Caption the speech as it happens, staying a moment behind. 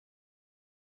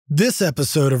This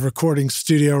episode of Recording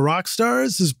Studio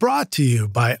Rockstars is brought to you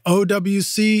by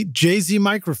OWC, JZ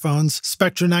Microphones,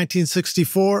 Spectra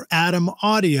 1964, Atom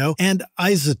Audio, and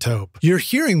Isotope. You're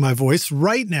hearing my voice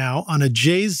right now on a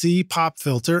JZ pop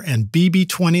filter and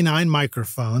BB29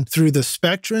 microphone through the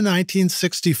Spectra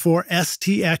 1964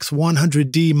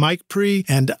 STX100D mic pre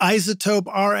and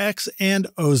Isotope RX and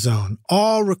Ozone,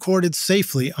 all recorded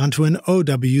safely onto an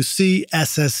OWC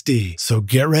SSD. So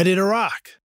get ready to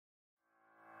rock.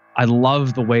 I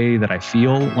love the way that I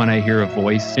feel when I hear a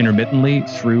voice intermittently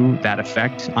through that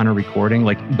effect on a recording.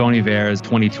 Like Bon Iver's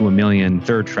 22 a Million,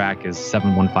 third track is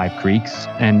 715 Creeks.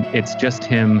 And it's just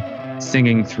him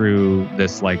singing through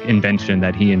this like invention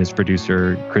that he and his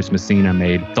producer, Chris Messina,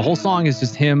 made. The whole song is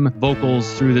just him,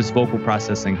 vocals through this vocal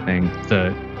processing thing.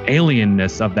 The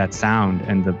alienness of that sound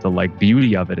and the like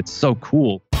beauty of it. It's so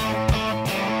cool.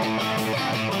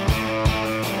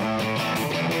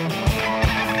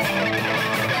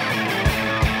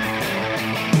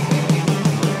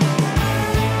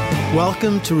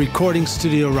 Welcome to Recording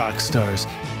Studio Rockstars.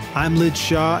 I'm Lid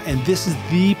Shaw, and this is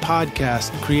the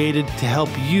podcast created to help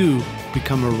you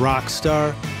become a rock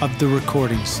star of the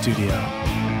recording studio.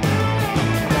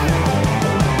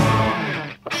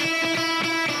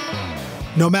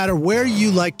 No matter where you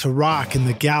like to rock in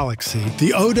the galaxy,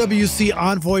 the OWC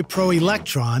Envoy Pro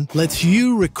Electron lets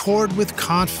you record with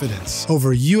confidence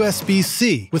over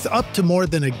USB-C with up to more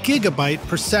than a gigabyte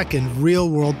per second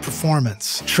real-world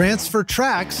performance. Transfer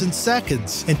tracks in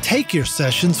seconds and take your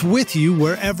sessions with you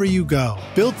wherever you go.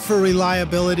 Built for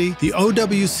reliability, the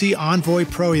OWC Envoy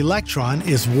Pro Electron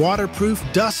is waterproof,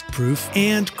 dustproof,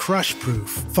 and crush-proof.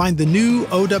 Find the new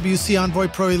OWC Envoy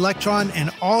Pro Electron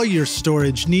and all your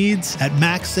storage needs at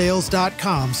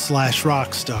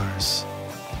macsales.com/rockstars.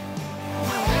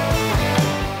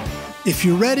 If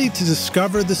you're ready to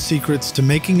discover the secrets to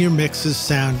making your mixes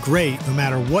sound great no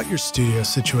matter what your studio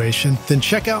situation, then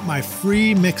check out my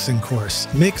free mixing course,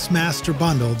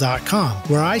 mixmasterbundle.com,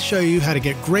 where I show you how to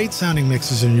get great sounding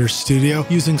mixes in your studio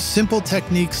using simple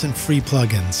techniques and free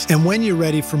plugins. And when you're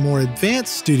ready for more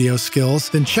advanced studio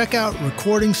skills, then check out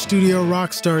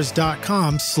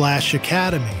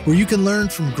recordingstudiorockstars.com/academy, where you can learn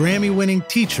from Grammy-winning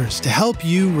teachers to help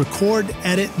you record,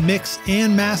 edit, mix,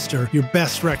 and master your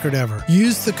best record ever.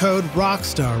 Use the code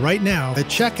Rockstar right now at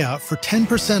checkout for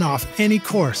 10% off any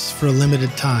course for a limited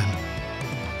time.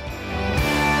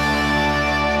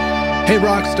 Hey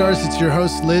Rockstars, it's your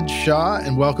host Lid Shaw,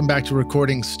 and welcome back to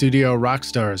Recording Studio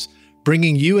Rockstars,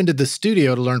 bringing you into the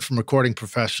studio to learn from recording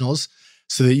professionals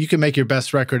so that you can make your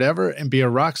best record ever and be a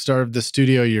rock star of the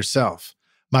studio yourself.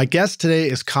 My guest today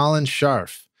is Colin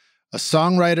Scharf, a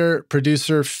songwriter,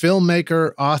 producer,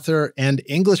 filmmaker, author, and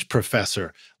English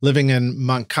professor living in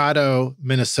Mankato,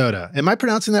 Minnesota. Am I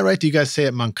pronouncing that right? Do you guys say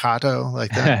it Mankato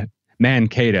like that?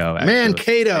 Mankato. Actually.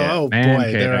 Mankato. Yeah, oh, Mankato.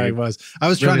 Boy, there I was. I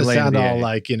was really trying to sound all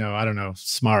like, I don't know,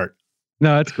 smart.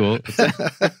 No, that's cool.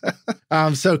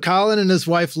 So Colin and his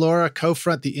wife, Laura,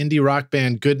 co-front the indie rock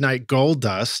band Goodnight Gold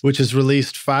Dust, which has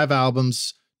released 5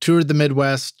 albums, toured the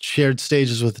Midwest, shared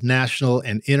stages with national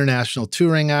and international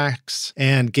touring acts,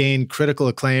 and gained critical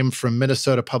acclaim from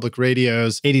Minnesota Public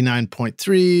Radio's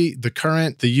 89.3, The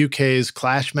Current, the UK's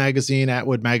Clash Magazine,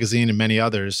 Atwood Magazine, and many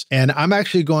others. And I'm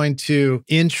actually going to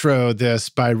intro this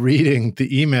by reading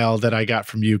the email that I got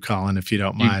from you, Colin, if you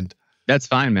don't mind. That's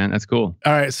fine, man. That's cool.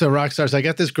 All right. So Rockstars, I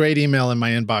got this great email in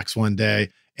my inbox one day,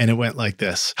 and it went like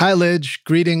this. Hi, Lidge.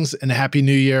 Greetings and Happy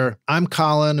New Year. I'm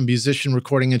Colin, a musician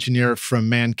recording engineer from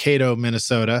Mankato,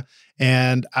 Minnesota,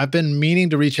 and I've been meaning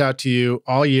to reach out to you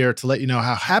all year to let you know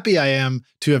how happy I am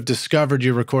to have discovered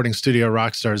your Recording Studio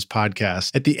Rockstars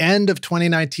podcast. At the end of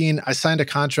 2019, I signed a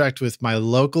contract with my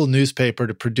local newspaper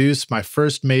to produce my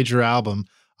first major album,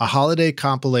 a holiday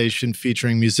compilation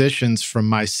featuring musicians from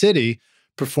my city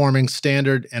performing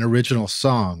standard and original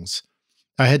songs.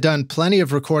 I had done plenty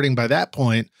of recording by that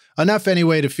point, enough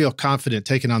anyway to feel confident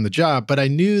taking on the job, but I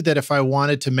knew that if I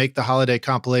wanted to make the holiday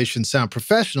compilation sound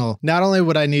professional, not only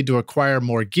would I need to acquire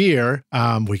more gear,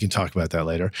 we can talk about that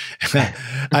later,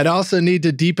 I'd also need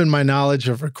to deepen my knowledge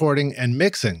of recording and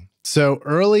mixing. So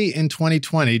early in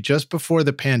 2020, just before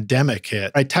the pandemic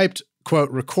hit, I typed,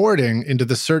 quote, recording into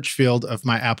the search field of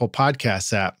my Apple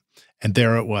Podcasts app, and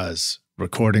there it was,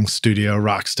 Recording Studio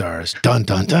Rockstars. Dun,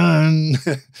 dun, dun.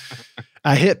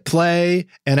 I hit play,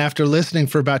 and after listening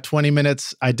for about 20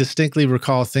 minutes, I distinctly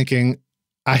recall thinking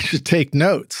I should take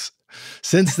notes.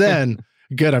 Since then,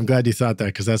 good, I'm glad you thought that,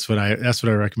 because that's what I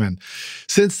recommend.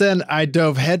 Since then, I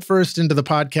dove headfirst into the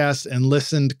podcast and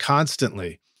listened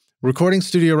constantly. Recording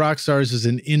Studio Rockstars is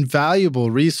an invaluable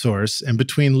resource, and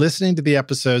between listening to the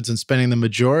episodes and spending the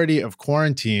majority of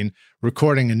quarantine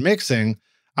recording and mixing,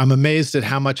 I'm amazed at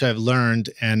how much I've learned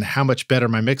and how much better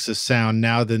my mixes sound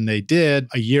now than they did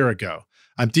a year ago.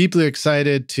 I'm deeply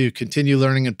excited to continue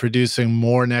learning and producing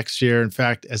more next year. In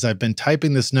fact, as I've been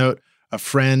typing this note, a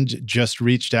friend just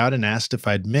reached out and asked if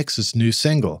I'd mix his new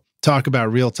single. Talk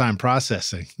about real-time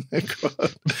processing.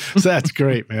 So that's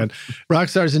great, man.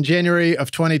 Rockstar's in January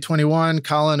of 2021.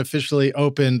 Colin officially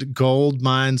opened Gold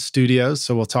Mine Studios,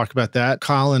 so we'll talk about that.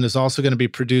 Colin is also going to be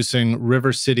producing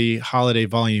River City Holiday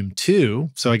Volume 2.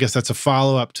 So I guess that's a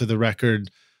follow-up to the record,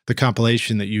 the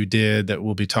compilation that you did that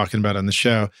we'll be talking about on the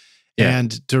show. Yeah.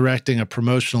 And directing a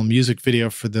promotional music video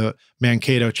for the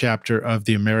Mankato chapter of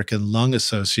the American Lung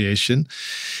Association.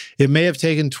 It may have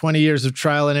taken 20 years of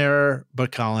trial and error,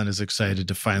 but Colin is excited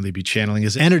to finally be channeling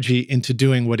his energy into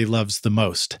doing what he loves the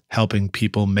most, helping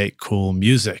people make cool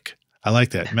music. I like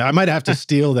that. I might have to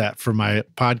steal that for my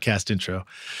podcast intro.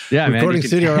 Yeah, Recording man,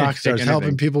 Studio Rockstars,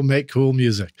 helping people make cool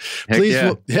music. Please,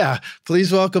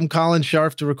 please welcome Colin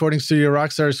Scharf to Recording Studio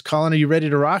Rockstars. Colin, are you ready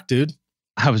to rock, dude?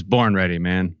 I was born ready,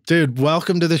 man. Dude,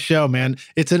 welcome to the show, man.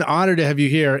 It's an honor to have you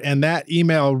here. And that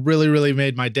email really, really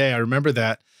made my day. I remember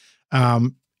that.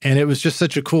 And it was just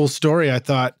such a cool story. I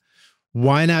thought,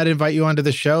 why not invite you onto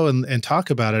the show and talk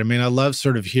about it? I mean, I love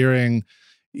sort of hearing,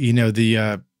 you know,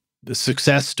 the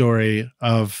success story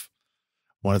of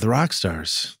one of the rock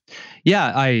stars.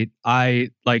 Yeah, I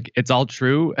like, it's all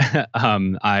true.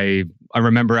 I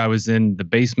remember I was in the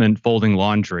basement folding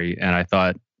laundry and I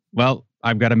thought, well,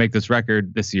 I've got to make this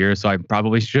record this year, so I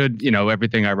probably should, you know,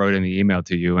 everything I wrote in the email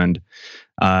to you. And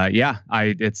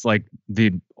it's like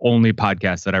the only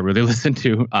podcast that I really listen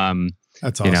to.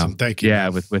 That's awesome. You know, thank you. Yeah,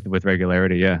 with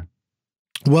regularity. Yeah.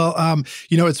 Well,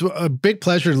 you know, it's a big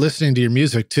pleasure listening to your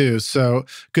music too. So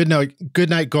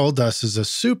Goodnight Gold Dust is a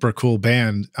super cool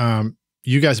band.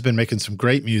 You guys have been making some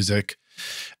great music.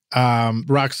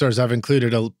 Rockstars, I've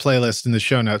included a playlist in the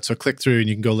show notes, so click through and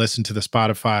you can go listen to the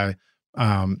Spotify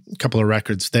couple of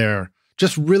records there.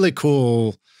 Just really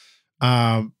cool.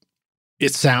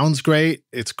 It sounds great.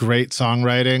 It's great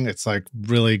songwriting. It's like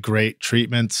really great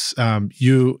treatments.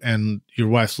 You and your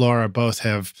wife Laura both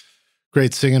have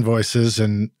great singing voices,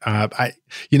 and I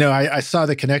saw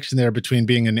the connection there between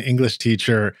being an English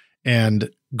teacher and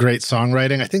great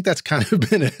songwriting. I think that's kind of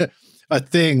been a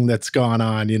thing that's gone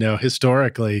on, you know,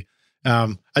 historically.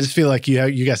 I just feel like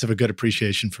you guys have a good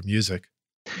appreciation for music.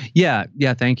 Yeah.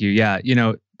 Thank you. Yeah. You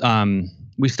know,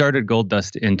 we started Gold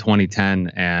Dust in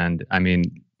 2010, and I mean,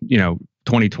 you know,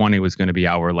 2020 was going to be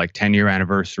our like 10-year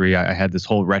anniversary. I had this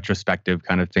whole retrospective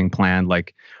kind of thing planned.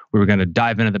 Like we were going to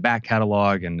dive into the back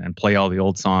catalog and play all the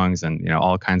old songs and, you know,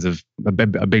 all kinds of a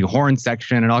big horn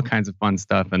section and all kinds of fun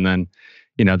stuff. And then,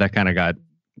 you know, that kind of got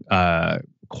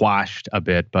quashed a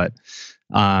bit. But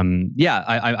I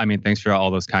mean, thanks for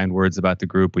all those kind words about the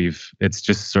group. It's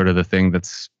just sort of the thing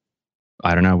that's,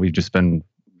 I don't know, we've just been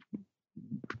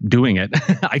doing it,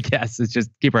 I guess. It's just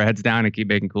keep our heads down and keep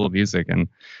making cool music. And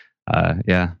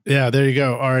yeah, there you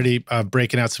go. Already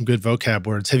breaking out some good vocab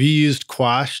words. Have you used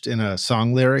quashed in a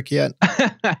song lyric yet?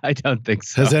 I don't think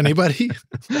so. Has anybody?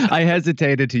 I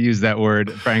hesitated to use that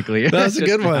word, frankly. That was a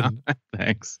good one.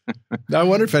 Thanks. I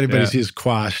wonder if anybody's used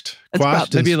quashed.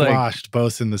 Quashed and squashed,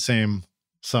 both in the same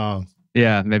song.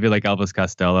 Yeah, maybe like Elvis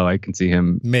Costello. I can see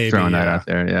him throwing that out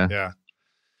there. Yeah.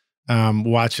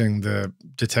 Watching the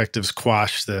detectives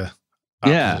quash the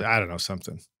I don't know,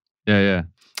 something. Yeah.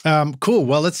 Cool.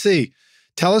 Well, let's see.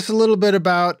 Tell us a little bit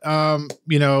about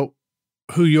you know,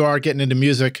 who you are getting into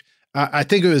music. I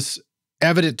think it was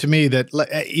evident to me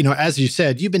that, you know, as you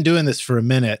said, you've been doing this for a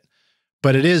minute,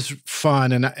 but it is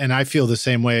fun, and I feel the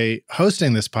same way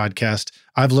hosting this podcast.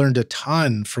 I've learned a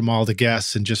ton from all the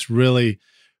guests and just really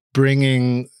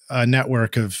bringing a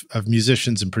network of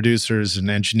musicians and producers and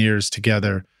engineers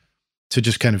together to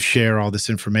just kind of share all this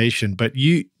information. But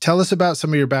you tell us about some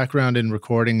of your background in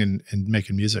recording and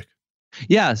making music.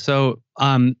 Yeah. So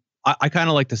I kind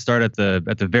of like to start at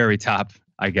the very top,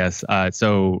 I guess.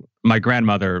 So my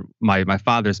grandmother, my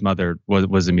father's mother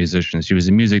was a musician. She was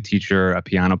a music teacher, a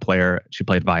piano player. She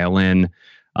played violin.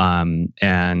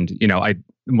 And, you know,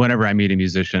 whenever I meet a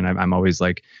musician, I'm always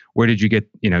like, where did you get,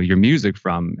 you know, your music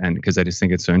from? And because I just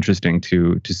think it's so interesting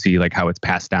to see like how it's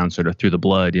passed down sort of through the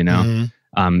blood, you know? Mm-hmm.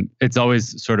 It's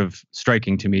always sort of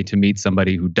striking to me to meet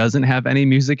somebody who doesn't have any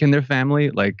music in their family.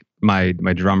 Like my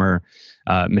drummer,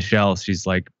 Michelle, she's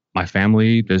like, my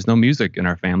family, there's no music in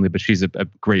our family, but she's a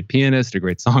great pianist, a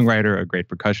great songwriter, a great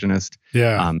percussionist.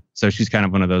 Yeah. So she's kind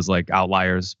of one of those like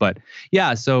outliers. But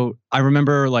yeah, so I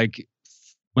remember like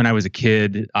when I was a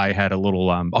kid, I had a little,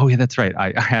 oh yeah, that's right.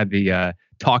 I had the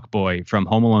Talk Boy from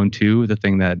Home Alone 2, the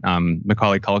thing that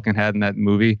Macaulay Culkin had in that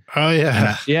movie. Oh,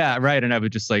 yeah. Yeah, right. And I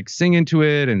would just like sing into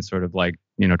it and sort of like,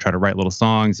 try to write little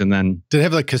songs. And then did it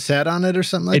have like cassette on it or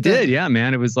something like that? It did, yeah,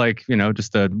 man. It was like,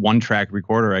 just a one-track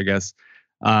recorder, I guess.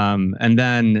 And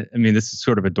then, I mean, this is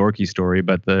sort of a dorky story,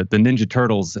 but the Ninja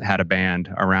Turtles had a band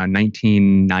around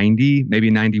 1990,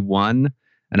 maybe 91.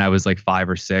 And I was like 5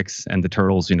 or 6. And the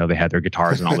Turtles, they had their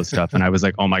guitars and all this stuff. And I was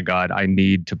like, oh my God, I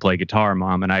need to play guitar,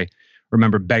 Mom. And I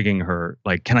remember begging her,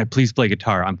 like, can I please play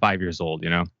guitar? I'm 5 years old,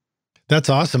 That's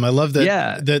awesome. I love that.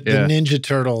 Yeah, the Ninja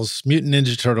Turtles, Mutant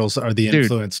Ninja Turtles are the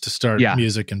influence to start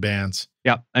music and bands.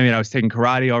 Yeah. I mean, I was taking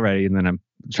karate already, and then I'm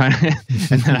trying to,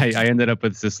 and then I ended up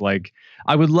with this, like,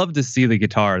 I would love to see the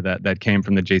guitar that came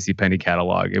from the JCPenney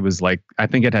catalog. It was like, I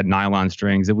think it had nylon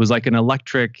strings. It was like an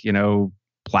electric,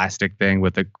 plastic thing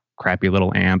with a crappy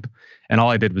little amp. And all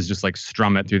I did was just like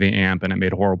strum it through the amp, and it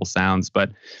made horrible sounds.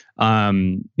 But,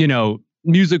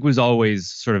 music was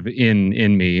always sort of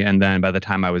in me. And then by the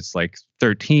time I was like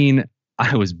 13,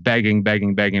 I was begging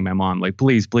my mom, like,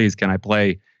 please, can I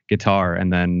play guitar?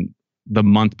 And then the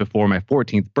month before my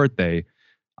 14th birthday,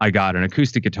 I got an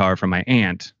acoustic guitar from my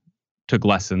aunt, took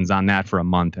lessons on that for a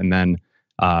month. And then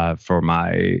I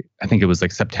think it was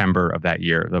like September of that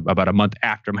year, about a month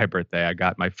after my birthday, I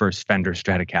got my first Fender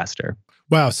Stratocaster.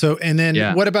 Wow. So, and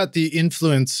then what about the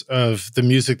influence of the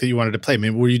music that you wanted to play? I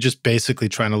mean, were you just basically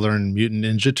trying to learn Mutant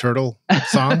Ninja Turtle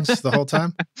songs the whole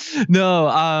time? No.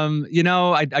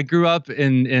 I grew up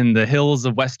in the hills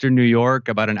of Western New York,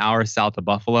 about an hour south of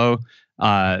Buffalo.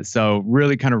 So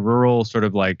really kind of rural, sort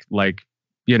of like,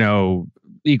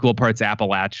 equal parts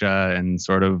Appalachia and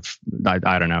sort of,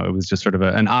 I don't know. It was just sort of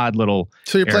an odd little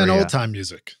So you're playing area. Old time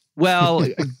music. Well,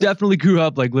 I definitely grew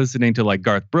up like listening to like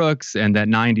Garth Brooks and that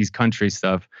 90s country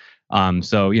stuff.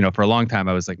 So, for a long time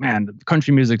I was like, man,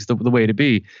 country music's the way to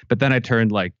be. But then I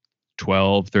turned like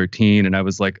 12, 13, and I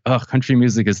was like, oh, country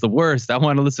music is the worst. I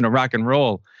want to listen to rock and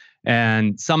roll.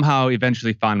 And somehow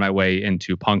eventually found my way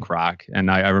into punk rock. And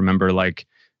I remember like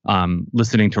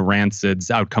listening to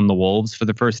Rancid's Out Come the Wolves for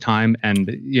the first time.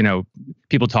 And,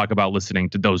 people talk about listening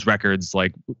to those records,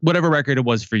 like whatever record it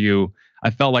was for you. I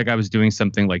felt like I was doing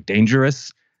something like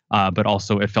dangerous, but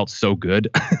also it felt so good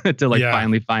to like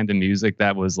finally find the music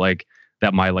that was like,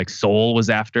 that my like soul was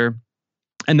after.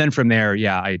 And then from there,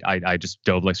 I just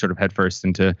dove like sort of headfirst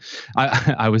into,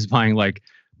 I was buying like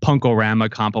Punk-O-Rama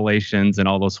compilations and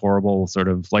all those horrible sort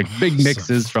of like big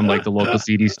mixes from like the local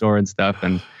CD store and stuff.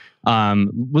 And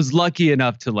was lucky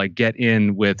enough to like get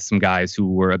in with some guys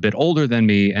who were a bit older than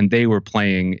me, and they were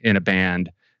playing in a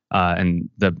band. And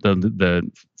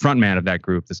the front man of that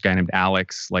group, this guy named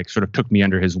Alex, like sort of took me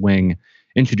under his wing,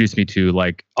 introduced me to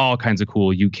like all kinds of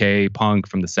cool UK punk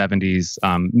from the 70s,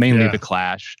 mainly The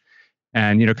Clash.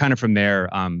 And, kind of from there,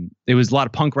 it was a lot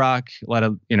of punk rock, a lot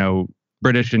of,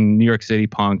 British and New York City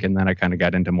punk. And then I kind of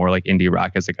got into more like indie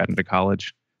rock as I got into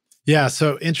college. Yeah.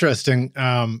 So interesting.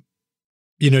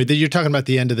 You're talking about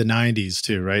the end of the 90s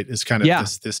too, right? It's kind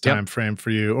of this time frame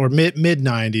for you, or mid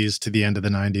 90s to the end of the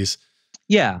 90s.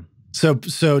 Yeah. So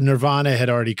Nirvana had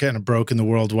already kind of broken the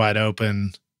world wide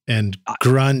open, and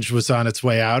grunge was on its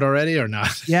way out already, or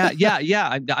not? Yeah.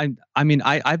 I mean,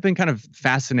 I've been kind of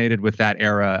fascinated with that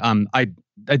era.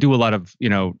 I do a lot of,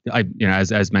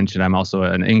 as mentioned, I'm also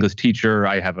an English teacher.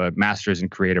 I have a master's in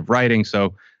creative writing.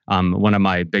 So one of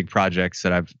my big projects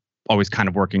that I've always kind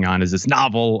of working on is this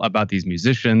novel about these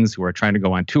musicians who are trying to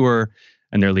go on tour,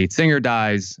 and their lead singer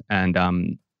dies. And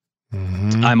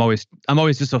I'm always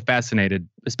just so fascinated,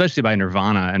 especially by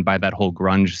Nirvana and by that whole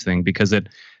grunge thing, because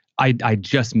I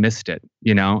just missed it.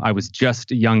 I was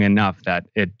just young enough that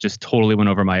it just totally went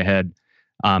over my head.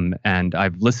 And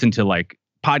I've listened to like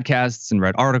podcasts and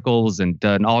read articles and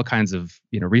done all kinds of,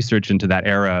 research into that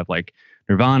era of like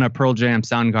Nirvana, Pearl Jam,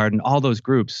 Soundgarden, all those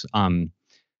groups.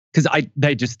 Because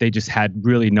they just had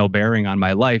really no bearing on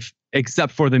my life,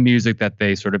 except for the music that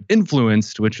they sort of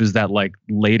influenced, which was that like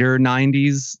later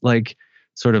 90s, like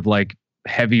sort of like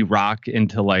heavy rock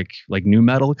into like nu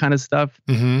metal kind of stuff.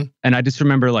 Mm-hmm. And I just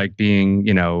remember like being,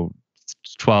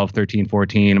 12, 13,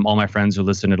 14, all my friends were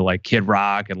listening to like Kid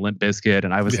Rock and Limp Bizkit.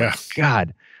 And I was like,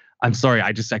 God, I'm sorry.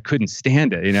 I couldn't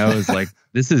stand it. It was like,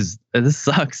 this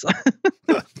sucks.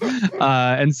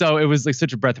 And so it was like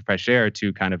such a breath of fresh air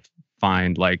to kind of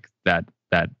find like that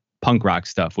punk rock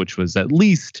stuff, which was at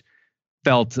least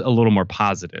felt a little more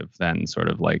positive than sort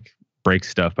of like break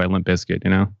stuff by Limp Bizkit,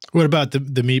 What about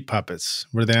the Meat Puppets?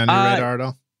 Were they on your radar at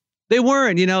all? They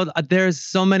weren't, there's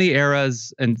so many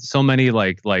eras and so many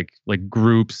like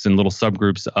groups and little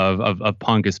subgroups of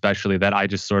punk, especially, that I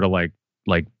just sort of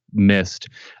like missed.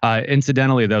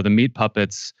 Incidentally though, the Meat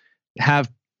Puppets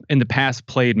have in the past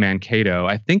played Mankato.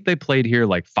 I think they played here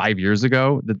like 5 years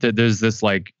ago. There's this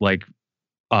like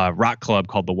rock club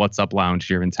called the What's Up Lounge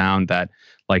here in town that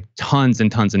like tons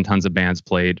and tons and tons of bands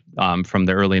played from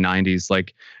the early 90s.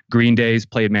 Like Green Day's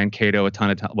played Mankato a ton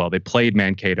of times. Well, they played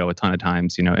Mankato a ton of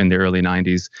times, you know, in the early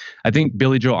 90s. I think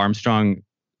Billy Joe Armstrong,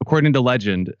 according to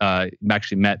legend,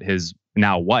 actually met his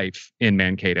now wife in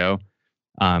Mankato.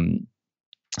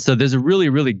 So there's a really,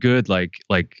 really good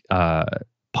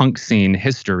punk scene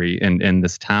history in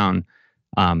this town.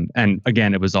 And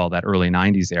again, it was all that early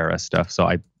 90s era stuff. So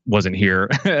I wasn't here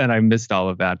and I missed all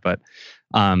of that. But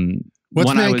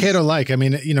what's Mankato like? I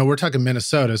mean, you know, we're talking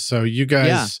Minnesota, so you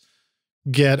guys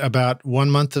get about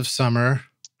 1 month of summer.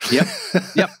 Yep.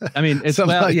 I mean, it's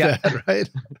that, right?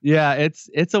 Yeah,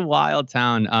 it's a wild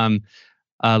town.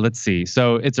 Let's see.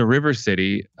 So it's a river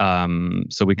city.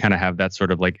 So we kind of have that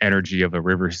sort of like energy of a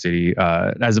river city,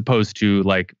 as opposed to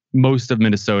like most of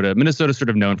Minnesota. Minnesota's sort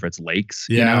of known for its lakes.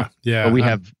 Yeah, you know? yeah. But we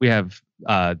have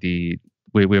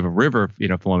we have a river, you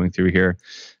know, flowing through here.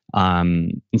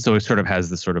 And so it sort of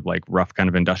has this sort of like rough kind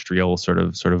of industrial sort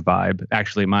of vibe.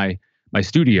 Actually, my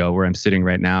studio where I'm sitting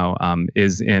right now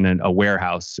is in a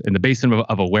warehouse, in the basement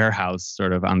of a warehouse,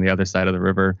 sort of on the other side of the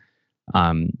river.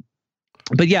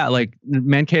 But yeah, like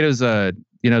Mankato's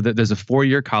there's a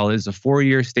 4-year college, a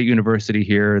 4-year state university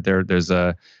here. There's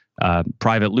a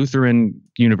private Lutheran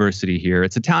university here.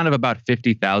 It's a town of about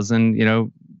 50,000, you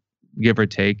know, give or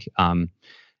take.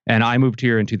 And I moved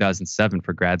here in 2007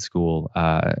 for grad school,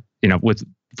 you know, with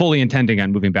fully intending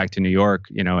on moving back to New York,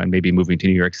 you know, and maybe moving to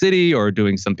New York City or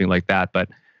doing something like that. But,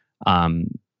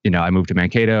 you know, I moved to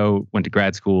Mankato, went to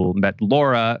grad school, met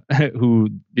Laura, who,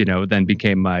 you know, then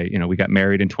became we got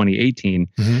married in 2018.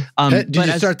 Mm-hmm. Did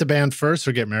you start the band first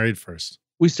or get married first?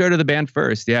 We started the band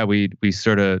first. Yeah, we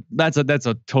sort of, that's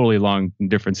a totally long,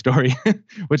 different story,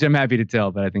 which I'm happy to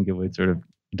tell, but I think it would sort of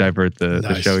divert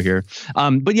the show here.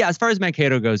 But yeah, as far as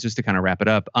Mankato goes, just to kind of wrap it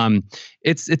up,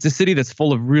 it's a city that's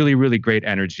full of really, really great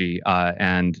energy.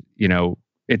 And, you know,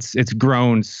 it's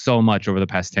grown so much over the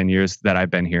past 10 years that I've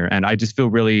been here. And I just feel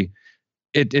really,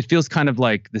 it feels kind of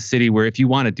like the city where if you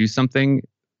want to do something,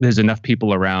 there's enough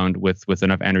people around with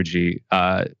enough energy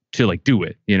to like do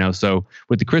it, you know? So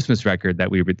with the Christmas record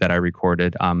that I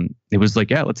recorded, it was like,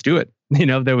 yeah, let's do it. You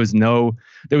know, there was no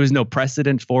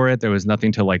precedent for it. There was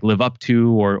nothing to like live up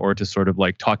to or to sort of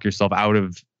like talk yourself out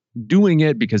of doing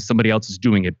it because somebody else is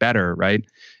doing it better, right?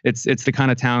 It's the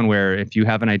kind of town where if you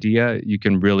have an idea, you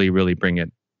can really, really bring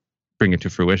it to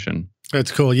fruition.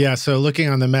 That's cool. Yeah. So looking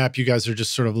on the map, you guys are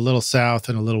just sort of a little south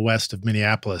and a little west of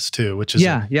Minneapolis too, which is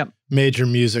a major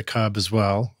music hub as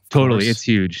well. Totally. It's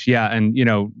huge. Yeah. And, you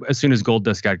know, as soon as Gold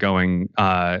Dust got going,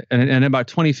 and about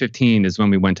 2015 is when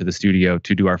we went to the studio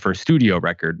to do our first studio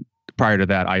record. Prior to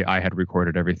that, I had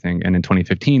recorded everything. And in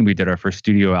 2015, we did our first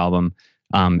studio album.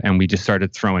 And we just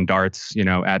started throwing darts, you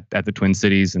know, at the Twin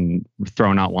Cities and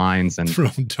throwing out lines and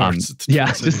throwing darts.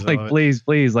 Just like, please,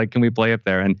 like, can we play up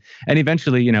there? And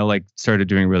eventually, you know, like started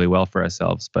doing really well for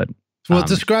ourselves. But well,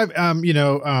 describe,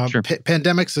 sure.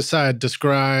 Pandemics aside,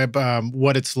 describe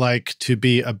what it's like to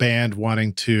be a band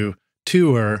wanting to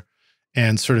tour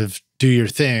and sort of do your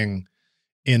thing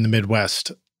in the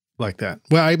Midwest like that.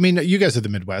 Well, I mean, you guys are the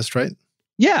Midwest, right?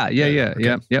 Yeah. Okay.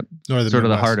 Yep. Northern sort Midwest. of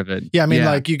the heart of it. Yeah, I mean,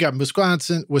 like you got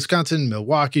Wisconsin,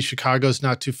 Milwaukee, Chicago's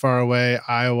not too far away,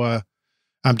 Iowa.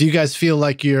 Do you guys feel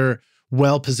like you're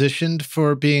well positioned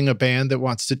for being a band that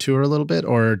wants to tour a little bit,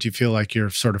 or do you feel like you're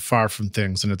sort of far from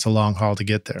things and it's a long haul to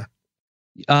get there?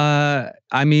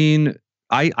 I mean,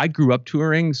 I grew up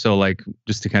touring, so like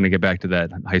just to kind of get back to that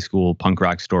high school punk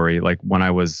rock story, like when I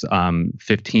was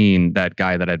 15, that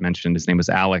guy that I'd mentioned, his name was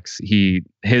Alex.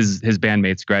 His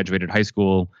bandmates graduated high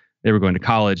school, they were going to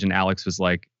college, and Alex was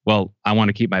like, "Well, I want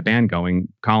to keep my band going.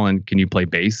 Colin, can you play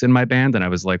bass in my band?" And I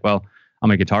was like, "Well,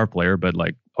 I'm a guitar player, but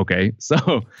like, okay."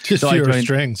 So just fewer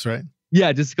strings, right?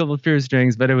 Yeah, just a couple of fewer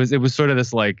strings, but it was sort of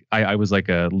this like I was like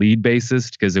a lead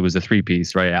bassist because it was a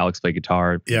 3-piece, right? Alex played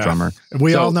guitar, drummer.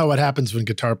 We all know what happens when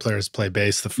guitar players play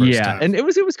bass the first time. And it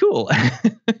was cool.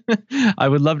 I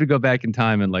would love to go back in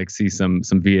time and like see some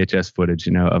VHS footage,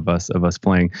 you know, of us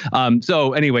playing.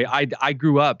 So anyway, I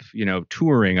grew up, you know,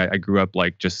 touring. I grew up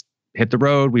like just hit the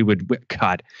road.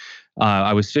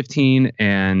 I was 15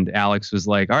 and Alex was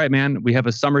like, "All right, man, we have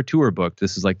a summer tour booked."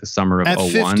 This is like the summer of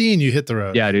 01. At 15, you hit the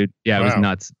road. Yeah, dude. Yeah, wow. It was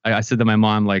nuts. I said to my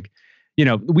mom, like, you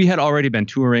know, we had already been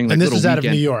touring. Like, and this is out of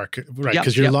New York, right?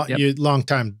 Because you're long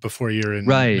time before you're in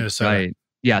Minnesota. Right.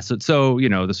 Yeah. So, you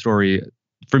know, the story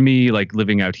for me, like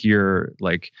living out here,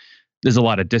 like there's a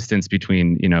lot of distance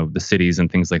between, you know, the cities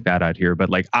and things like that out here. But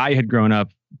like I had grown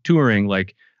up touring.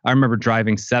 Like I remember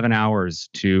driving 7 hours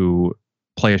to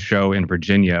play a show in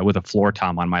Virginia with a floor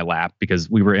tom on my lap because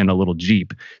we were in a little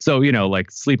Jeep. So,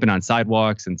 like sleeping on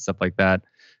sidewalks and stuff like that.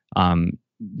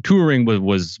 Touring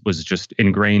was just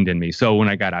ingrained in me. So when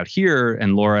I got out here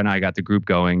and Laura and I got the group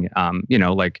going,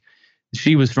 like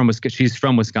she's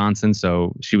from Wisconsin,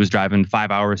 so she was driving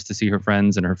 5 hours to see her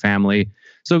friends and her family.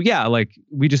 So yeah, like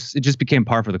it just became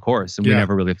par for the course, and we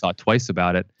never really thought twice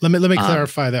about it. Let me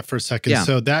clarify that for a second. Yeah.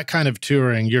 So that kind of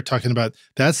touring you're talking about,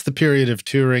 that's the period of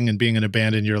touring and being in a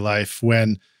band in your life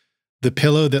when the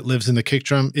pillow that lives in the kick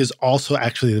drum is also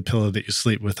actually the pillow that you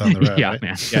sleep with on the road. Yeah, right?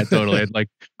 man. Yeah, totally. Like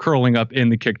curling up in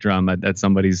the kick drum at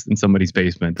somebody's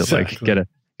basement to like get a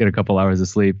couple hours of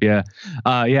sleep. Yeah.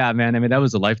 Yeah, man. I mean, that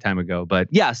was a lifetime ago. But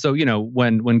yeah, so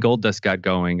when Gold Dust got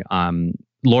going,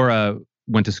 Laura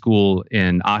went to school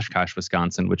in Oshkosh,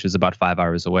 Wisconsin, which is about 5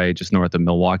 hours away, just north of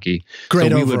Milwaukee.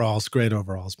 Great overalls.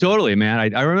 Totally,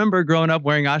 man. I remember growing up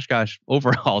wearing Oshkosh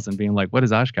overalls and being like, what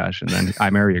is Oshkosh? And then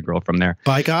I married a girl from there.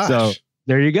 By gosh. So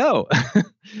there you go.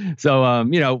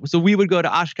 So, so we would go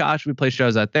to Oshkosh. We'd play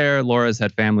shows out there. Laura's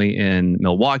had family in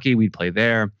Milwaukee. We'd play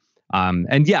there.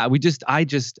 And yeah,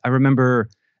 I remember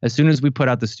as soon as we put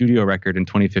out the studio record in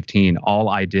 2015, all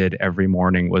I did every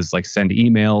morning was like send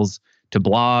emails to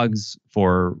blogs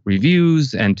for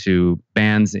reviews and to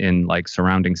bands in like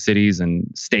surrounding cities and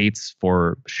states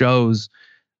for shows.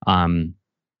 And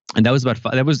that was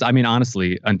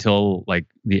honestly, until like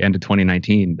the end of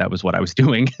 2019, that was what I was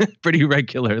doing pretty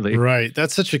regularly. Right.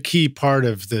 That's such a key part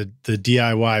of the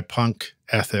DIY punk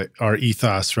ethic or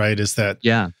ethos, right? Is that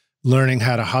learning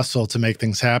how to hustle to make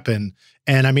things happen.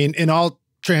 And I mean, in all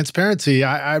transparency,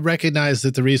 I recognize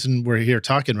that the reason we're here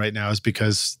talking right now is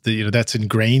because that's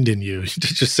ingrained in you. To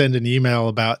just send an email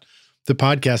about the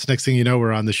podcast. Next thing you know,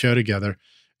 we're on the show together.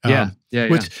 Sorry,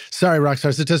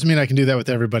 Rockstars, it doesn't mean I can do that with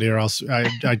everybody, or else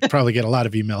I'd probably get a lot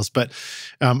of emails. But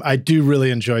I do really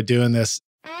enjoy doing this.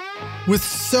 With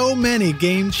so many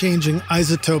game-changing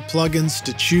iZotope plugins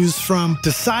to choose from,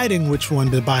 deciding which one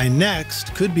to buy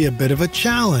next could be a bit of a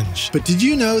challenge. But did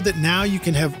you know that now you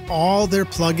can have all their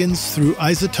plugins through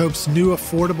iZotope's new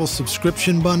affordable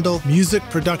subscription bundle, Music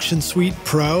Production Suite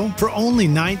Pro, for only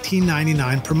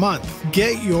 $19.99 per month?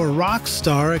 Get your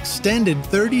Rockstar extended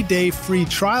 30-day free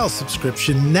trial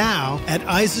subscription now at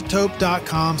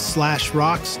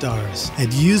iZotope.com/rockstars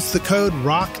and use the code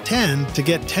ROCK10 to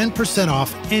get 10%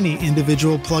 off any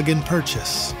individual plugin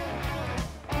purchase.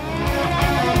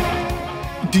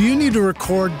 Do you need to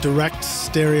record direct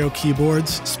stereo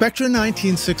keyboards? Spectra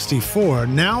 1964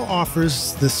 now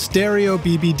offers the Stereo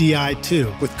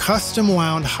BBDI2 with custom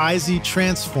wound high-Z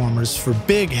transformers for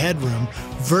big headroom,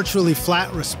 virtually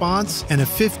flat response, and a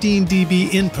 15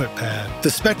 dB input pad. The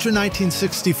Spectra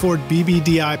 1964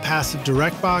 BBDI passive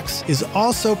direct box is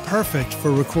also perfect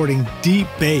for recording deep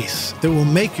bass that will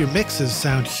make your mixes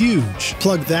sound huge.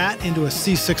 Plug that into a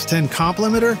C610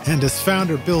 complementer, and as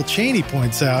founder Bill Cheney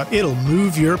points out, it'll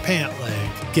move your pant leg.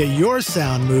 Get your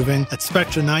sound moving at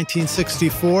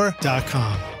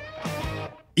Spectra1964.com.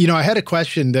 I had a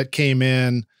question that came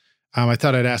in. I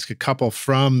thought I'd ask a couple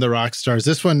from the Rockstars.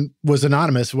 This one was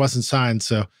anonymous. It wasn't signed,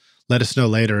 so let us know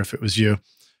later if it was you.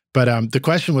 But the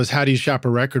question was, how do you shop a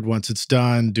record once it's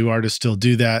done? Do artists still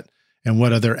do that? And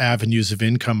what other avenues of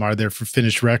income are there for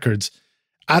finished records?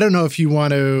 I don't know if you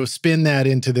want to spin that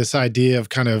into this idea of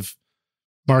kind of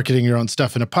marketing your own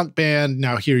stuff in a punk band.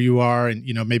 Now here you are, and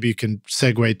maybe you can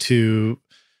segue to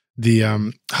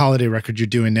the holiday record you're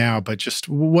doing now. But just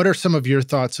what are some of your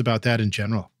thoughts about that in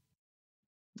general?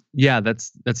 Yeah,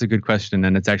 that's a good question,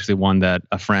 and it's actually one that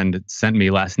a friend sent me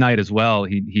last night as well.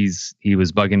 He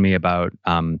was bugging me about,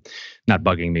 not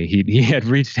bugging me. He had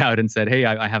reached out and said, "Hey,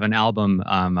 I have an album.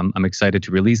 I'm excited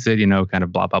to release it. kind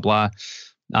of blah blah blah."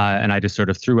 And I just sort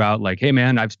of threw out like, "Hey,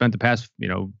 man, I've spent the past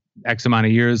X amount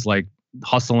of years like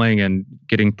hustling and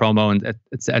getting promo and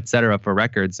et cetera for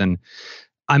records." And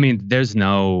I mean, there's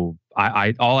no.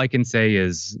 All I can say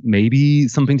is maybe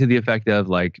something to the effect of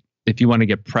like, if you want to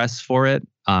get press for it,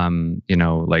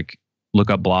 like look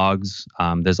up blogs.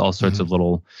 There's all sorts of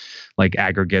little like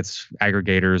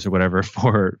aggregators or whatever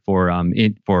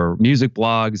for music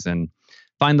blogs, and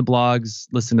find the blogs,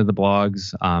 listen to the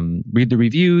blogs, read the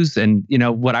reviews. And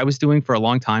what I was doing for a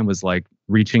long time was like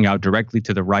reaching out directly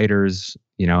to the writers,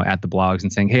 at the blogs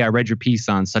and saying, "Hey, I read your piece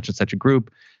on such and such a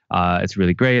group. It's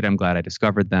really great. I'm glad I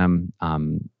discovered them.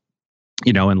 And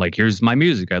like, here's my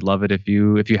music. I'd love it if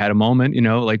you had a moment,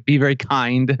 like be very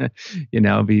kind,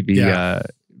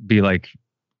 be like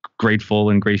grateful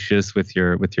and gracious with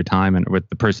your time and with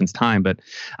the person's time." But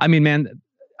I mean, man,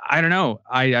 I don't know.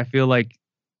 I feel like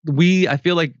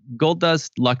Gold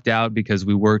Dust lucked out because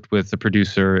we worked with a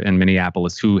producer in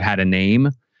Minneapolis who had a name.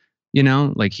 You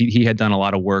know, like he had done a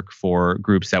lot of work for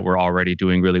groups that were already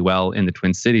doing really well in the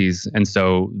Twin Cities. And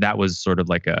so that was sort of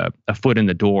like a foot in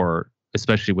the door,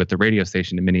 especially with the radio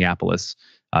station in Minneapolis,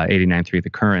 89.3 The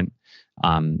Current.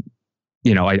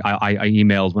 You know, I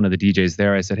emailed one of the DJs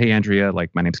there. I said, hey, Andrea, like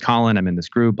my name's Colin. I'm in this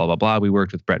group, blah, blah, blah. We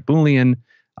worked with Brett Boolean.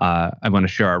 I want to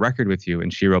share our record with you.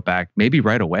 And she wrote back maybe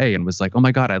right away and was like, oh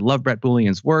my God, I love Brett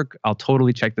Boolean's work. I'll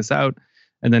totally check this out.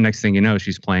 And then next thing you know,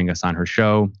 she's playing us on her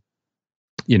show.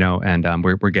 You know, and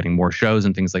we're getting more shows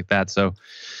and things like that. So,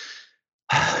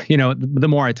 you know, the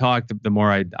more I talk, the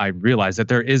more I realize that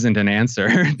there isn't an answer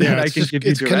that I can give you.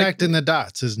 It's connecting the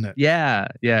dots, isn't it? Yeah,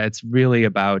 yeah. It's really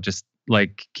about just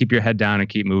like keep your head down and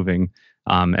keep moving,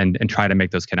 and try to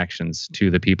make those connections to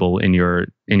the people in your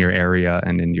area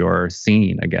and in your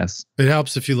scene. I guess it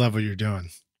helps if you love what you're doing.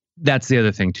 That's the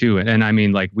other thing too. And I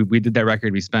mean, like we did that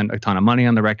record, we spent a ton of money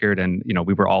on the record, and you know,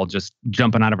 we were all just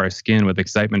jumping out of our skin with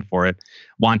excitement for it,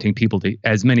 wanting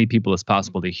as many people as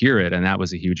possible to hear it. And that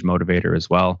was a huge motivator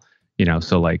as well. You know,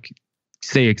 so like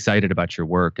stay excited about your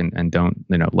work and don't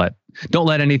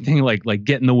let anything like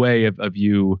get in the way of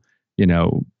you, you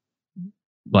know,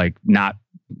 like not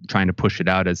trying to push it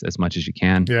out as much as you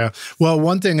can. Yeah. Well,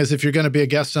 one thing is if you're going to be a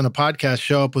guest on a podcast,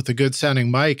 show up with a good sounding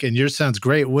mic, and yours sounds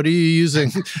great. What are you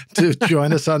using to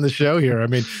join us on the show here? I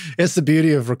mean, it's the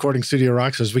beauty of recording Studio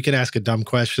Rockstars. We can ask a dumb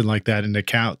question like that and it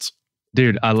counts.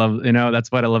 Dude, I love, you know,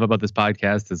 that's what I love about this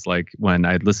podcast is like when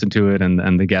I listen to it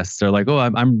and the guests are like, oh,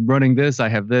 I'm running this, I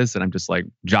have this, and I'm just like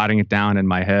jotting it down in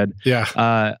my head.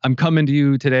 Yeah. I'm coming to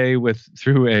you today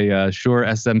through a Shure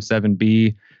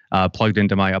SM7B plugged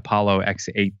into my Apollo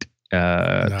X8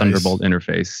 nice. Thunderbolt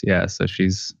interface. Yeah, so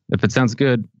if it sounds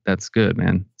good, that's good,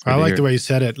 man. I like the way you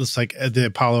said it. It looks like the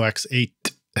Apollo X8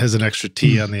 has an extra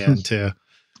T on the end too.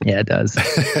 Yeah, it does.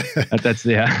 That's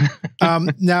yeah.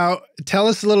 Now, tell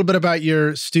us a little bit about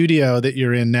your studio that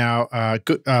you're in now.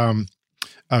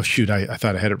 Oh shoot, I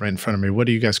thought I had it right in front of me. What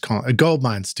do you guys call it?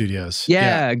 Goldmine Studios.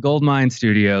 Yeah, Goldmine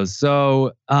Studios.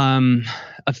 So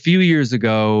a few years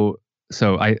ago,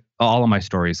 all of my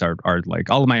stories are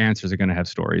like, all of my answers are going to have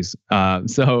stories.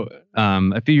 So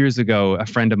a few years ago, a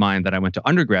friend of mine that I went to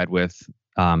undergrad with,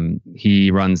 he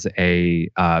runs a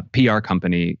PR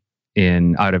company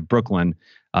out of Brooklyn.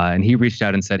 And he reached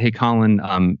out and said, hey, Colin,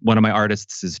 one of my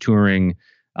artists is touring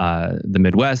the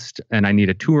Midwest, and I need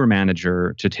a tour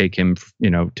manager to take him, you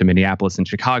know, to Minneapolis and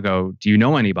Chicago. Do you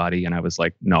know anybody? And I was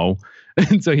like, no.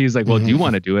 And so he's like, well, do you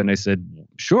want to do it? And I said,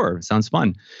 sure, sounds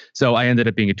fun. So I ended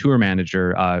up being a tour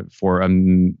manager for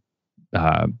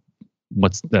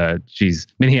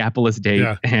Minneapolis date.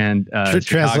 Yeah. And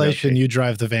translation, you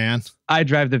drive the van. I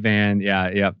drive the van.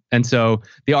 Yeah. And so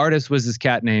the artist was this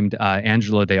cat named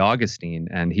Angelo De Augustine,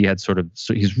 and he had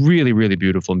he's really, really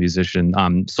beautiful musician,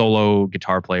 solo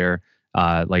guitar player,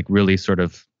 like really sort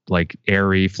of like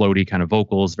airy, floaty kind of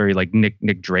vocals, very like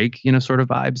Nick Drake, you know, sort of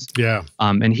vibes. Yeah.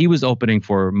 And he was opening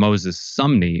for Moses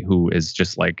Sumney, who is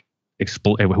just like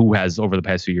who has over the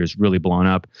past few years really blown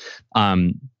up.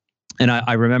 And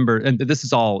I remember, and this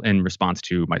is all in response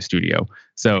to my studio.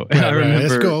 So right, I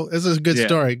remember, it's cool. This is a good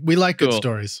story. We like good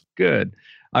stories. Good.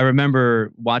 I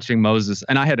remember watching Moses,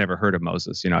 and I had never heard of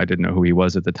Moses. You know, I didn't know who he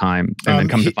was at the time. And then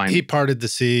come to find, he parted the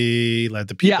sea, led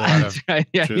the people out of right.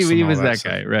 Yeah, he was that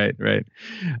guy. Right.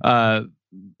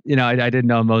 You know, I didn't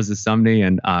know Moses Sumney,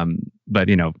 and but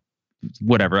you know,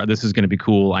 whatever. This is going to be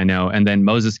cool, I know. And then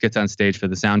Moses gets on stage for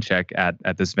the sound check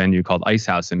at this venue called Ice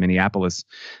House in Minneapolis,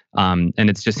 and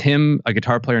it's just him, a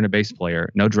guitar player and a bass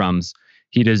player, no drums.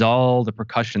 He does all the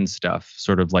percussion stuff,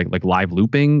 sort of like live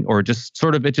looping, or just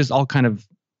sort of, it just all kind of,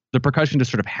 the percussion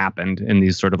just sort of happened in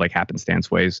these sort of like happenstance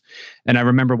ways. And I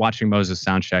remember watching Moses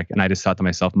sound check, and I just thought to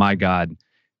myself, my God,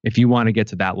 if you want to get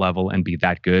to that level and be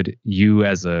that good, you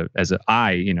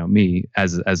me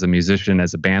as a musician,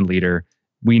 as a band leader,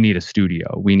 we need a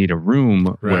studio. We need a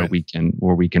room where we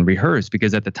can rehearse.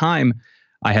 Because at the time,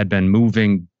 I had been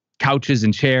moving couches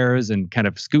and chairs and kind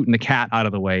of scooting the cat out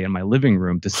of the way in my living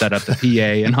room to set up the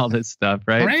PA and all this stuff,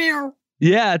 right?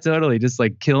 Yeah, totally. Just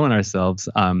like killing ourselves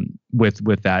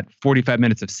with that 45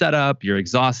 minutes of setup. You're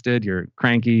exhausted, you're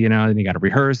cranky, you know, and you got to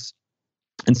rehearse.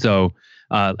 And so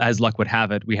as luck would have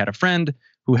it, we had a friend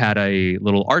who had a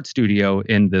little art studio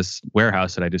in this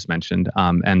warehouse that I just mentioned.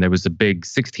 And there was a big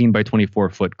 16 by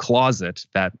 24 foot closet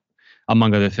that,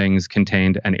 among other things,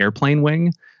 contained an airplane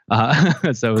wing.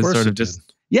 So it was sort of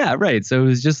just, yeah, right. So it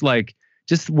was just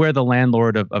where the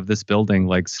landlord of this building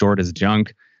like stored his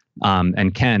junk.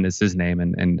 And Ken is his name.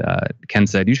 And Ken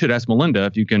said, you should ask Melinda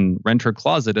if you can rent her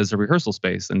closet as a rehearsal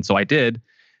space. And so I did.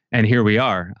 And here we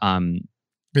are. And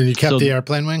you kept the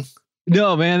airplane wing?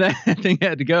 No, man, that thing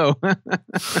had to go.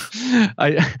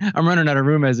 I'm running out of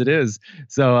room as it is.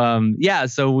 So, yeah,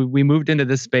 so we moved into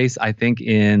this space, I think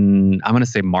I'm going to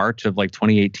say March of like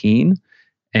 2018.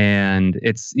 And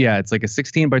it's like a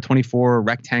 16 by 24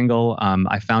 rectangle.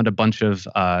 I found a bunch of,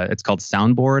 it's called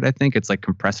soundboard, I think. It's like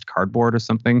compressed cardboard or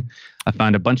something. I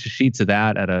found a bunch of sheets of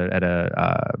that at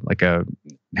a like a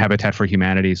Habitat for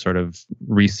Humanity sort of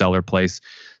reseller place.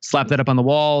 Slapped that up on the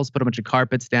walls, put a bunch of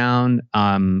carpets down.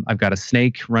 I've got a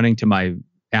snake running to my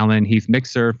Allen Heath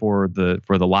mixer for the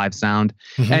live sound.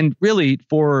 Mm-hmm. And really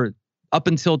for up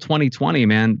until 2020,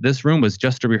 man, this room was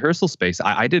just a rehearsal space.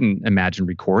 I didn't imagine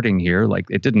recording here. Like,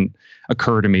 it didn't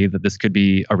occur to me that this could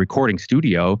be a recording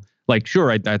studio. Like,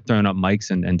 sure, I'd thrown up mics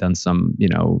and done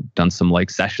some like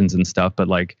sessions and stuff, but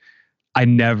like, I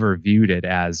never viewed it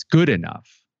as good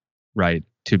enough, right,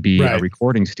 to be a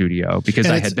recording studio, because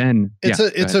I had been. It's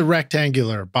a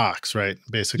rectangular box, right?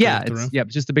 Basically, yeah,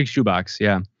 just a big shoebox,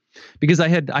 yeah. Because I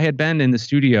had been in the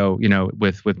studio,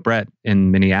 with Brett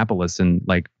in Minneapolis, and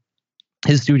like,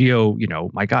 his studio,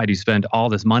 my God, you spend all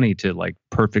this money to like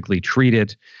perfectly treat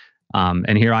it.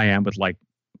 And here I am with like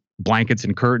blankets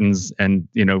and curtains and,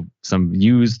 some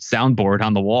used soundboard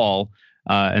on the wall,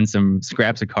 and some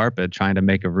scraps of carpet, trying to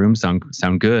make a room sound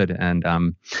good. And,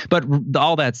 but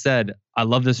all that said, I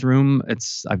love this room.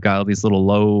 I've got all these little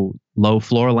low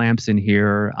floor lamps in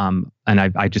here. And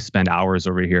I just spend hours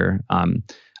over here.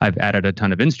 I've added a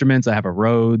ton of instruments. I have a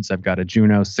Rhodes. I've got a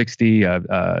Juno 60,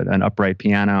 an upright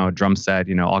piano, a drum set,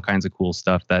 all kinds of cool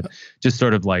stuff that just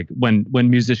sort of like when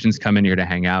musicians come in here to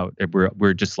hang out,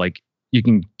 we're just like, you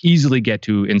can easily get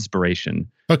to inspiration.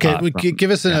 Okay,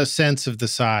 give us a sense of the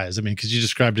size. I mean, because you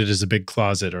described it as a big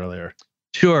closet earlier.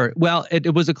 Sure. Well,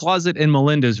 it was a closet in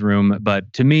Melinda's room,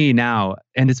 but to me now,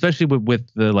 and especially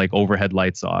with the like overhead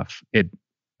lights off,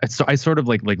 I sort of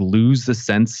like lose the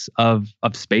sense of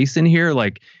space in here.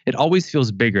 Like, it always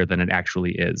feels bigger than it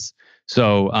actually is.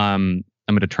 So I'm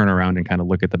going to turn around and kind of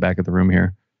look at the back of the room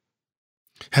here.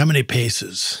 How many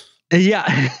paces? Yeah.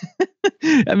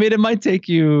 I mean, it might take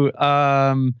you,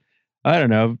 I don't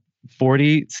know,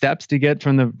 40 steps to get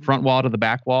from the front wall to the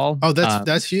back wall. Oh,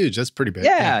 that's huge. That's pretty big.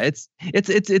 Yeah,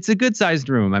 it's a good sized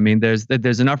room. I mean,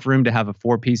 there's enough room to have a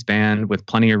 4-piece band with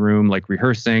plenty of room, like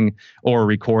rehearsing or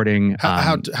recording.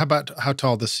 How about how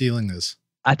tall the ceiling is?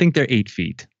 I think they're 8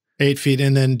 feet. 8 feet,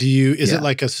 and then is it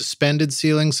like a suspended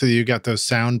ceiling? So you got those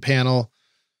sound panel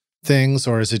things,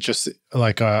 or is it just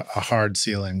like a hard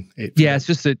ceiling? 8 feet? Yeah, it's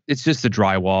just a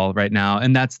drywall right now,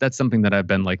 and that's something that I've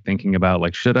been like thinking about.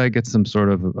 Like, should I get some sort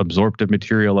of absorptive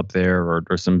material up there,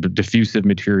 or some diffusive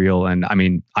material? And I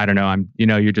mean, I don't know.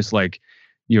 You're just like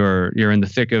you're in the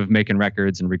thick of making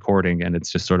records and recording, and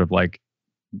it's just sort of like,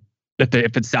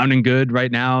 if it's sounding good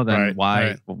right now, then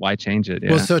why change it? Yeah.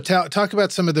 Well, so talk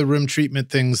about some of the room treatment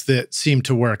things that seem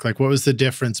to work. Like, what was the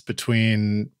difference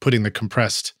between putting the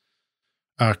compressed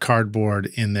cardboard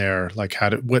in there? Like,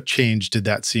 what change did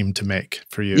that seem to make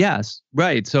for you? Yes,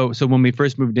 right. So when we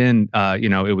first moved in,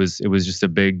 it was just a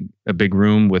big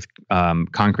room with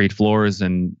concrete floors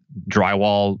and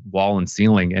drywall, wall and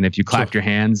ceiling. And if you clapped your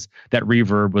hands, that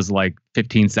reverb was like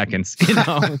 15 seconds.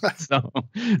 So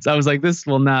I was like, this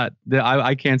will not.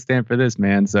 I can't stand for this,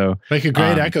 man. So like a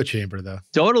great echo chamber, though.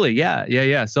 Totally,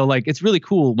 yeah. So like, it's really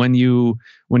cool when you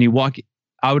walk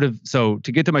so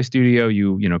to get to my studio,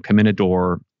 you come in a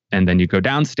door, and then you go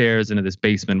downstairs into this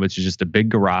basement, which is just a big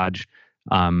garage.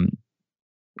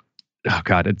 Oh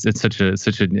God, it's such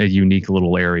a unique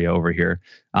little area over here.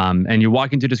 And you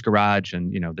walk into this garage,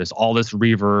 and there's all this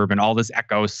reverb and all this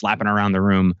echo slapping around the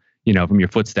room, from your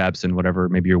footsteps and whatever,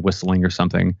 maybe you're whistling or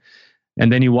something.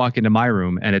 And then you walk into my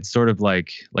room, and it's sort of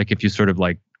like if you sort of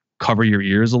like cover your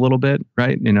ears a little bit,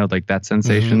 right? Like that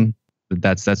sensation. Mm-hmm.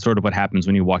 That's sort of what happens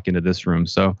when you walk into this room.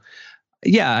 So,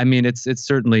 yeah, I mean, it's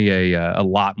certainly a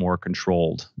lot more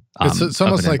controlled. It's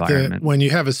almost like when you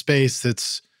have a space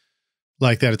that's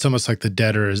like that, it's almost like the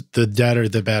deader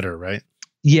the better, right?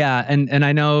 Yeah, and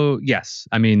I know, yes,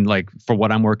 I mean, like for what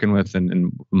I'm working with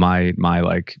and my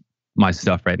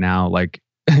stuff right now, like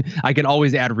I can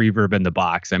always add reverb in the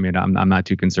box. I mean, I'm not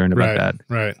too concerned about that.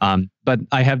 Right. But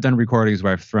I have done recordings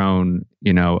where I've thrown,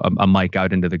 a mic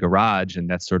out into the garage, and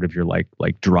that's sort of your like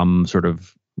drum sort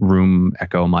of room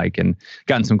echo mic, and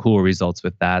gotten some cool results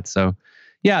with that. So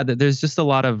yeah, there's just a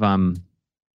lot of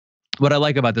what I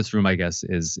like about this room, I guess,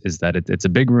 is that it's a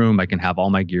big room. I can have all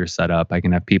my gear set up. I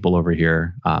can have people over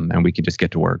here, and we can just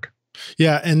get to work.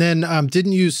 Yeah. And then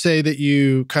didn't you say that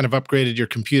you kind of upgraded your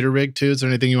computer rig too? Is there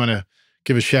anything you want to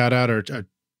give a shout out or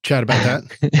chat about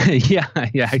that? Yeah,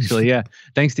 actually, yeah.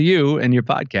 Thanks to you and your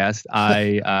podcast,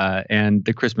 and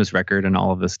the Christmas record and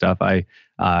all of this stuff. I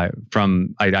got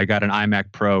an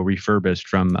iMac Pro refurbished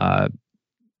from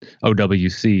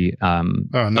OWC,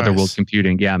 nice. Other World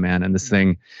Computing. Yeah, man. And this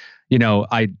thing,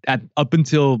 up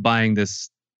until buying this,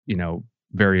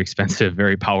 very expensive,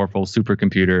 very powerful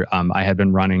supercomputer, I had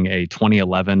been running a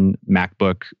 2011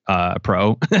 MacBook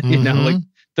Pro, like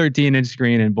 13-inch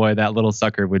screen, and boy, that little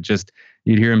sucker would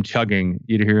you'd hear him chugging,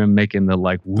 you'd hear him making the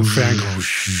like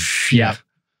whoosh. Yeah.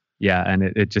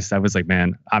 And I was like,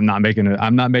 man, I'm not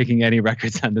making any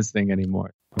records on this thing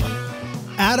anymore.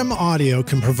 Atom Audio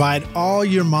can provide all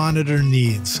your monitor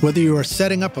needs. Whether you are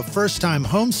setting up a first-time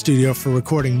home studio for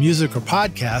recording music or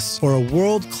podcasts, or a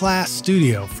world-class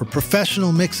studio for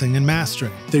professional mixing and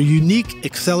mastering, their unique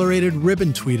accelerated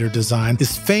ribbon tweeter design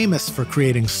is famous for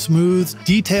creating smooth,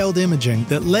 detailed imaging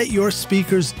that let your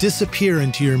speakers disappear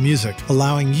into your music,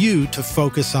 allowing you to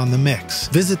focus on the mix.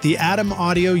 Visit the Atom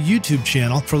Audio YouTube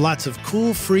channel for lots of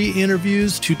cool free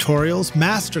interviews, tutorials,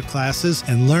 masterclasses,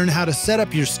 and learn how to set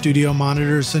up your studio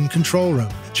monitor and control room.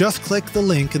 Just click the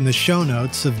link in the show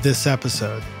notes of this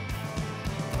episode.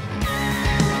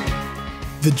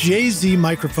 The JZ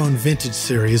Microphone Vintage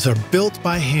Series are built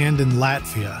by hand in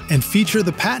Latvia and feature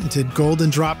the patented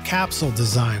Golden Drop capsule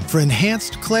design for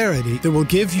enhanced clarity that will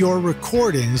give your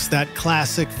recordings that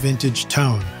classic vintage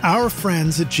tone. Our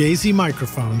friends at JZ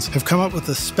Microphones have come up with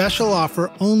a special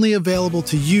offer only available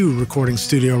to you, Recording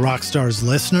Studio Rockstars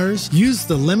listeners. Use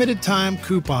the limited time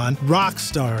coupon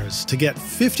ROCKSTARS to get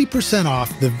 50%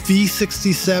 off the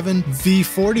V67,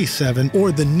 V47,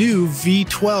 or the new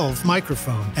V12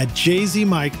 microphone at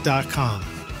JZ Mike.com.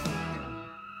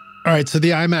 All right, so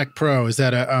the iMac Pro, is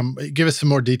that give us some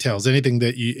more details. Anything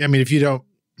that if you don't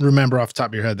remember off the top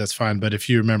of your head, that's fine. But if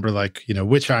you remember,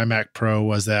 which iMac Pro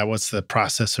was that? What's the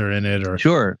processor in it? Or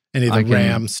sure, any of the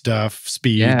RAM stuff,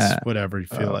 speeds, whatever you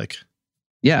feel like.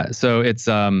 Yeah, so it's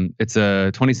a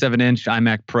 27-inch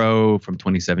iMac Pro from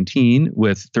 2017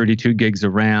 with 32 gigs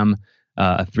of RAM,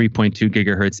 a 3.2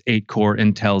 gigahertz 8-core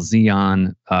Intel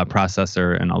Xeon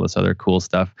processor, and all this other cool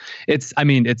stuff. It's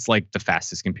like the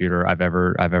fastest computer I've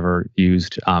ever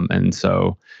used, and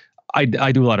so I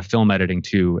do a lot of film editing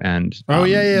too. And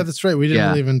that's right. We didn't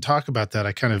really even talk about that.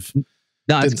 I kind of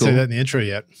didn't say that in the intro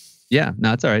yet. Yeah,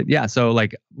 no, it's all right. Yeah, so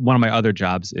like one of my other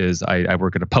jobs is I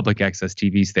work at a public access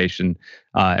TV station,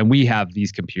 and we have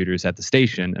these computers at the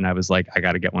station, and I was like, I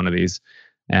got to get one of these.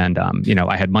 And,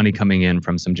 I had money coming in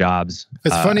from some jobs.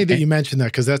 It's funny that you mentioned that,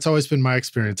 because that's always been my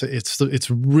experience. It's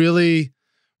really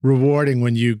rewarding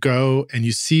when you go and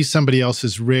you see somebody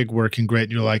else's rig working great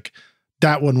and you're like,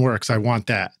 that one works. I want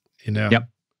that, Yep.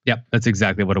 That's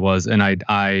exactly what it was. And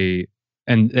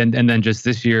and then just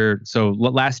this year. So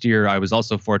last year I was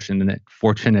also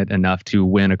fortunate enough to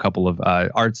win a couple of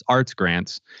arts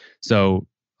grants. So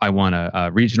I won a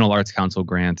regional arts council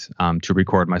grant to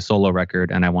record my solo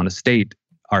record, and I won a state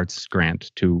arts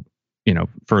grant to,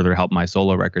 further help my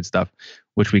solo record stuff,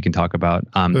 which we can talk about.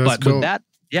 But cool.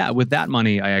 With that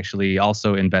money, I actually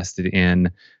also invested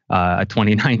in a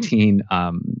 2019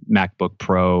 MacBook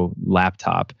Pro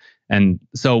laptop. And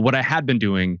so what I had been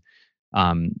doing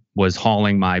was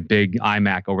hauling my big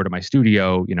iMac over to my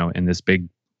studio, in this big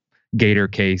Gator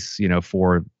case,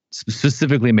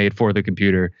 specifically made for the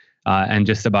computer. And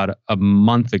just about a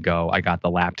month ago, I got the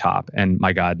laptop, and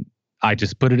my God, I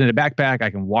just put it in a backpack. I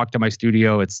can walk to my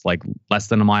studio. It's like less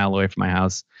than a mile away from my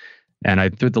house. And I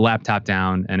threw the laptop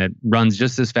down, and it runs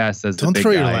just as fast as the big guy. Don't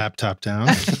throw your laptop down.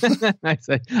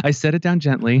 I set it down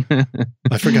gently.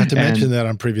 I forgot to mention that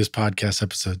on previous podcast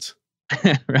episodes.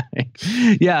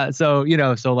 Right. Yeah. So,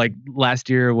 so like last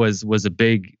year was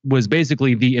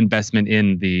basically the investment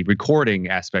in the recording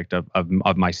aspect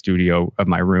of my studio, of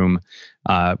my room,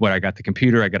 where I got the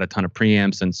computer, I got a ton of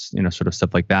preamps and, sort of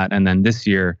stuff like that. And then this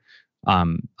year,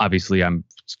 obviously I'm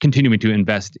continuing to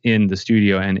invest in the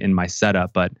studio and in my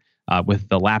setup, but with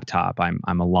the laptop,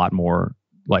 I'm a lot more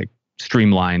like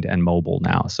streamlined and mobile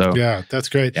now. So yeah, that's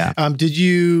great. Yeah. Did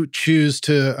you choose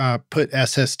to put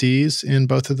SSDs in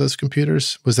both of those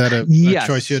computers? Was that a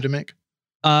choice you had to make?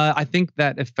 I think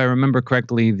that if I remember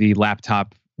correctly, the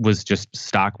laptop was just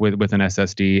stock with an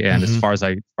SSD, and as far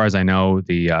as I know,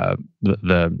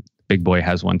 the big boy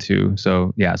has one too.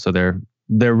 So yeah, so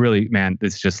they're really, man,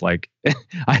 it's just like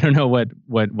I don't know what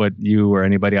you or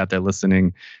anybody out there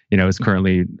listening, is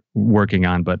currently working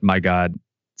on, but my God,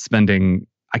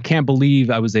 I can't believe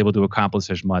I was able to accomplish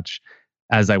as much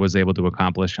as I was able to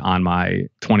accomplish on my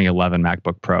 2011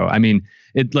 MacBook Pro. I mean,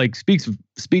 it like speaks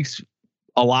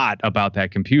a lot about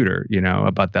that computer,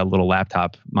 about that little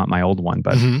laptop, my old one.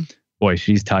 But boy,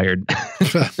 she's tired.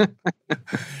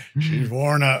 She's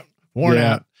worn out. Worn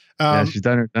out. Yeah, she's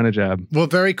done a job. Well,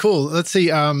 very cool. Let's see.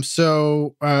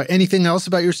 So anything else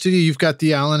about your studio? You've got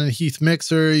the Allen and Heath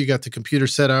mixer. You got the computer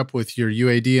set up with your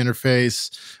UAD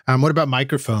interface. What about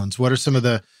microphones? What are some of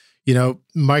the,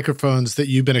 microphones that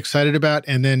you've been excited about?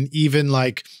 And then even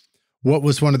like, what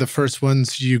was one of the first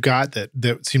ones you got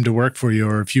that seemed to work for you?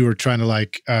 Or if you were trying to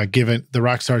like give the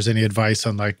Rockstars any advice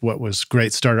on like what was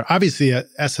great starter? Obviously,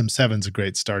 SM7 is a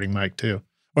great starting mic too.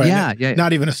 Or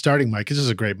not even a starting mic. It's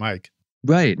just a great mic.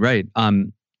 Right.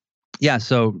 Yeah.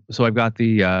 So I've got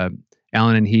the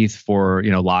Allen and Heath for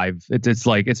live. It's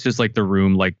just like the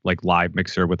room like live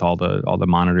mixer with all the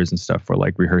monitors and stuff for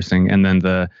like rehearsing. And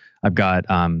then I've got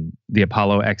the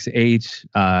Apollo X8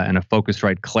 and a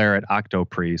Focusrite Claret Octo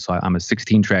Pre. So I'm a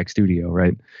 16-track studio,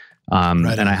 right? And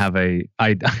I have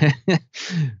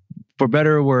for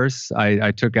better or worse,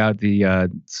 I took out the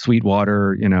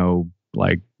Sweetwater,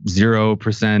 like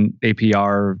 0%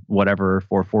 APR, whatever,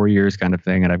 for 4 years kind of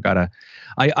thing. And I've got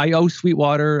I owe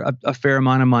Sweetwater a fair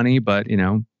amount of money, but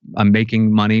I'm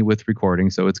making money with recording,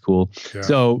 so it's cool. Yeah.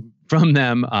 So from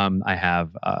them, I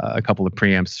have a couple of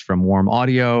preamps from Warm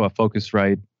Audio, a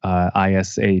Focusrite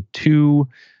ISA2,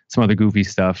 some other goofy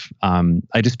stuff.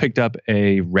 I just picked up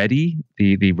a Reddy,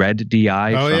 the Red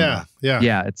DI. Oh,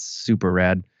 yeah. It's super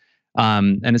rad.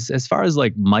 And as far as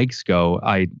like mics go,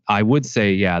 I would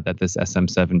say, that this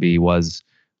SM7B was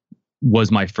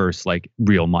my first like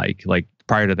real mic. Like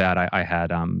prior to that, I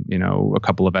had, a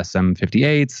couple of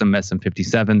SM58s, some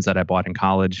SM57s that I bought in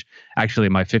college. Actually,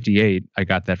 my 58, I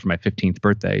got that for my 15th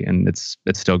birthday, and it's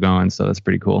still going. So that's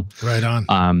pretty cool. Right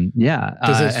on. Yeah.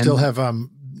 Does it still have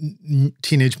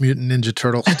Teenage Mutant Ninja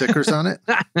Turtle stickers on it?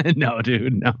 No,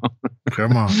 dude, no.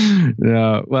 Come on.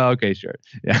 No. Well, okay, sure.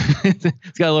 Yeah.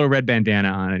 It's got a little red bandana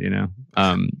on it,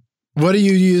 What do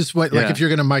you use? Like if you're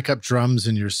going to mic up drums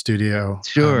in your studio?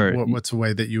 Sure. What's a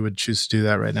way that you would choose to do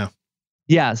that right now?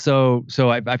 Yeah. So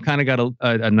I've kind of got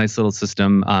a nice little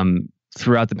system.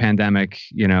 Throughout the pandemic,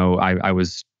 I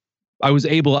was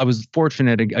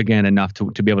fortunate again enough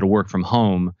to be able to work from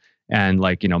home and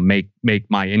like, make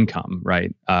my income,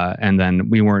 right? And then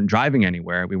we weren't driving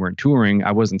anywhere. We weren't touring.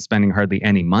 I wasn't spending hardly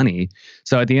any money.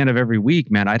 So at the end of every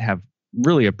week, man, I'd have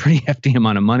really a pretty hefty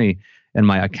amount of money in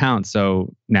my account.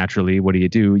 So naturally, what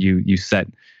do? You set,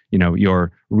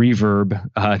 your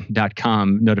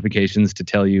reverb.com notifications to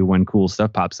tell you when cool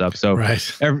stuff pops up. So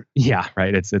right.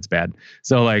 Right. It's bad.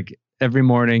 So like every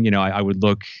morning, I would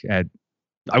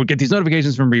get these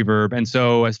notifications from Reverb. And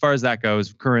so as far as that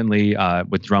goes, currently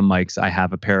with drum mics, I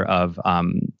have a pair of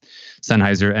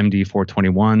Sennheiser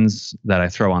MD421s that I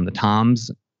throw on the toms.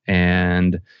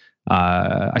 And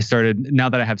I started, now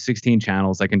that I have 16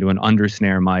 channels, I can do an under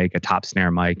snare mic, a top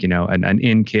snare mic, an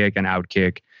in kick, an out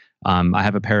kick. I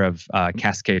have a pair of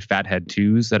Cascade Fathead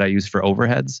 2s that I use for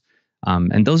overheads.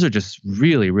 And those are just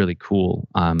really, really cool.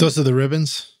 Those are the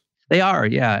ribbons? They are,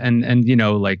 yeah. And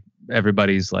like,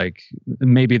 everybody's like,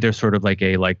 maybe they're sort of like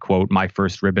a like quote my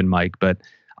first ribbon mic, but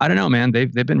I don't know, man.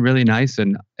 They've been really nice,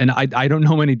 and I don't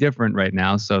know any different right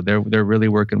now, so they're really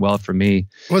working well for me.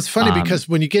 Well, it's funny because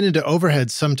when you get into overheads,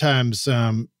 sometimes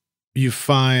you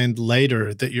find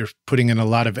later that you're putting in a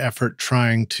lot of effort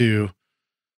trying to,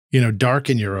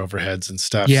 darken your overheads and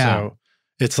stuff. Yeah. So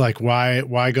it's like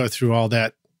why go through all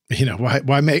that?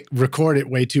 Why record it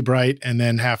way too bright and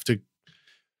then have to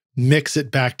mix it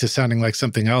back to sounding like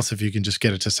something else if you can just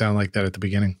get it to sound like that at the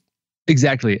beginning.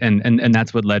 Exactly. And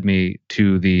that's what led me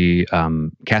to the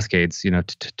Cascades,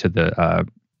 to the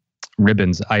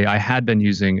ribbons. I had been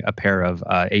using a pair of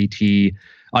AT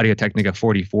Audio-Technica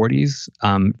 4040s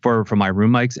for my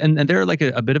room mics. And they're like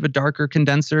a bit of a darker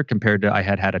condenser compared to I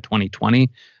had a 2020.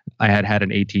 I had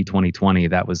an AT 2020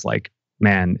 that was like,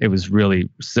 man, it was really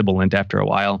sibilant after a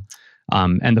while.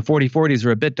 And the 4040s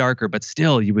are a bit darker, but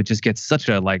still you would just get such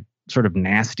a like sort of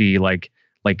nasty, like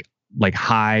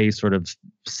high sort of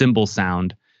cymbal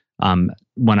sound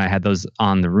when I had those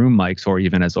on the room mics or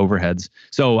even as overheads.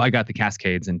 So I got the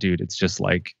Cascades, and dude, it's just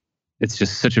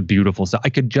such a beautiful sound. I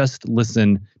could just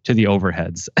listen to the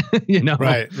overheads,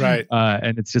 Right.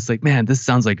 And it's just like, man, this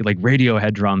sounds like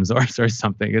Radiohead drums or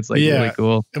something. It's like really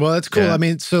cool. Well, that's cool. Yeah. I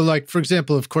mean, so like, for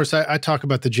example, of course, I talk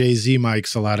about the Jay-Z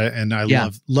mics a lot, and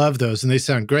I love those, and they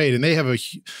sound great, and they have a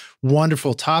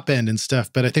wonderful top end and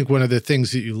stuff. But I think one of the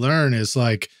things that you learn is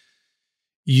like,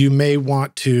 you may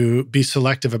want to be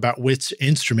selective about which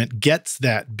instrument gets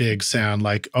that big sound.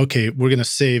 Like, okay, we're going to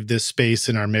save this space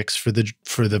in our mix for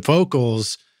the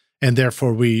vocals, and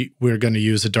therefore we're going to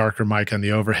use a darker mic on the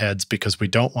overheads because we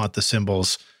don't want the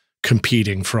cymbals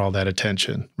competing for all that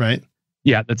attention, right?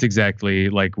 Yeah, that's exactly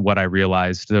like what I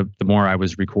realized. The more I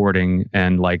was recording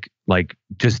and like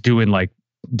just doing like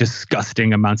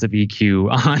disgusting amounts of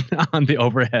EQ on the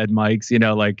overhead mics,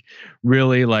 like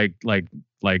really like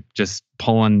just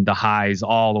pulling the highs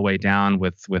all the way down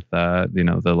with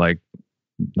the like,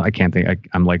 I can't think.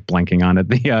 I'm like blanking on it.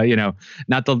 The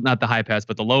not the high pass,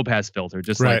 but the low pass filter,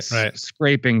 just right.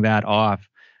 Scraping that off.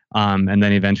 And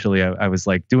then eventually I was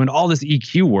like doing all this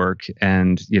EQ work,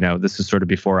 and this is sort of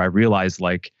before I realized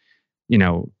like,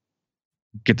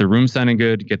 get the room sounding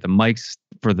good, get the mics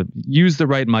use the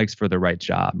right mics for the right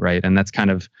job, right? And that's kind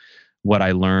of what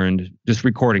I learned just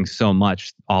recording so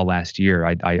much all last year.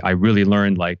 I really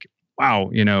learned like, wow,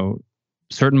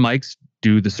 certain mics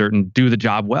do the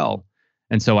job well.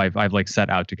 And so I've like set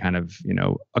out to kind of,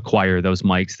 acquire those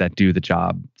mics that do the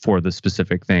job for the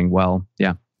specific thing well.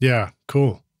 Yeah. Yeah.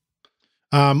 Cool.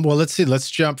 Well, let's see.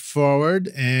 Let's jump forward.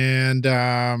 And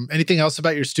anything else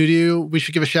about your studio we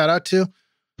should give a shout out to?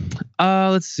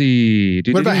 Let's see.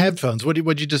 What about headphones?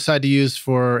 What'd you decide to use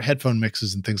for headphone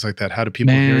mixes and things like that? How do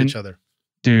people hear each other?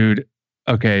 Dude.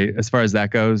 Okay. As far as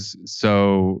that goes.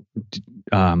 So,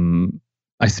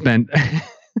 I spent,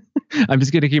 I'm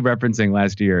just going to keep referencing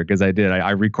last year because I did.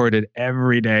 I recorded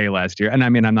every day last year. And I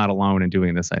mean, I'm not alone in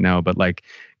doing this, I know. But like,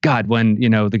 God, when,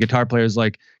 the guitar player's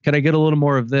like, can I get a little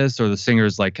more of this? Or the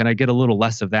singer's like, can I get a little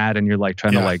less of that? And you're like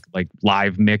trying to like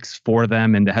live mix for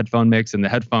them in the headphone mix. And the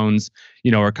headphones,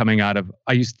 are coming out of,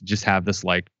 I used to just have this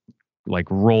like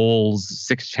Rolls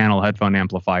 6-channel headphone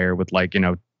amplifier with like,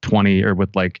 20 or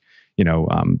with like,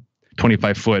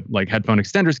 25-foot like headphone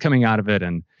extenders coming out of it,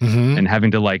 and having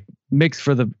to like mix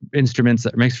for the instruments,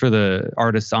 mix for the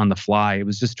artists on the fly. It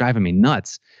was just driving me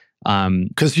nuts.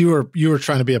 Because you were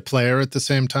trying to be a player at the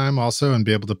same time also and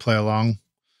be able to play along.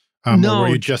 No, or were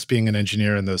you just being an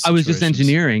engineer in those situations? I was just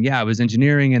engineering. Yeah, I was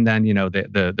engineering, and then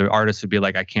the artist would be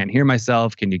like, I can't hear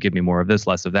myself. Can you give me more of this,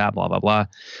 less of that? Blah blah blah.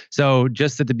 So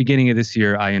just at the beginning of this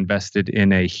year, I invested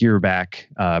in a Hearback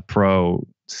Pro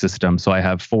system. So I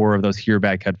have 4 of those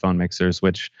Hearback headphone mixers,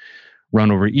 which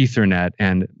run over Ethernet.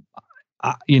 And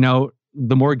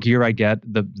the more gear I get,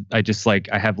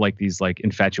 I have like these like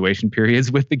infatuation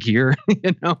periods with the gear,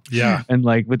 Yeah. And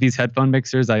like with these headphone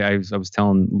mixers, I was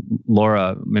telling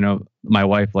Laura, my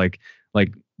wife, like,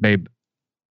 babe,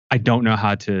 I don't know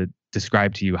how to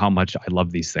describe to you how much I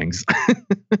love these things.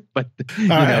 But all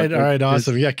right,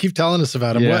 awesome. Yeah, keep telling us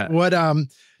about them. Yeah. What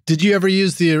did you ever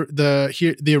use the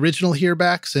original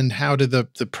Hearbacks, and how did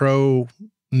the Pro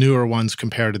newer ones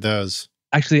compare to those?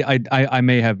 Actually, I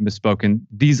may have misspoken.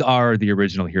 These are the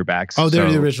original Hearbacks. Oh,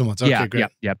 they're the original ones. Okay, yeah, great.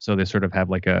 Yep. So they sort of have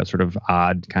like a sort of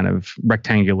odd kind of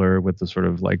rectangular with the sort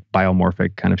of like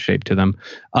biomorphic kind of shape to them.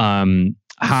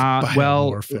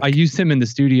 Well, I used him in the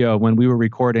studio when we were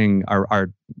recording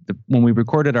when we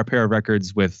recorded our pair of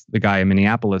records with the guy in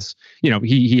Minneapolis.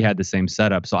 He had the same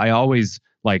setup, so I always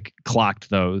like clocked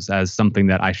those as something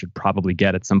that I should probably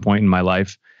get at some point in my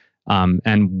life.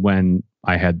 And when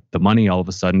I had the money all of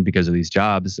a sudden because of these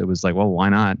jobs, it was like, well, why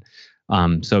not?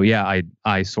 So yeah,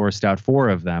 I sourced out 4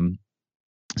 of them.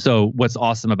 So what's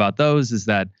awesome about those is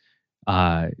that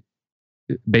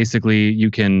basically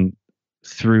you can,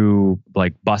 through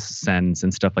like bus sends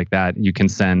and stuff like that, you can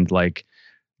send like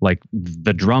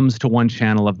the drums to one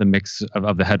channel of the mix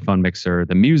of the headphone mixer,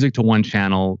 the music to one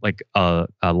channel, like a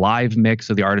live mix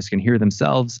so the artist can hear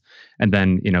themselves. And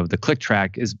then, the click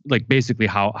track is like basically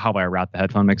how I route the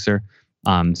headphone mixer.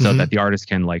 So that the artist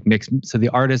can like mix. So the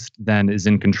artist then is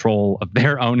in control of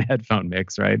their own headphone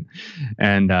mix, right?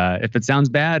 And if it sounds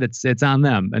bad, it's on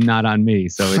them and not on me.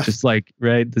 So it's just like,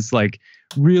 right, this like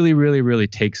really, really, really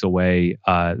takes away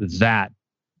that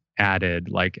added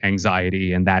like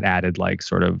anxiety and that added like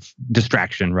sort of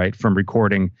distraction, right, from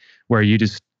recording, where you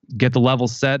just get the level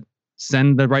set,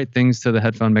 send the right things to the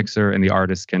headphone mixer, and the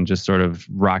artist can just sort of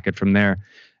rock it from there.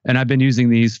 And I've been using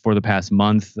these for the past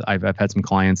month. I've had some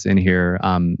clients in here,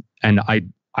 and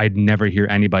I'd never hear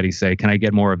anybody say, "Can I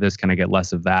get more of this? Can I get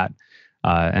less of that?"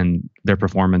 And their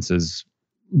performances,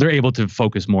 they're able to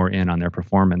focus more in on their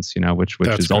performance, which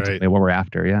is ultimately what we're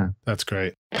after. Yeah, that's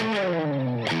great.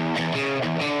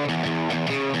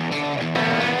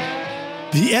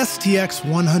 The STX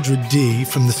 100D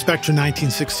from the Spectra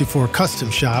 1964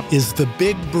 Custom Shop is the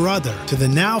big brother to the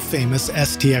now famous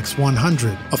STX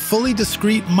 100, a fully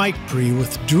discrete mic pre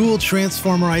with dual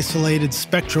transformer isolated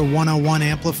Spectra 101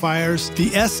 amplifiers. The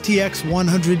STX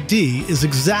 100D is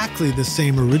exactly the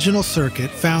same original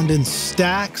circuit found in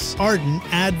Stax, Ardent,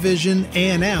 Advision,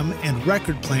 A&M, and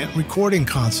Record Plant recording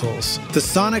consoles. The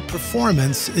sonic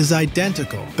performance is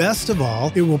identical. Best of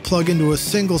all, it will plug into a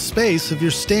single space of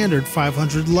your standard 500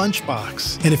 500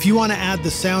 lunchbox. And if you want to add the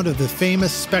sound of the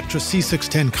famous Spectra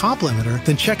C610 complementer,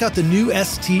 then check out the new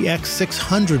STX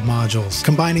 600 modules,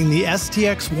 combining the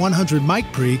STX 100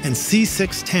 mic pre and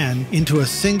C610 into a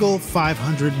single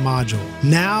 500 module.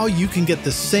 Now you can get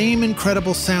the same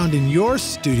incredible sound in your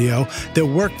studio that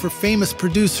worked for famous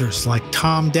producers like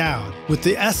Tom Dowd with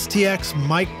the STX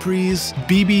mic pre's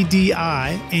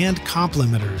BBDI and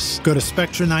complementers. Go to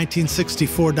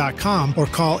Spectra1964.com or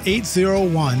call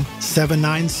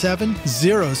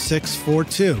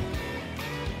 801-797-0642.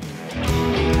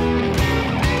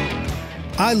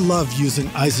 I love using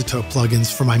iZotope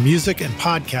plugins for my music and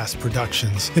podcast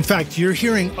productions. In fact, you're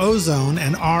hearing Ozone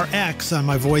and RX on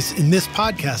my voice in this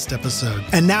podcast episode.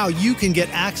 And now you can get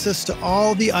access to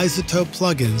all the iZotope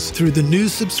plugins through the new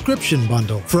subscription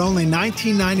bundle. For only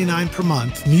 $19.99 per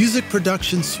month, Music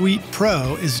Production Suite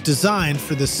Pro is designed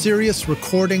for the serious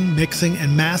recording, mixing,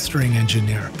 and mastering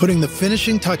engineer, putting the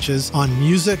finishing touches on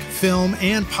music, film,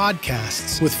 and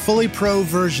podcasts with fully pro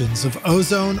versions of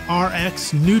Ozone,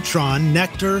 RX, Neutron,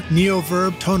 Nectar,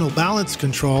 Neoverb, Tonal Balance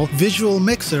Control, Visual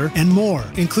Mixer, and more,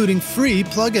 including free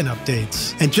plugin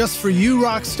updates. And just for you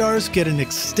rock stars, get an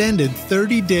extended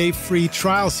 30-day free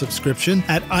trial subscription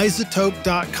at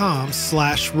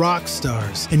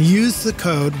iZotope.com/rockstars and use the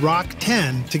code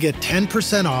ROCK10 to get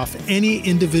 10% off any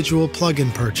individual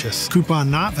plugin purchase.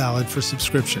 Coupon not valid for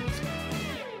subscription.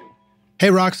 Hey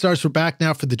Rockstars, we're back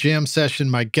now for the jam session.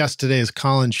 My guest today is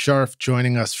Colin Scharf,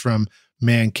 joining us from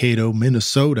Mankato,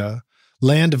 Minnesota.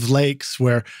 Land of lakes,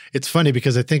 where it's funny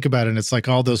because I think about it and it's like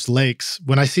all those lakes.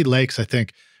 When I see lakes, I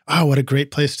think, oh, what a great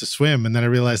place to swim. And then I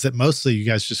realize that mostly you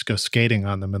guys just go skating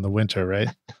on them in the winter, right?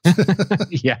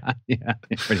 Yeah,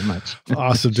 pretty much.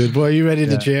 Awesome, dude. Boy, are you ready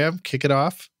to jam? Kick it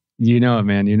off? You know it,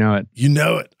 man. You know it. You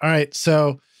know it. All right.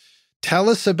 So tell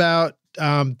us about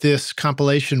this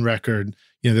compilation record,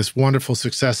 this wonderful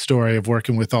success story of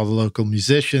working with all the local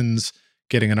musicians,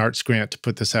 getting an arts grant to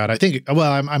put this out. I think,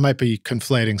 well, I might be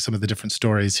conflating some of the different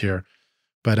stories here,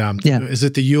 but is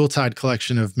it the Yuletide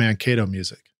collection of Mankato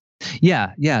music?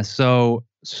 Yeah. So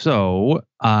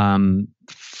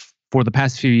for the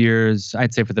past few years,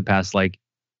 I'd say for the past like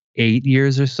 8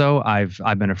 years or so, I've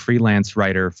been a freelance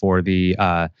writer for the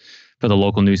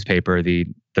local newspaper, the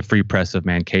Free Press of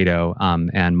Mankato,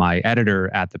 and my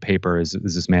editor at the paper is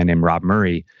this man named Rob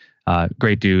Murray,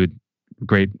 great dude.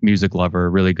 Great music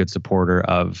lover, really good supporter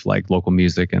of like local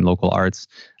music and local arts.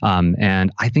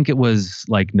 And I think it was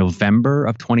like November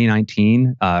of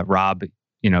 2019, Rob,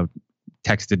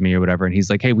 texted me or whatever. And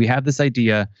he's like, hey, we have this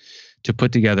idea to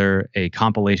put together a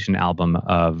compilation album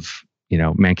of,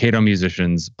 Mankato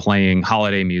musicians playing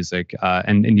holiday music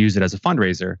and use it as a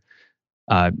fundraiser.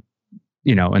 And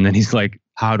then he's like,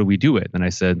 how do we do it? And I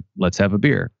said, let's have a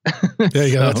beer. There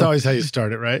you go. That's always how you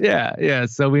start it, right? Yeah.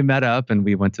 So we met up and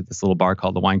we went to this little bar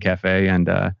called the Wine Cafe. And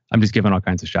I'm just giving all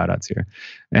kinds of shout outs here.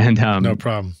 And no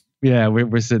problem. Yeah,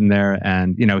 we're sitting there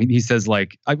and, he says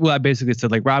like, I basically said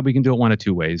like, Rob, we can do it one of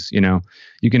two ways. You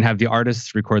can have the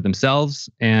artists record themselves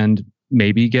and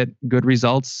maybe get good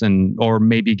results or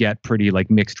maybe get pretty like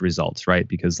mixed results, right?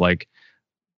 Because like,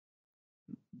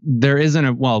 there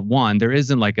isn't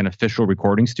like an official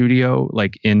recording studio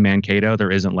like in Mankato.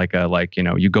 There isn't like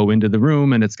you go into the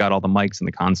room and it's got all the mics and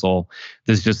the console.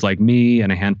 There's just like me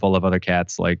and a handful of other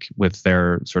cats like with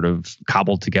their sort of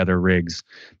cobbled together rigs.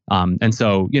 And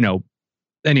so,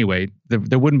 anyway,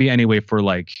 there wouldn't be any way for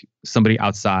like somebody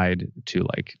outside to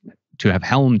have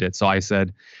helmed it. So I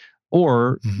said,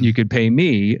 or you could pay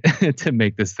me to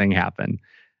make this thing happen.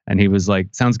 And he was like,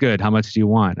 sounds good. How much do you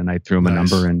want? And I threw him a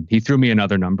number and he threw me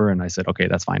another number. And I said, okay,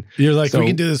 that's fine. You're like, we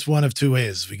can do this one of two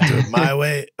ways. We can do it my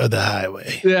way or the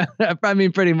highway. Yeah, I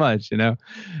mean, pretty much,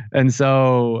 And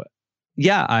so,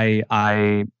 yeah,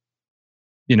 I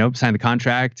signed the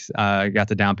contract, got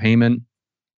the down payment,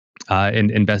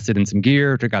 and invested in some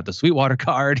gear, took out the Sweetwater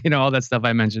card, all that stuff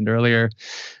I mentioned earlier.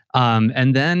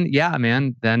 And then,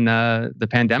 the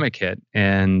pandemic hit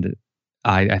and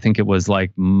I think it was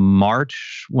like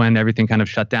March when everything kind of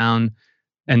shut down.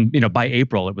 And, by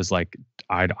April, it was like,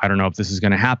 I don't know if this is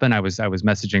going to happen. I was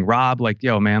messaging Rob like,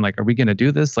 yo, man, like, are we going to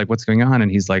do this? Like, what's going on?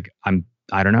 And he's like,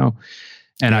 I don't know.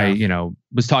 And I,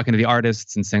 was talking to the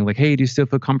artists and saying like, hey, do you still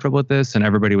feel comfortable with this? And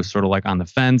everybody was sort of like on the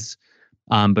fence.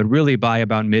 But really by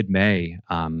about mid-May,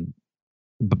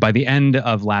 but by the end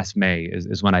of last May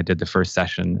is when I did the first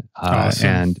session. Awesome.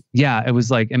 And it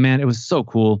was like, and man, it was so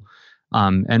cool.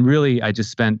 And really, I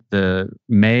just spent the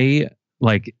May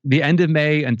like the end of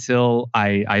May until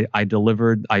I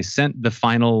sent the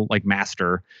final like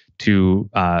master to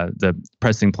the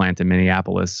pressing plant in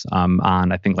Minneapolis on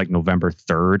I think like November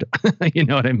 3rd. You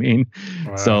know what I mean?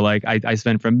 Wow. So like I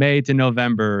spent from May to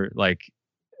November like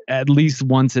at least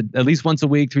once a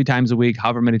week, 3 times a week,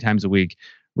 however many times a week,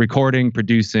 recording,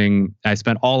 producing. I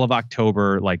spent all of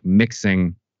October like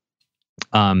mixing.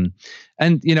 And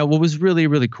you know what was really,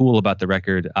 really cool about the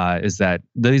record is that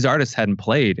these artists hadn't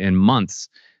played in months.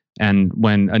 And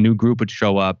when a new group would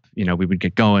show up, you know, we would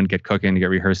get going, get cooking, get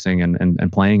rehearsing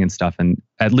and playing and stuff. And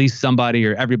at least somebody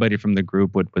or everybody from the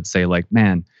group would say like,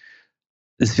 man,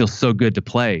 this feels so good to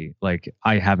play. Like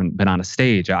I haven't been on a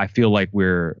stage. I feel like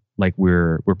we're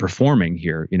performing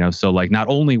here, you know? So like, not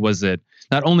only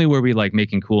were we like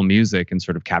making cool music and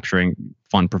sort of capturing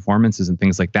fun performances and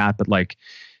things like that, but like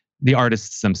the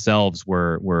artists themselves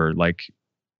were like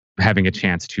having a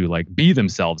chance to like be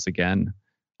themselves again.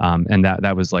 And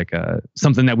that was like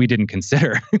something that we didn't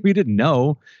consider. We didn't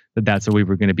know that that's where we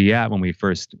were going to be at when we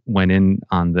first went in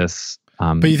on this.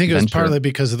 But you think venture. It was partly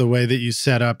because of the way that you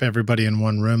set up everybody in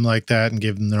one room like that and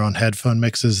gave them their own headphone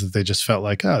mixes, that they just felt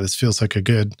like, oh, this feels like a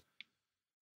good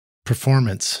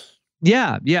performance.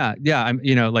 Yeah. I'm,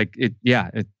 you know, like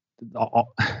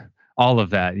all of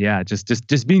that. Yeah.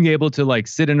 Just being able to like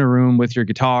sit in a room with your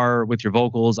guitar, with your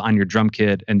vocals on your drum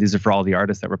kit. And these are for all the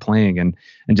artists that were playing and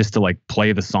just to like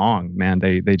play the song, man,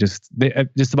 they just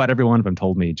about every one of them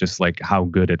told me just like how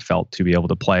good it felt to be able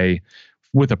to play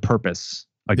with a purpose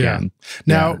again.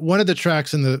 Yeah. Now, one of the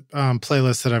tracks in the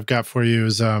playlist that I've got for you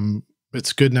is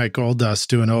it's Goodnight Gold Dust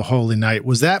doing Oh Holy Night.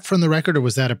 Was that from the record or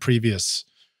was that a previous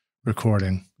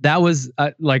recording? That was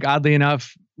like, oddly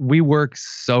enough, we work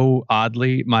so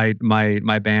oddly. My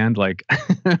band, like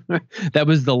that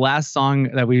was the last song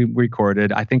that we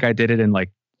recorded. I think I did it in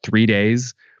like 3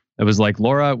 days. It was like,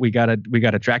 Laura, we gotta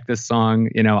track this song.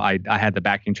 You know, I had the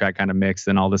backing track kind of mixed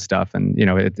and all this stuff, and you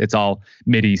know, it's all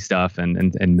MIDI stuff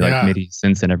and like MIDI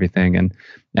synths and everything.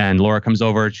 And Laura comes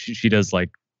over. She does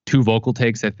like 2 vocal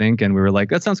takes, I think, and we were like,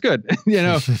 that sounds good. You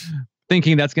know,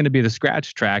 thinking that's going to be the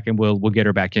scratch track, and we'll get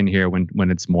her back in here when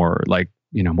it's more like,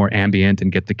 you know, more ambient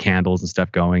and get the candles and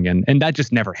stuff going. And that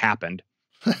just never happened.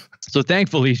 So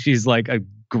thankfully she's like a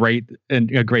great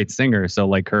singer. So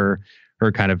like her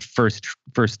kind of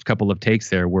first couple of takes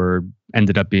there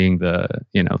ended up being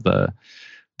the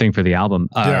thing for the album,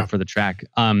 for the track.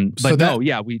 But so go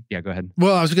ahead.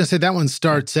 Well, I was going to say that one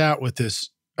starts out with this,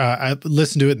 I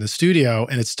listened to it in the studio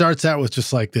and it starts out with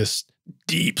just like this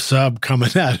deep sub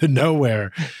coming out of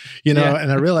nowhere, you know,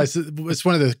 and I realized it's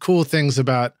one of the cool things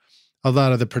about a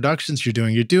lot of the productions you're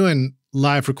doing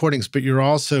live recordings, but you're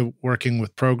also working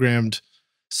with programmed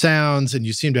sounds, and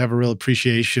you seem to have a real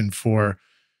appreciation for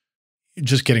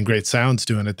just getting great sounds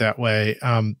doing it that way.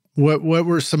 What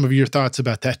were some of your thoughts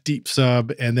about that deep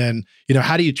sub? And then, you know,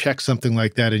 how do you check something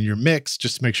like that in your mix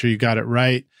just to make sure you got it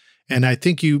right? And I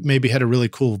think you maybe had a really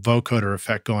cool vocoder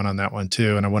effect going on that one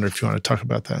too. And I wonder if you want to talk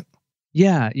about that.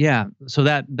 Yeah. So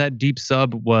that deep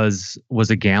sub was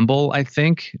a gamble, I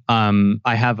think.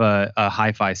 I have a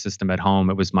hi-fi system at home.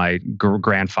 It was my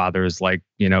grandfather's, like,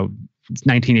 you know,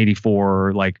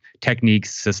 1984 like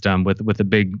Techniques system with a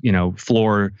big, you know,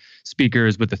 floor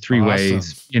speakers with the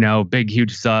 3-ways, awesome. You know, big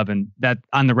huge sub, and that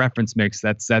on the reference mix,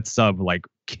 that sub like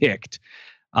kicked.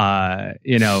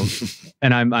 You know,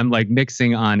 and I'm like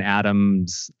mixing on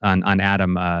Adam's on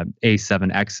Adam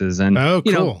A7X's, and cool.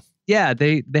 You know, yeah,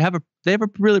 they have a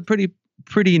really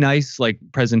pretty nice like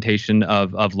presentation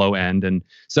of low end, and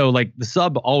so like the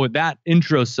sub, that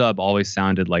intro sub always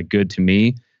sounded like good to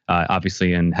me.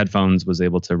 Obviously, in headphones, was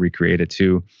able to recreate it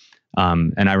too.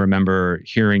 And I remember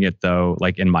hearing it though,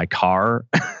 like in my car,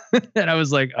 and I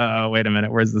was like, "Oh, wait a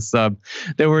minute, where's the sub?"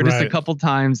 There were just a couple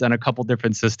times and a couple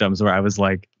different systems where I was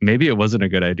like, maybe it wasn't a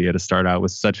good idea to start out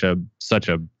with such a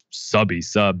subby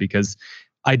sub, because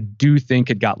I do think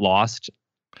it got lost.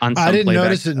 I didn't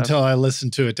notice it until I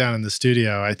listened to it down in the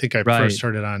studio. I think I first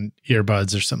heard it on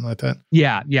earbuds or something like that.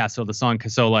 Yeah. So the song,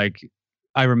 so like,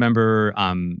 I remember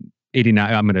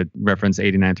 89. I'm going to reference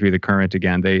 89.3 The Current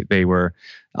again. They were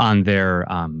on their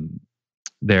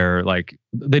like,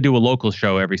 they do a local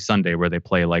show every Sunday where they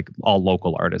play like all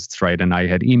local artists, right? And I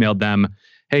had emailed them,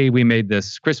 hey, we made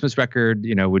this Christmas record.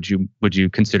 You know, would you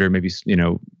consider maybe, you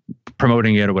know,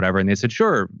 promoting it or whatever? And they said,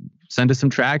 sure, send us some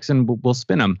tracks and we'll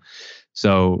spin them.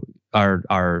 So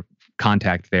our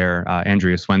contact there,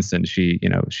 Andrea Swenson, she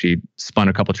spun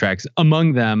a couple tracks.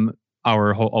 Among them,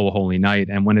 Oh Holy Night.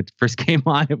 And when it first came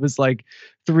on, it was like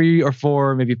 3 or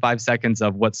 4, maybe 5 seconds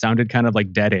of what sounded kind of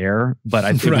like dead air. But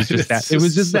it was just that. It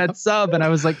was just that sub, and I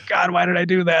was like, God, why did I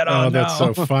do that? Oh, no. That's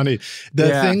so funny. The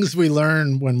things we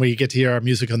learn when we get to hear our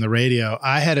music on the radio.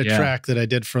 I had a track that I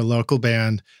did for a local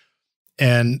band,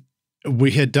 and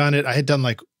we had done it. I had done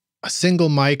like a single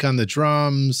mic on the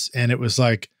drums, and it was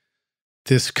like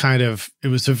this kind of. It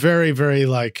was a very, very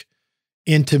like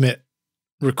intimate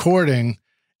recording.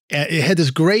 It had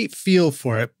this great feel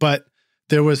for it, but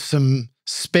there was some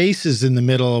spaces in the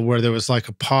middle where there was like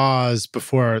a pause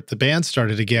before the band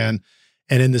started again.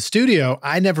 And in the studio,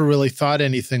 I never really thought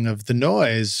anything of the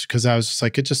noise because I was just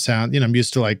like, it just sounds, I'm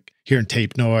used to like hearing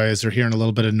tape noise or hearing a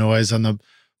little bit of noise on the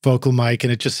vocal mic,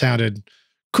 and it just sounded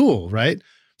cool, right?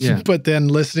 Yeah. But then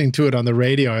listening to it on the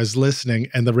radio, I was listening,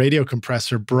 and the radio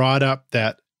compressor brought up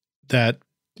that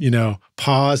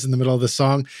pause in the middle of the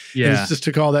song. Yeah. And it just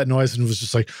took all that noise and was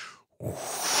just like,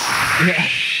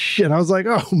 and I was like,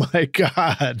 oh my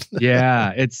God.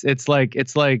 Yeah. It's like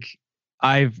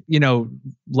I've,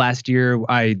 last year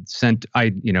I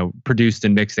produced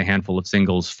and mixed a handful of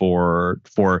singles for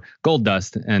Gold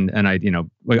Dust, and I,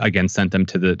 again, sent them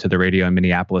to the radio in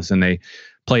Minneapolis, and they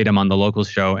played them on the local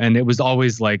show. And it was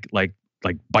always like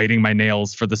biting my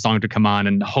nails for the song to come on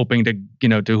and hoping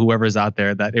to whoever's out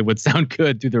there that it would sound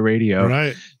good through the radio.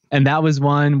 Right. And that was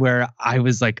one where I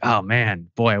was like, oh man,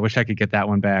 boy, I wish I could get that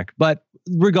one back. But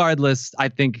regardless, I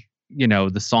think,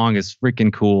 the song is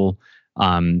freaking cool.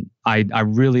 I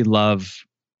really love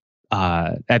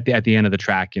at the end of the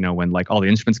track, when like all the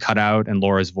instruments cut out and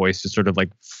Laura's voice just sort of like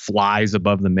flies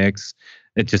above the mix.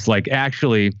 It just like,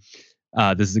 actually,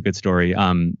 this is a good story.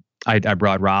 I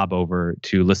brought Rob over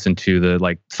to listen to the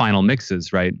like final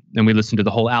mixes, right? And we listened to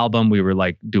the whole album. We were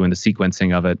like doing the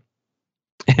sequencing of it.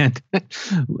 And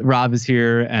Rob is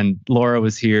here and Laura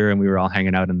was here, and we were all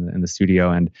hanging out in the studio,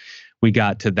 and we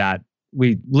got to that.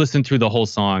 We listened through the whole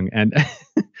song, and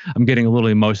I'm getting a little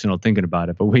emotional thinking about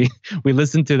it, but we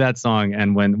listened to that song,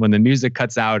 and when the music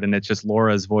cuts out and it's just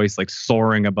Laura's voice like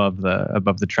soaring above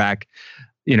the track,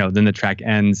 then the track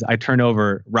ends. I turn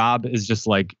over, Rob is just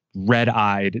like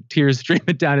red-eyed, tears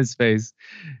streaming down his face,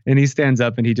 and he stands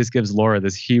up and he just gives Laura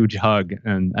this huge hug,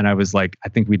 and I was like, I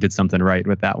think we did something right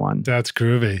with that one. That's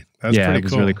groovy. That's pretty cool. It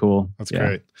was really cool. That's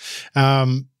great.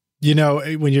 When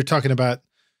you're talking about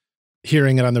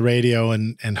hearing it on the radio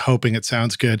and hoping it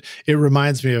sounds good, it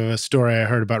reminds me of a story I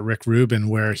heard about Rick Rubin,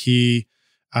 where he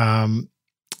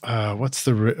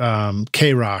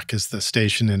K-Rock is the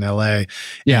station in LA.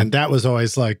 Yeah. And that was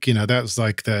always like, that was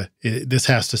like this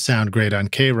has to sound great on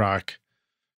K-Rock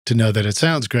to know that it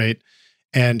sounds great.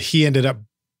 And he ended up,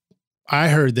 I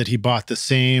heard that he bought the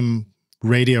same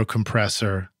radio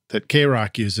compressor that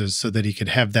K-Rock uses so that he could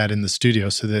have that in the studio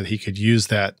so that he could use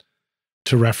that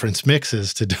to reference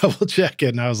mixes to double check it.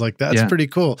 And I was like, that's pretty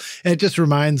cool. And it just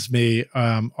reminds me,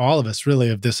 all of us really,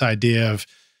 of this idea of,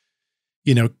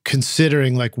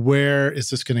 considering like, where is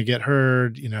this going to get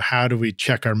heard? How do we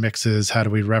check our mixes? How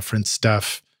do we reference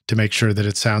stuff to make sure that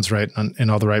it sounds right in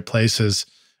all the right places?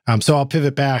 So I'll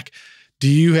pivot back. Do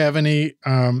you have any,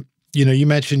 you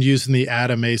mentioned using the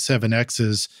Atom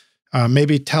A7Xs.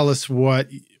 Maybe tell us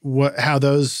how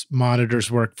those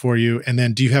monitors work for you. And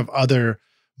then do you have other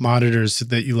monitors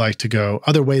that you like to go,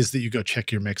 other ways that you go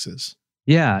check your mixes?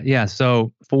 Yeah.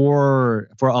 So for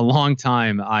a long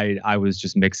time, I was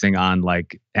just mixing on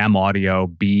like M Audio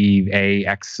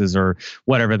BAXs or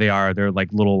whatever they are. They're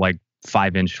like little like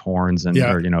 5-inch horns and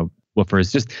or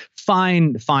woofers, just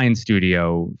fine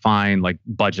studio, fine like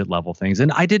budget level things.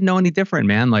 And I didn't know any different,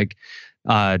 man. Like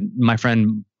a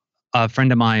friend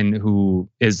of mine who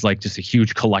is like just a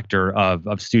huge collector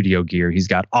of studio gear. He's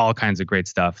got all kinds of great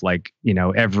stuff. Like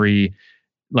every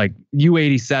like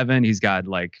U87, he's got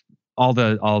like all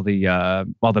the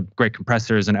great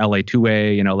compressors and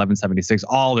LA2A, 1176,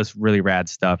 all this really rad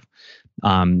stuff.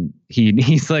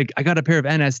 He's like, I got a pair of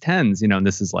NS10s, and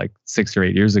this is like 6 or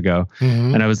 8 years ago.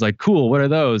 Mm-hmm. And I was like, cool, what are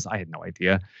those? I had no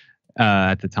idea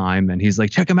at the time. And he's like,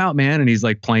 check them out, man. And he's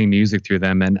like playing music through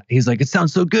them. And he's like, it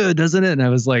sounds so good, doesn't it? And I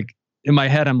was like, in my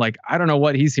head, I'm like, I don't know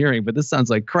what he's hearing, but this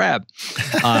sounds like crap.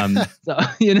 So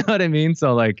you know what I mean?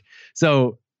 So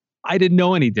I didn't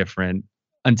know any different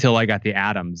until I got the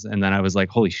Atoms. And then I was like,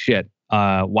 holy shit.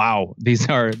 Wow, this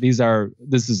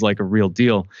is like a real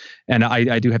deal. And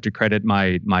I do have to credit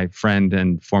my friend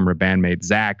and former bandmate,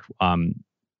 Zach,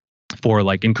 for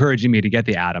like encouraging me to get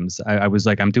the Atoms. I was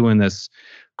like, I'm doing this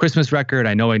Christmas record.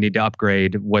 I know I need to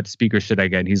upgrade. What speakers should I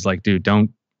get? And he's like, dude, don't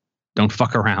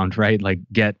fuck around, right? Like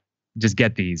just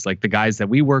get these. Like the guys that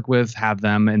we work with have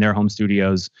them in their home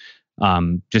studios.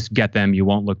 Just get them. You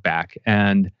won't look back.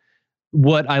 And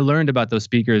what I learned about those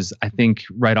speakers, I think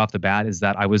right off the bat, is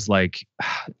that I was like,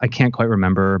 I can't quite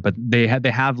remember, but they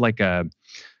have like a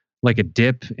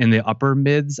dip in the upper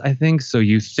mids, I think. So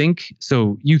you think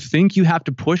you have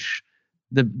to push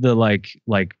the like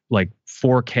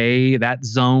 4K, that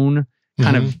zone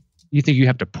kind of, you think you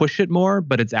have to push it more,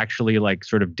 but it's actually like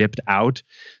sort of dipped out.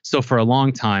 So for a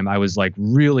long time, I was like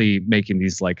really making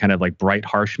these like kind of like bright,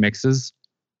 harsh mixes.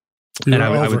 You were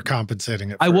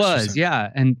overcompensating it. I was,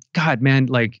 yeah. And God, man,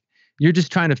 like you're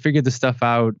just trying to figure this stuff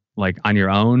out like on your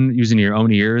own, using your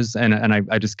own ears. And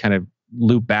I just kind of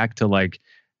loop back to like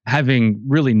having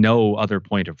really no other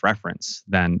point of reference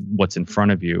than what's in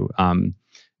front of you.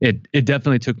 It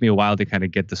definitely took me a while to kind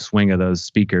of get the swing of those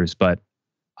speakers, but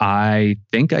I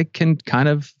think I can kind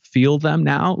of feel them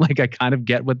now. Like I kind of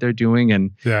get what they're doing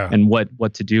and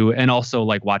what to do. And also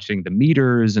like watching the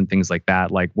meters and things like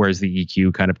that. Like where's the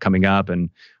EQ kind of coming up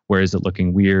and where is it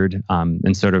looking weird?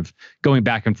 And sort of going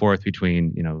back and forth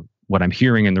between, you know, what I'm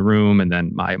hearing in the room and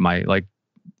then my like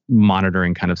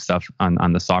monitoring kind of stuff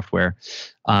on the software.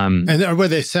 And were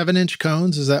they 7-inch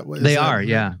cones? Is that what they are?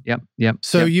 Yeah. Yep.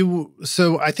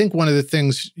 So I think one of the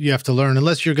things you have to learn,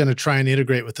 unless you're going to try and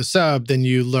integrate with the sub, then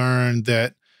you learn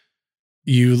that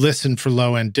you listen for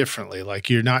low end differently. Like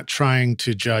you're not trying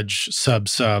to judge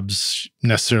subs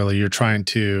necessarily. You're trying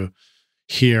to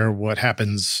hear what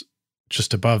happens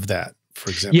just above that, for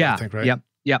example. Yeah. I think, right?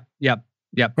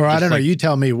 Yep. Or I don't know. You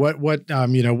tell me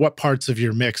what parts of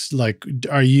your mix, like,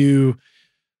 are you,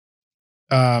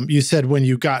 you said when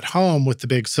you got home with the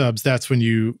big subs, that's when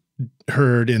you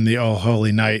heard in the Oh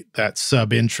Holy Night, that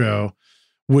sub intro.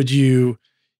 Would you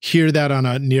hear that on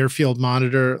a near field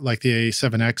monitor like the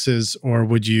A7Xs, or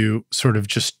would you sort of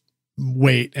just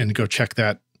wait and go check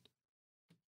that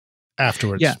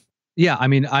afterwards? Yeah. I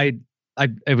mean,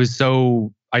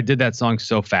 I did that song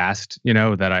so fast, you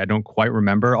know, that I don't quite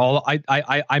remember.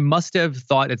 I must have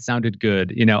thought it sounded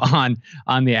good, you know,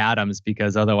 on the Atoms,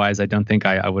 because otherwise I don't think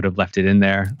I would have left it in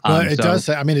there. Well, it does.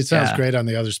 I mean, it sounds great on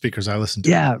the other speakers I listened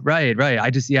to. Yeah, right. I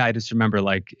just remember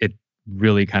like it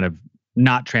really kind of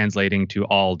not translating to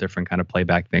all different kind of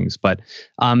playback things. But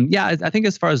I think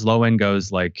as far as low end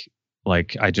goes, like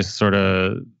I just sort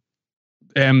of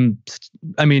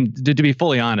I mean, to be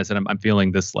fully honest, and I'm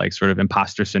feeling this like sort of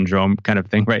imposter syndrome kind of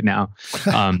thing right now.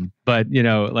 But you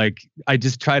know, like I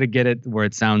just try to get it where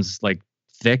it sounds like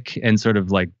thick and sort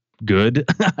of like good,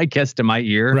 I guess, to my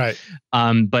ear. Right.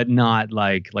 But not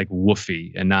like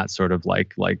woofy, and not sort of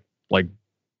like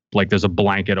there's a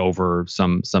blanket over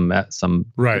some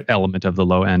right element of the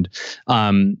low end.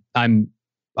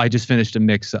 I just finished a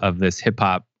mix of this hip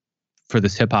hop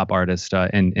artist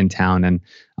in town, and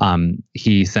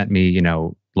he sent me, you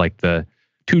know, like the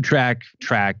 2-track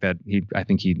track that I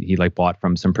think he like bought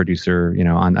from some producer, you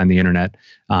know, on the internet,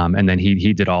 and then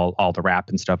he did all the rap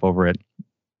and stuff over it,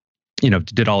 you know,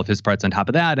 did all of his parts on top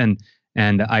of that, and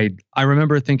I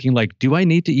remember thinking like, do I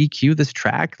need to EQ this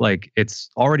track? Like it's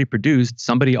already produced,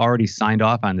 somebody already signed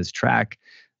off on this track,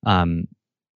 and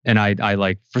I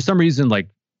like for some reason like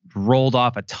rolled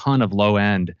off a ton of low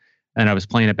end. And I was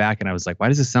playing it back, and I was like, "Why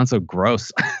does this sound so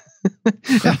gross?"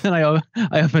 And then I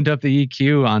opened up the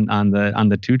EQ on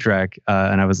the 2-track,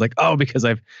 and I was like, "Oh, because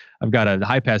I've got a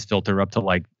high pass filter up to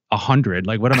like 100.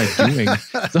 Like, what am I doing?"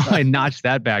 So I notched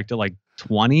that back to like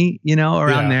 20, you know,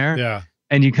 around there. Yeah.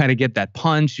 And you kind of get that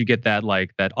punch, you get that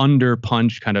like that under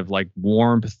punch kind of like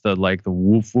warmth, the like the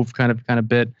woof woof kind of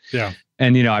bit. Yeah.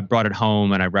 And, you know, I brought it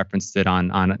home and I referenced it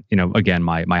on, you know, again,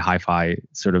 my hi-fi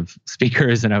sort of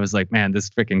speakers. And I was like, man, this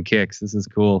freaking kicks. This is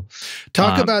cool.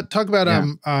 Talk about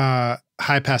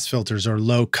high pass filters or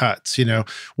low cuts. You know,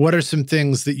 what are some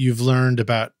things that you've learned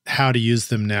about how to use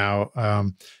them now?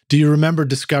 Do you remember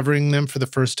discovering them for the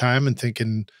first time and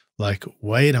thinking like,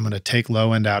 wait, I'm going to take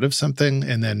low end out of something,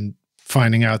 and then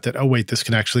finding out that, oh, wait, this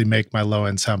can actually make my low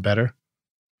end sound better?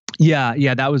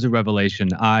 Yeah, that was a revelation.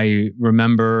 I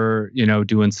remember, you know,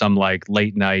 doing some like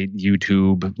late night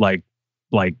YouTube,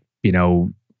 like, you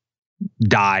know,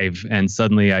 dive, and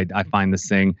suddenly I find this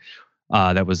thing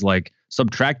that was like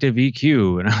subtractive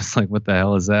EQ, and I was like, what the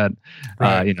hell is that?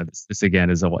 Right. You know, this again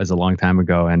is a long time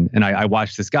ago, and I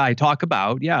watched this guy talk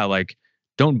about, like,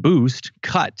 don't boost,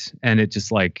 cut, and it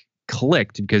just like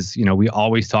clicked, because, you know, we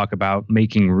always talk about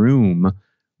making room,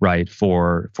 right,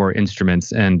 for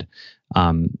instruments, and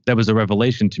that was a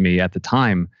revelation to me at the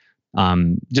time.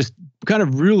 Just kind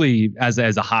of really as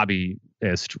a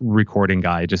hobbyist recording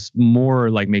guy, just more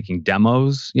like making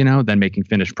demos, you know, than making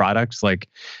finished products. Like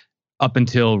up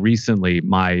until recently,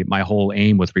 my whole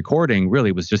aim with recording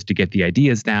really was just to get the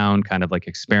ideas down, kind of like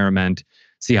experiment,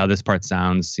 see how this part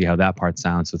sounds, see how that part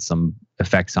sounds with some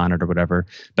effects on it or whatever.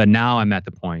 But now I'm at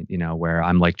the point, where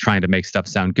I'm like trying to make stuff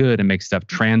sound good and make stuff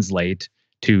translate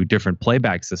to different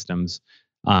playback systems.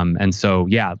 And so,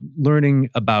 yeah, learning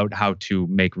about how to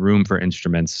make room for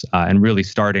instruments and really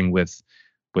starting with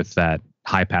that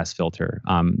high pass filter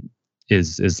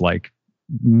is like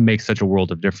makes such a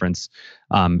world of difference.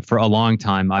 For a long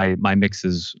time, my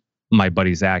mixes, my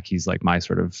buddy Zach, he's like my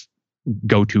sort of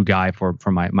go-to guy for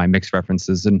my mix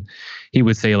references, and he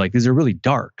would say like, these are really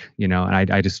dark, and I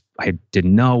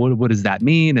didn't know what does that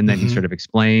mean, and then he sort of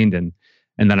explained, and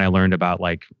then I learned about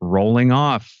like rolling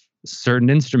off certain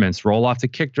instruments, roll off the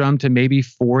kick drum to maybe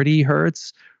 40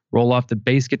 hertz, roll off the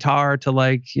bass guitar to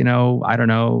like, I don't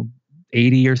know,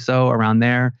 80 or so, around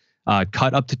there,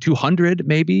 cut up to 200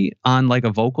 maybe on like a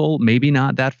vocal, maybe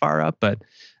not that far up, but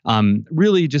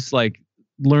really just like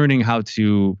learning how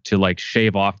to like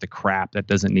shave off the crap that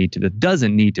doesn't need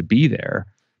to be there.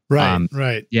 Right.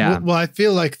 Right. Yeah. Well, I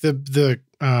feel like the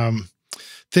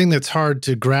thing that's hard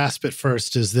to grasp at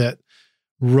first is that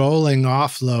rolling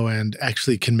off low end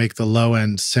actually can make the low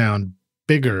end sound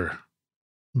bigger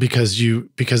because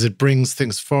it brings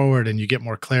things forward and you get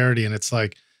more clarity, and it's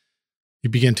like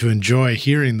you begin to enjoy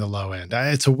hearing the low end.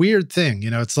 It's a weird thing,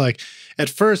 it's like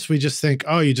at first we just think,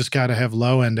 oh, you just got to have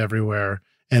low end everywhere.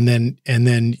 And then,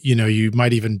 you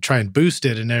might even try and boost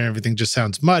it and then everything just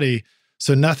sounds muddy.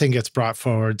 So nothing gets brought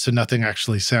forward. So nothing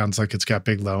actually sounds like it's got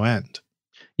big low end.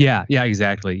 Yeah,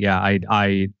 exactly. Yeah.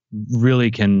 I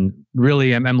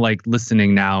I'm like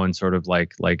listening now and sort of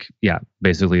like, yeah,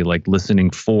 basically like listening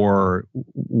for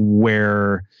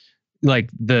where like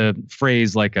the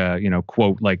phrase, like a,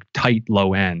 quote, like tight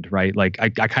low end, right? Like I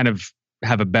kind of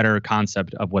have a better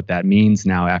concept of what that means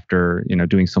now after,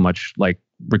 doing so much like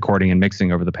recording and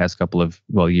mixing over the past couple of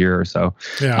year or so.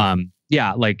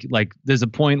 Yeah. Like there's a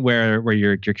point where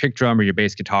your kick drum or your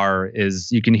bass guitar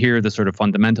is, you can hear the sort of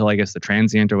fundamental, I guess, the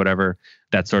transient or whatever,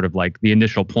 that's sort of like the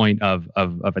initial point of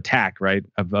attack, right,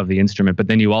 of the instrument. But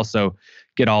then you also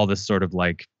get all this sort of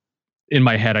like, in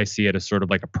my head, I see it as sort of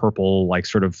like a purple, like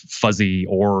sort of fuzzy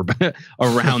orb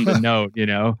around the note,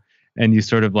 and you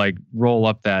sort of like roll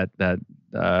up that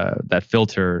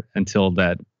filter until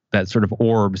that sort of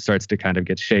orb starts to kind of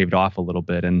get shaved off a little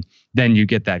bit, and then you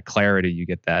get that clarity, you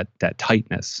get that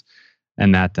tightness,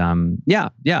 and that I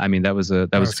mean that was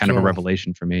kind of a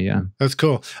revelation for me. Yeah, that's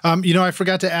cool. I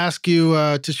forgot to ask you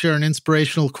to share an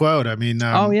inspirational quote. I mean,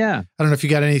 oh yeah, I don't know if you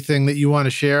got anything that you want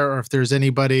to share, or if there's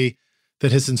anybody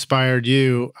that has inspired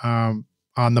you on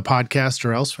the podcast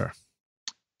or elsewhere.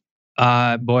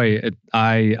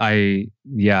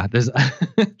 There's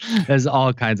there's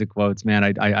all kinds of quotes,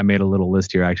 man. I made a little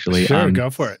list here actually. Sure, go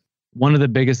for it. One of the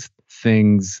biggest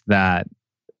things that,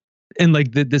 and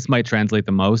like this might translate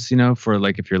the most, for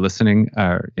like if you're listening,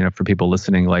 or for people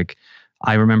listening, like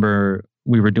I remember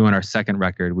we were doing our second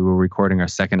record, we were recording our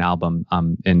second album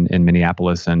in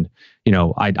Minneapolis, and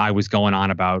I was going on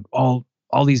about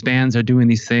all these bands are doing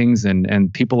these things,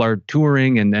 and people are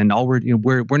touring, and all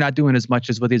we're not doing as much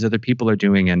as what these other people are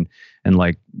doing, and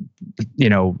like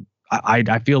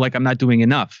I feel like I'm not doing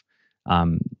enough.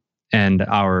 And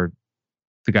the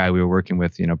guy we were working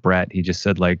with, Brett, he just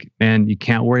said like, man, you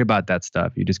can't worry about that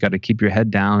stuff. You just got to keep your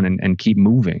head down and keep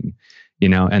moving,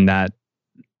 and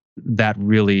that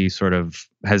really sort of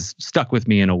has stuck with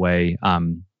me in a way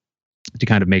to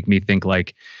kind of make me think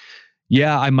like,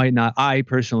 yeah, I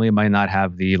personally might not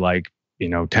have the like,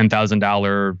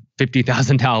 $10,000,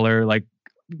 $50,000 like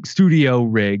studio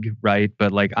rig, right?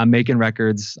 But like I'm making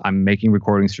records, I'm making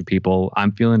recordings for people.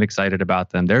 I'm feeling excited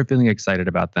about them. They're feeling excited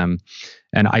about them.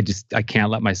 And I can't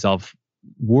let myself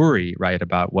worry, right,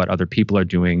 about what other people are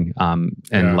doing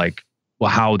like, well,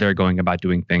 how they're going about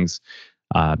doing things.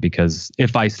 Because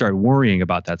if I start worrying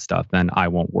about that stuff, then I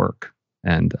won't work.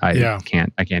 And I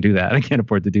can't do that. I can't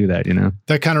afford to do that,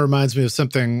 That kind of reminds me of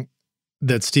something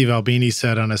that Steve Albini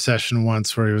said on a session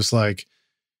once, where he was like,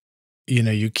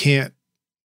 you can't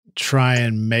try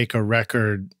and make a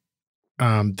record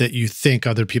that you think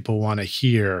other people want to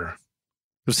hear.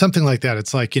 It was something like that.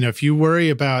 It's like, if you worry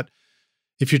about,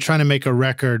 if you're trying to make a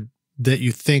record that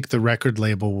you think the record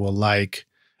label will like,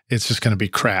 it's just going to be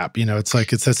crap. It's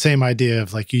like, it's that same idea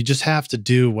of like, you just have to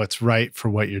do what's right for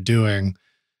what you're doing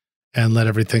and let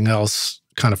everything else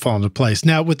kind of fall into place.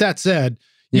 Now, with that said,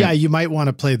 yeah, you might want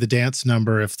to play the dance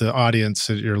number if the audience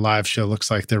at your live show looks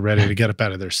like they're ready to get up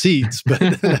out of their seats, but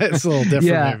it's a little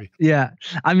different maybe. Yeah.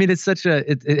 I mean, it's such a,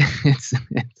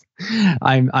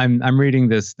 I'm reading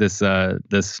this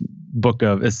book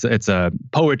of, it's a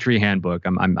poetry handbook.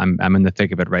 I'm in the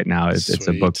thick of it right now. It's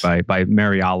a book by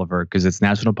Mary Oliver, because it's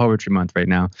National Poetry Month right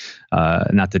now.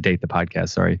 Not to date the podcast,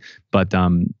 sorry. But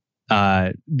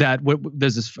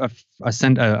there's this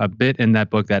a bit in that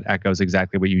book that echoes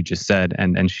exactly what you just said,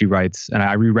 and she writes, and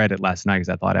I reread it last night because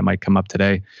I thought it might come up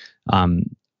today.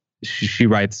 She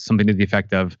writes something to the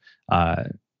effect of,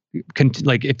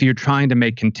 like if you're trying to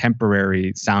make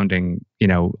contemporary sounding,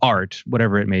 art,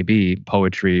 whatever it may be,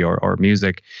 poetry or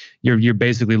music, you're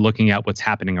basically looking at what's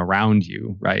happening around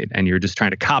you, right? And you're just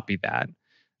trying to copy that.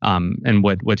 And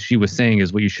what she was saying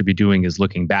is what you should be doing is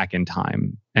looking back in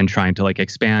time and trying to like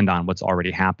expand on what's already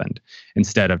happened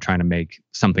instead of trying to make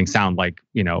something sound like,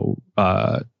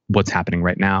 what's happening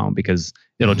right now, because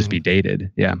it'll just be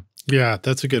dated. Yeah. Yeah,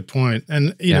 that's a good point.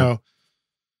 And, you know,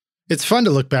 it's fun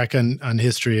to look back on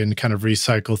history and kind of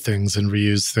recycle things and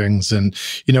reuse things. And,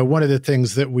 one of the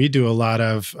things that we do a lot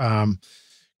of,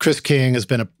 Chris King has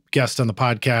been a guest on the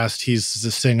podcast. He's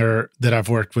the singer that I've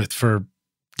worked with for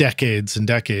decades and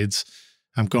decades.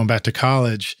 I'm going back to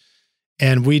college,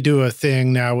 and we do a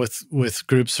thing now with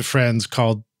groups of friends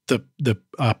called the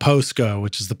POSCO,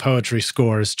 which is the Poetry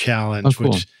Scores Challenge. Oh,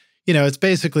 cool. Which, it's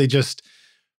basically just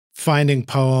finding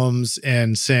poems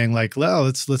and saying like, well,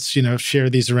 let's share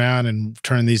these around and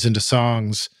turn these into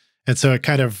songs. And so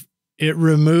it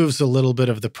removes a little bit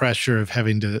of the pressure of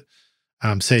having to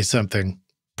say something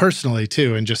personally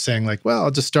too, and just saying like, well,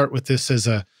 I'll just start with this as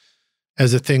a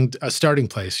thing, a starting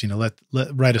place, let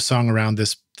write a song around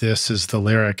this is the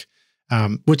lyric,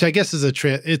 which I guess is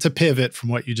it's a pivot from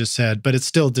what you just said, but it's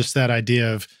still just that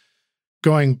idea of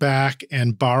going back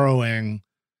and borrowing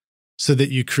so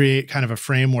that you create kind of a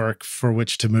framework for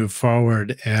which to move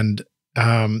forward. And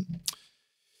who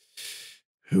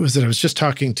was it? I was just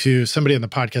talking to somebody on the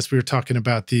podcast. We were talking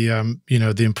about the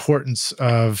importance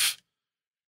of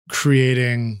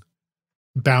creating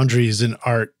boundaries in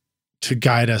art to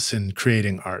guide us in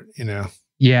creating art,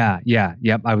 Yeah.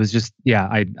 Yep.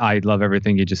 I love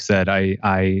everything you just said.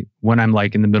 When I'm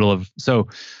like in the middle of, so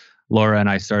Laura and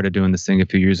I started doing this thing a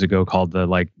few years ago called the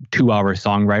 2-hour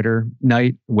songwriter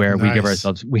night, where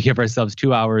Nice. we give ourselves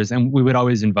 2 hours, and we would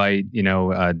always invite,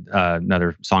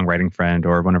 another songwriting friend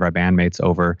or one of our bandmates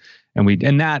over.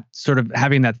 And that sort of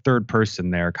having that third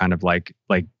person there kind of like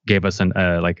gave us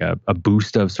a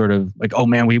boost of sort of like, oh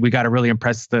man, we got to really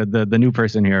impress the new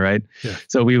person here, right? Yeah.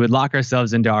 So we would lock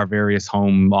ourselves into our various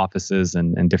home offices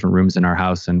and different rooms in our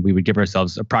house, and we would give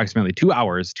ourselves approximately 2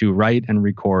 hours to write and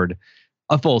record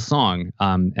a full song.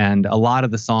 And a lot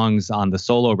of the songs on the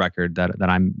solo record that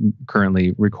I'm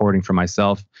currently recording for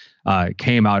myself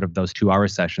came out of those 2-hour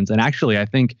sessions. And actually, I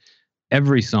think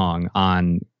every song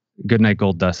on Goodnight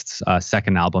Gold Dust's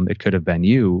second album, It Could Have Been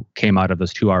You, came out of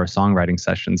those 2-hour songwriting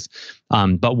sessions.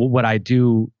 But what I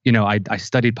do, I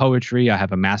studied poetry. I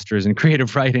have a master's in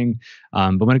creative writing.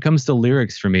 But when it comes to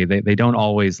lyrics for me, they don't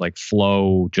always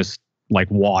flow just like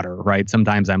water, right?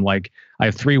 Sometimes I'm like, I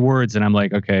have 3 words and I'm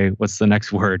like, okay, what's the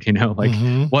next word?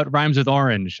 What rhymes with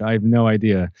orange? I have no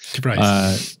idea.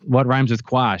 Right. What rhymes with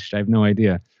quashed? I have no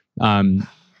idea.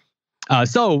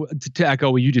 So to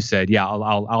echo what you just said, yeah,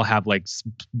 I'll have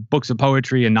books of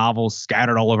poetry and novels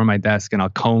scattered all over my desk, and I'll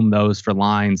comb those for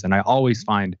lines, and I always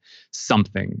find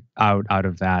something out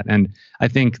of that. And I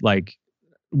think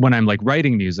when I'm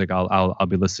writing music, I'll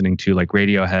be listening to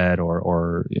Radiohead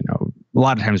or a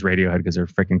lot of times Radiohead because they're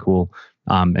freaking cool,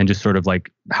 and just sort of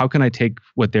how can I take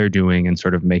what they're doing and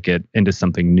sort of make it into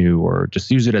something new, or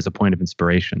just use it as a point of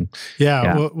inspiration.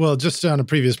 Yeah. Well, just on a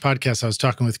previous podcast, I was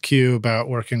talking with Q about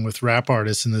working with rap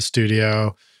artists in the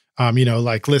studio.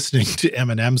 Listening to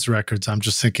Eminem's records, I'm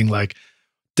just thinking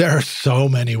there are so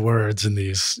many words in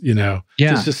these.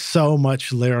 There's just so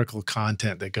much lyrical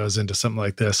content that goes into something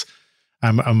like this.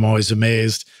 I'm always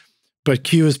amazed. But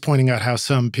Q is pointing out how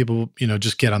some people,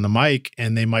 just get on the mic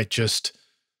and they might just,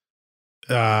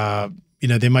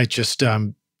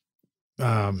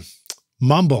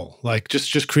 mumble,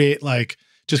 just create,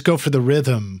 just go for the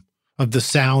rhythm of the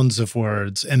sounds of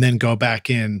words and then go back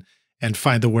in and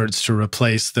find the words to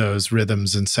replace those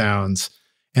rhythms and sounds.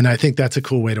 And I think that's a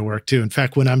cool way to work too. In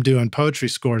fact, when I'm doing poetry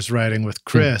scores writing with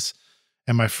Chris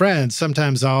and my friends,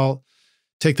 sometimes I'll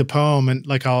take the poem and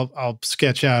I'll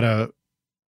sketch out a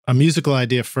musical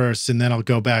idea first, and then I'll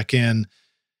go back in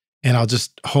and I'll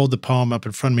just hold the poem up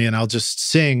in front of me and I'll just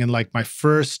sing. And my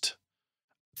first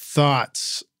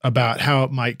thoughts about how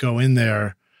it might go in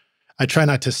there, I try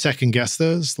not to second guess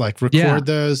those, record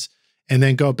those and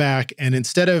then go back. And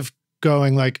instead of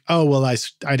going oh, well, I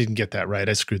didn't get that right,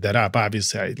 I screwed that up,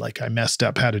 obviously I messed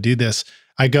up how to do this,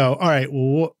 I go, all right,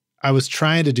 well, I was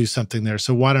trying to do something there,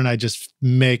 so why don't I just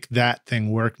make that thing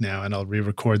work now, and I'll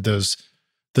re-record those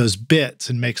bits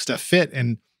and make stuff fit.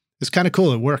 And it's kind of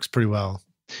cool. It works pretty well,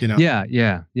 Yeah.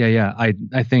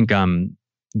 I think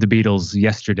the Beatles'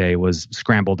 Yesterday was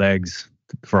scrambled eggs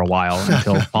for a while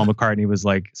until Paul McCartney was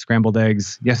like, scrambled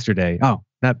eggs yesterday. Oh,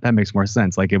 that makes more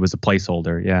sense. Like it was a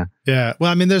placeholder. Yeah. Yeah.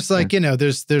 Well, I mean, there's like,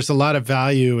 there's a lot of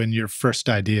value in your first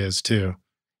ideas too.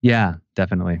 Yeah,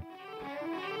 definitely.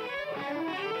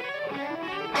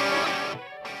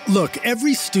 Look,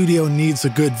 every studio needs a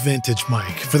good vintage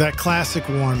mic for that classic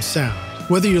warm sound.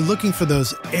 Whether you're looking for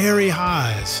those airy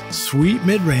highs, sweet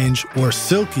mid-range, or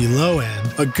silky low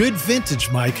end, a good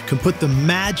vintage mic can put the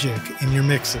magic in your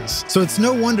mixes. So it's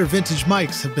no wonder vintage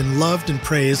mics have been loved and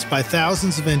praised by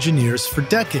thousands of engineers for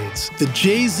decades. The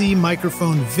JZ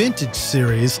Microphone Vintage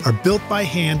series are built by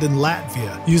hand in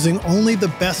Latvia, using only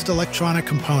the best electronic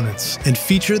components, and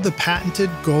feature the patented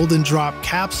Golden Drop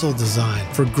capsule design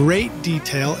for great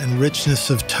detail and richness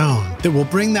of tone that will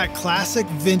bring that classic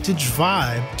vintage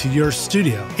vibe to your studio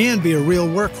and be a real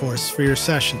workhorse for your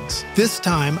sessions. This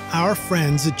time, our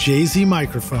friends at JZ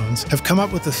Microphones have come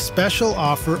up with a special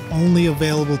offer only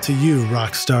available to you,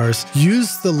 Rockstars.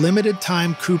 Use the limited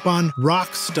time coupon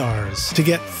Rockstars to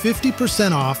get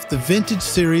 50% off the vintage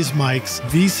series mics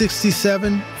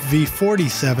V67,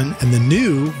 V47, and the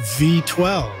new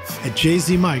V12 at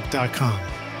jzmic.com.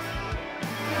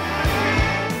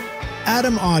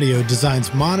 Atom Audio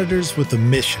designs monitors with a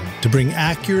mission to bring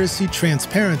accuracy,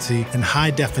 transparency, and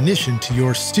high definition to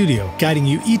your studio, guiding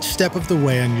you each step of the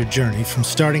way on your journey from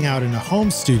starting out in a home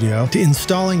studio to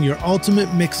installing your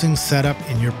ultimate mixing setup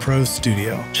in your pro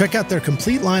studio. Check out their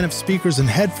complete line of speakers and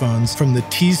headphones, from the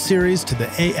T-Series to the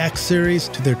AX Series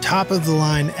to their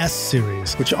top-of-the-line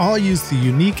S-Series, which all use the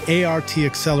unique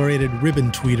ART-accelerated ribbon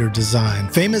tweeter design,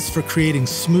 famous for creating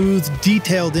smooth,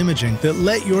 detailed imaging that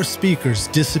let your speakers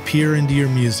disappear into your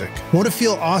music. Want to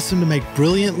feel awesome to make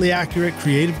brilliantly accurate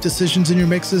creative decisions in your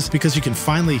mixes because you can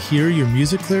finally hear your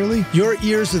music clearly? Your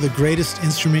ears are the greatest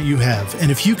instrument you have, and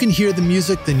if you can hear the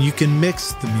music, then you can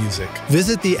mix the music.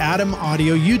 Visit the Atom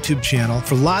Audio YouTube channel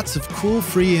for lots of cool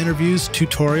free interviews,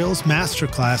 tutorials,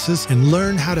 masterclasses, and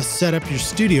learn how to set up your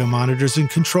studio monitors and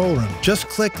control room. Just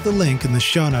click the link in the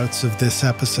show notes of this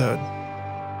episode.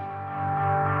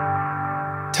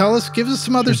 Give us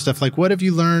some other stuff. Like, what have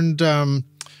you learned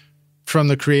from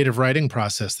the creative writing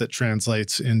process that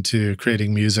translates into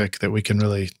creating music that we can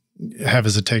really have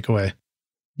as a takeaway?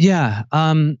 Yeah,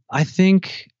 I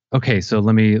think, okay, so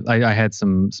let me, I had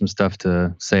some stuff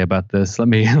to say about this. Let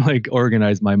me like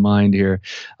organize my mind here.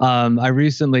 I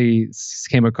recently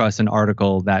came across an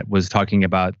article that was talking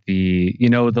about the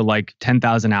like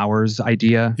 10,000 hours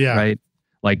idea, right?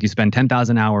 Like you spend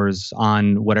 10,000 hours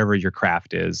on whatever your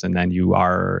craft is, and then you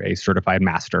are a certified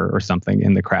master or something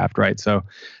in the craft, right? So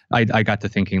I got to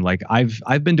thinking, like,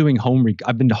 I've been doing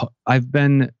I've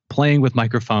been playing with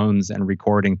microphones and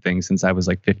recording things since I was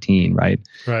like 15, right?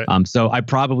 Right. So I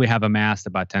probably have amassed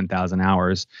about 10,000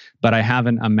 hours, but I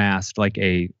haven't amassed like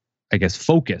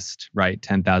focused, right,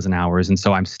 10,000 hours, and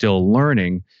so I'm still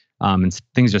learning, and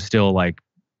things are still like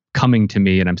coming to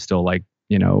me, and I'm still like,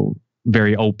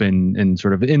 very open and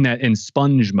sort of in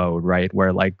sponge mode, right?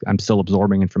 Where like I'm still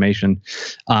absorbing information.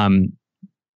 I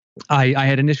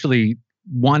had initially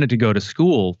wanted to go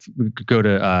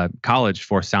to college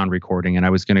for sound recording, and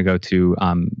I was going to go to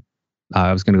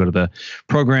the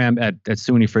program at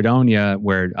SUNY Fredonia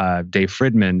where Dave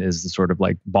Fridman is the sort of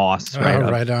like boss, right?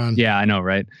 Right on. Yeah, I know,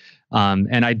 right?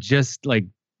 And I just like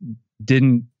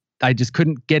I just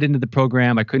couldn't get into the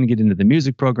program. I couldn't get into the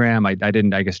music program. I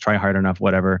didn't, I guess, try hard enough,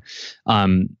 whatever.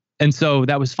 And so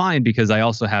that was fine because I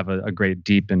also have a great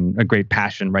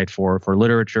passion, right, for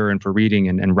literature and for reading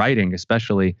and writing,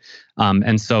 especially.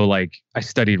 And so like I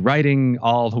studied writing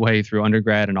all the way through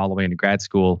undergrad and all the way into grad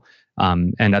school.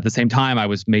 And at the same time, I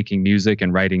was making music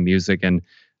and writing music and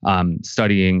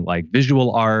studying like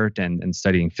visual art and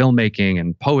studying filmmaking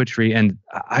and poetry. And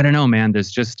I don't know, man,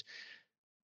 there's just,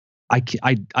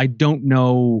 I don't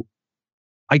know.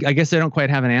 I guess I don't quite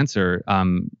have an answer.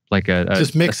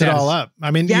 Just mix it all up.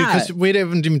 I mean, because we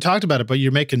haven't even talked about it, but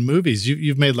you're making movies.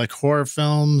 You've made like horror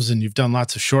films, and you've done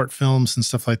lots of short films and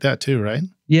stuff like that too, right?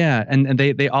 Yeah, and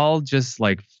they all just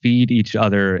like feed each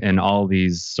other in all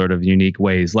these sort of unique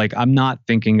ways. Like I'm not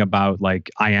thinking about like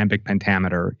iambic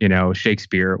pentameter,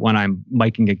 Shakespeare when I'm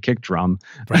miking a kick drum,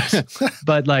 right.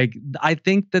 But like I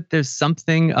think that there's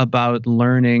something about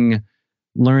learning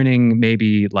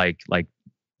maybe like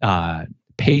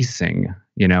pacing,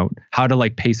 how to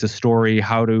like pace a story,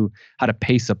 how to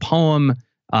pace a poem,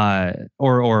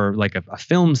 or like a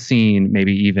film scene,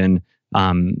 maybe even,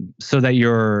 so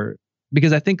that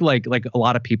because I think like a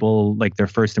lot of people, like their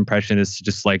first impression is to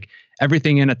just like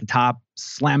everything in at the top,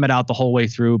 slam it out the whole way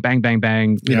through, bang, bang,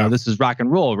 bang, this is rock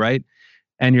and roll, right?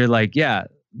 And you're like, yeah,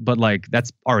 like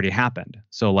that's already happened.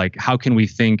 So like, how can we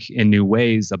think in new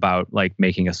ways about like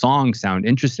making a song sound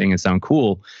interesting and sound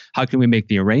cool? How can we make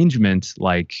the arrangement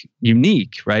like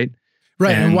unique, right?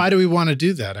 Right. And why do we want to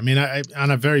do that? I mean, on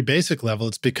a very basic level,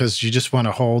 it's because you just want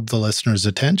to hold the listener's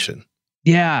attention.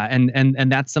 Yeah,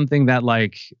 and that's something that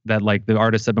like the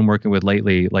artists I've been working with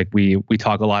lately, like we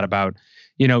talk a lot about,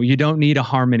 you know, you don't need a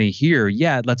harmony here.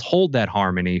 Yeah, let's hold that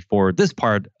harmony for this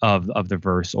part of the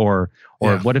verse, or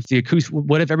what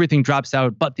if everything drops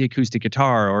out but the acoustic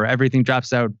guitar, or everything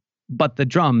drops out but the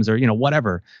drums, or, you know,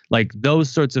 whatever. Like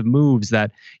those sorts of moves that,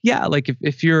 yeah, like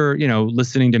if you're, you know,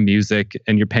 listening to music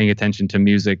and you're paying attention to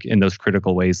music in those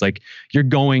critical ways, like you're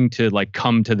going to like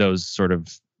come to those sort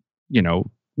of, you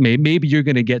know, maybe you're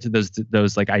going to get to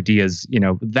those like ideas, you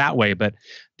know, that way. But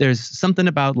there's something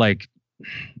about like,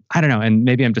 I don't know, and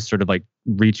maybe I'm just sort of like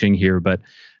reaching here, but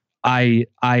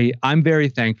I'm very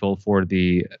thankful for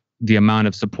the amount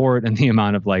of support and the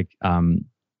amount of like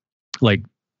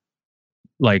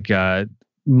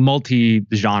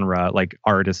multi-genre like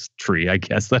artistry, I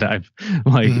guess, that I've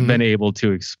like been able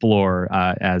to explore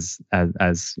as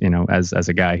you know, as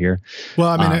a guy here. Well,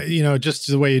 I mean, you know, just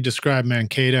the way you describe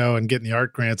Mankato and getting the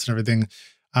art grants and everything,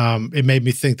 it made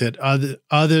me think that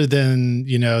other than,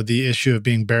 you know, the issue of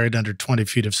being buried under 20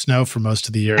 feet of snow for most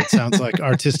of the year, it sounds like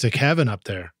artistic heaven up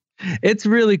there. It's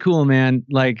really cool, man.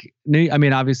 Like, I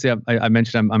mean, obviously, I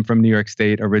mentioned I'm from New York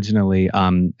State originally,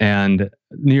 and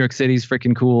New York City's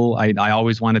freaking cool. I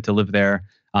always wanted to live there.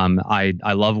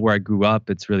 I love where I grew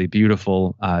up. It's really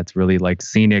beautiful. It's really like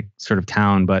scenic sort of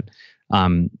town, but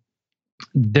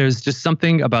there's just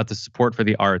something about the support for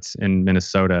the arts in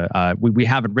Minnesota. We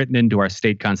have it written into our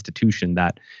state constitution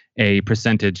that a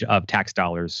percentage of tax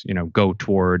dollars, you know, go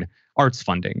toward arts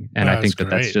funding, and I think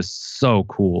that's just so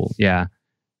cool. Yeah.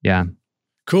 Yeah.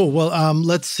 Cool. Well,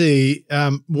 let's see.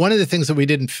 One of the things that we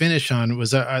didn't finish on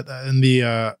was in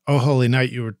the Oh Holy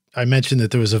Night, I mentioned that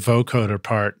there was a vocoder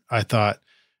part, I thought.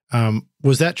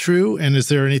 Was that true? And is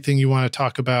there anything you want to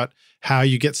talk about how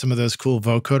you get some of those cool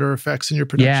vocoder effects in your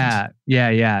productions?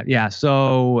 Yeah.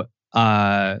 So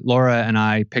Laura and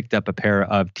I picked up a pair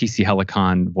of TC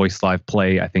Helicon Voice Live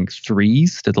Play, I think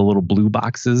 3s, to the little blue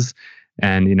boxes.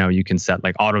 And, you know, you can set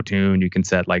like auto tune, you can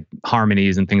set like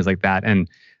harmonies and things like that. And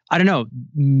I don't know,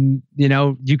 you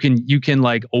know, you can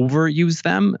like overuse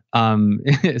them,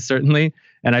 certainly.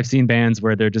 And I've seen bands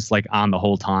where they're just like on the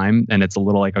whole time, and it's a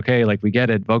little like, okay, like we get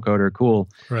it, vocoder, cool.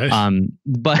 Right.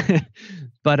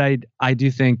 But I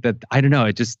do think that, I don't know,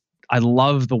 I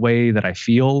love the way that I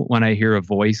feel when I hear a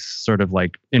voice sort of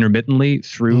like intermittently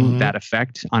through that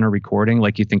effect on a recording.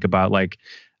 Like you think about like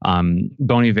Bon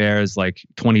Iver's like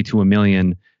 22 a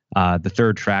million. The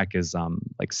third track is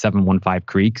like 715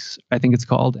 Creeks, I think it's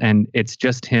called. And it's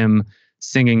just him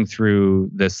singing through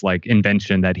this like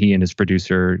invention that he and his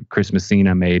producer, Chris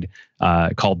Messina, made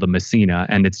called the Messina.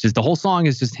 And it's just, the whole song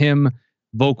is just him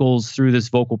vocals through this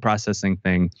vocal processing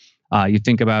thing. You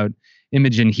think about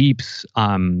Imogen Heap's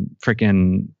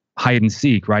freaking Hide and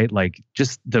Seek, right? Like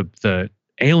just the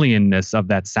alienness of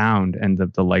that sound and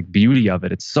the like beauty of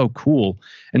it. It's so cool.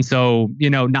 And so, you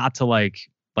know, not to like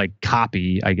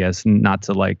copy, I guess, not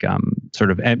to like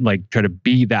sort of like try to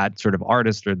be that sort of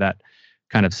artist or that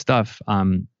kind of stuff.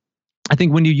 I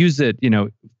think when you use it, you know,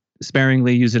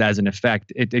 sparingly, use it as an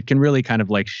effect, it can really kind of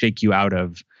like shake you out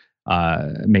of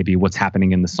maybe what's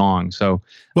happening in the song. So,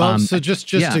 well, so just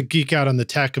to geek out on the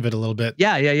tech of it a little bit.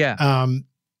 Yeah.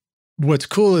 What's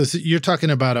cool is you're talking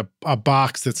about a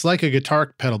box that's like a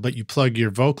guitar pedal, but you plug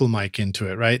your vocal mic into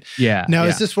it, right? Yeah. Now,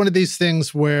 is this one of these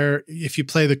things where if you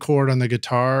play the chord on the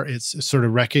guitar, it sort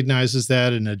of recognizes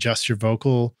that and adjusts your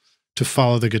vocal to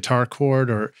follow the guitar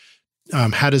chord, or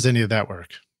how does any of that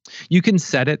work? You can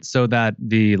set it so that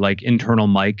the like internal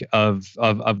mic of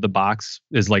the box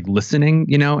is like listening,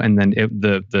 you know, and then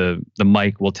the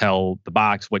mic will tell the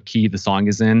box what key the song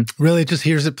is in. Really, it just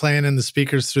hears it playing in the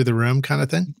speakers through the room, kind of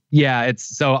thing. Yeah,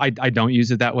 it's so I don't use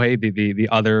it that way. The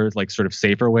other like sort of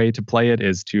safer way to play it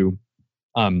is to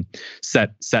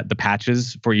set the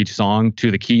patches for each song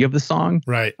to the key of the song.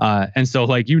 Right. And so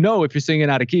like, you know, if you're singing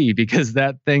out of key, because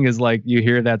that thing is like, you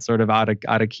hear that sort of out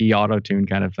of key auto tune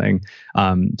kind of thing.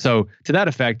 So to that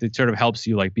effect, it sort of helps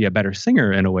you like be a better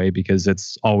singer in a way, because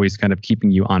it's always kind of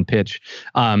keeping you on pitch.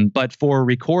 But for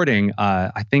recording,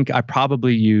 I think I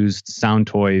probably used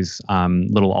Soundtoy's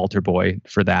little altar boy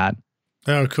for that.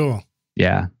 Oh, cool.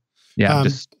 Yeah.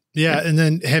 And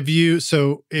then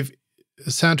if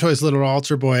Soundtoy's little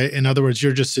altar boy, in other words,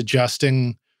 you're just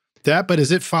adjusting that, but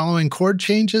is it following chord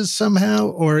changes somehow?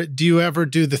 Or do you ever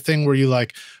do the thing where you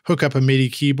like hook up a MIDI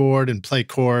keyboard and play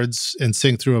chords and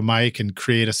sing through a mic and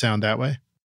create a sound that way?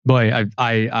 Boy,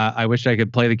 I wish I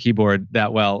could play the keyboard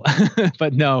that well,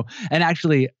 but no. And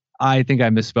actually, I think I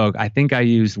misspoke. I think I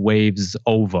used Waves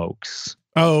Ovokes.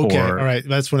 Oh, okay. All right.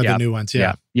 That's one of the new ones.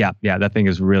 Yeah. Yeah. That thing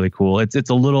is really cool. It's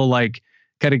a little like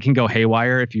kind of can go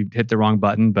haywire if you hit the wrong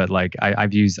button, but like I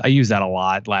used that a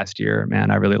lot last year.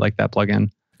 Man, I really like that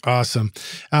plugin. Awesome.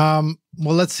 Well,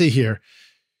 let's see here.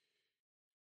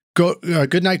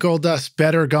 Good Night Gold Dust,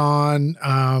 Better Gone.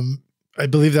 I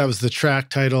believe that was the track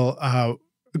title.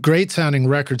 Great sounding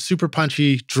record, super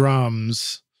punchy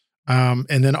drums.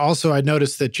 And then also I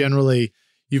noticed that generally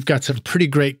you've got some pretty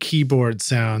great keyboard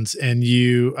sounds, and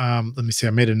you, let me see,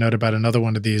 I made a note about another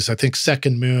one of these. I think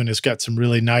Second Moon has got some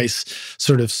really nice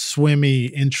sort of swimmy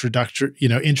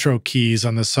intro keys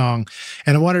on the song.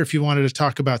 And I wonder if you wanted to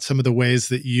talk about some of the ways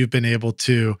that you've been able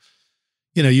to,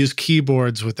 use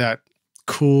keyboards with that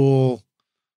cool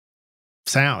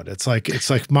sound. It's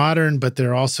like modern, but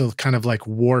they're also kind of like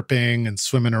warping and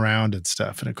swimming around and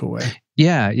stuff in a cool way.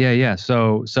 Yeah.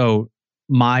 So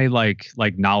my like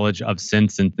knowledge of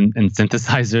synths and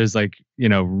synthesizers,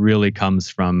 really comes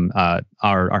from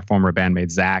our former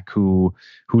bandmate Zach, who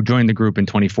joined the group in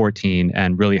 2014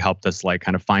 and really helped us like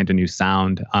kind of find a new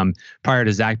sound. Prior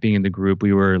to Zach being in the group,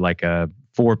 we were like a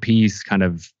 4-piece kind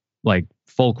of like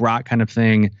folk rock kind of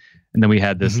thing. And then we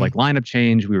had this like lineup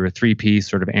change. We were a 3-piece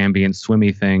sort of ambient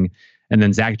swimmy thing. And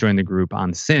then Zach joined the group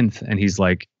on synth, and he's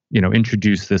like,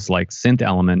 introduced this like synth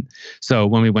element. So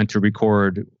when we went to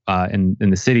record in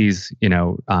the cities,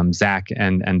 Zach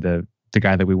and the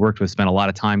guy that we worked with spent a lot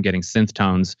of time getting synth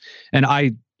tones. And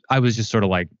I was just sort of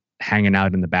like hanging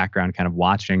out in the background, kind of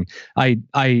watching.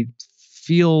 I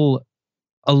feel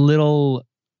a little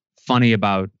funny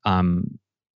about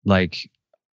like,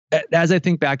 as I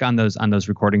think back on those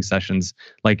recording sessions,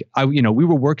 like we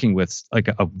were working with like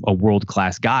a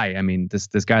world-class guy. I mean,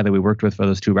 this guy that we worked with for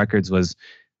those 2 records was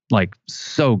like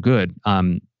so good.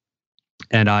 And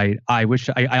I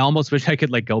almost wish I could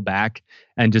like go back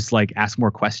and just like ask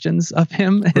more questions of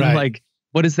him and like,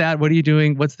 what is that? What are you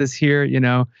doing? What's this here?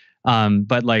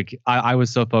 But like I was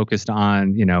so focused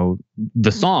on,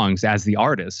 the songs as the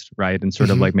artist, right? And sort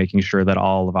of like making sure that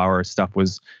all of our stuff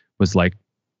was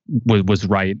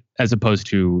right, as opposed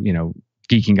to,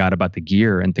 geeking out about the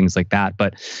gear and things like that.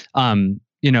 But,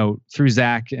 through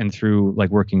Zach and through like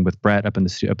working with Brett up in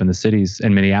the cities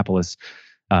in Minneapolis,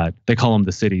 they call them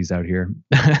the cities out here.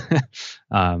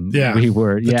 We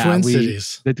were, the Twin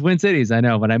Cities. The Twin Cities. I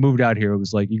know. When I moved out here, it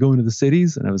was like, you going to the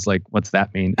cities? And I was like, what's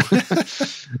that mean?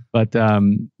 But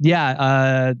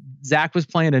Zach was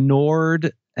playing a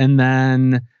Nord, and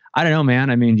then I don't know, man.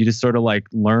 I mean, you just sort of like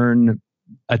learn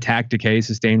attack, decay,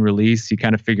 sustain, release. You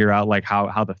kind of figure out like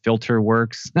how the filter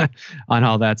works on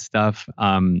all that stuff.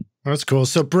 That's cool.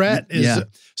 So Brett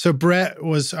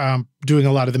was doing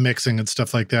a lot of the mixing and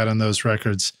stuff like that on those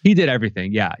records. He did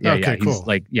everything. Yeah. Okay, He's cool.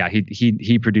 like,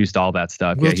 he produced all that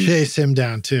stuff. We'll chase him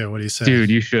down too. What do you say? Dude,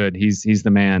 you should. He's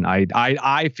the man.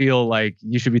 I feel like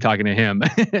you should be talking to him,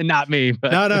 not me.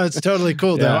 But. No, it's totally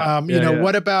cool though.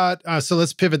 What about? So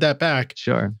let's pivot that back.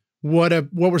 Sure. What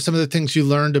were some of the things you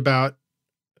learned about?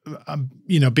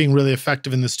 Being really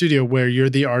effective in the studio, where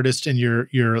you're the artist and you're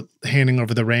handing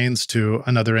over the reins to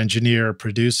another engineer or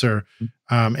producer.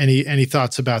 Any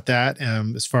thoughts about that?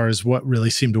 As far as what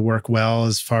really seemed to work well,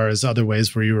 as far as other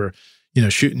ways where you were,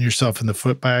 shooting yourself in the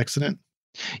foot by accident?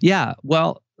 Yeah,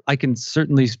 well, I can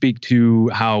certainly speak to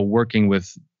how working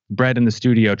with Brett in the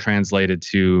studio translated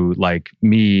to like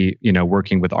me,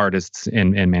 working with artists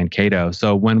in Mankato.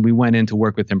 So when we went in to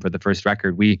work with him for the first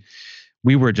record,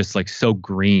 we were just like so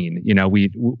green,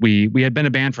 we had been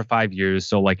a band for 5 years.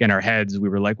 So like in our heads, we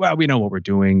were like, well, we know what we're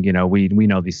doing. We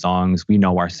know these songs, we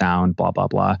know our sound, blah, blah,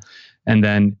 blah. And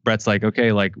then Brett's like,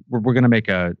 okay, like we're going to make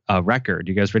a record.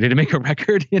 You guys ready to make a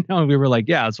record? And we were like,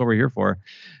 yeah, that's what we're here for.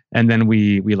 And then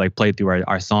we like played through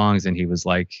our songs, and he was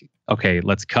like, okay,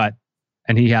 let's cut.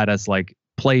 And he had us like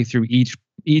play through each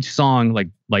song,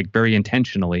 like very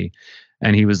intentionally.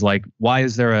 And he was like, why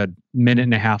is there a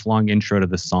 1.5-minute long intro to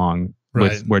this song?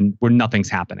 With where nothing's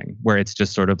happening, where it's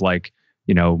just sort of like,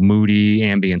 moody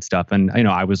ambient stuff. And,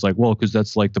 I was like, well, because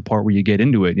that's like the part where you get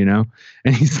into it,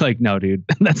 And he's like, no, dude,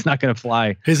 that's not going to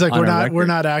fly. He's like, we're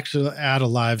not actually at a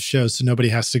live show, so nobody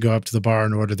has to go up to the bar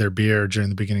and order their beer during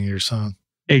the beginning of your song.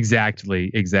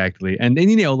 Exactly. And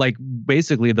then, like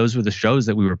basically those were the shows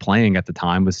that we were playing at the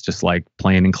time, was just like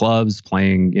playing in clubs,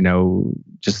 playing,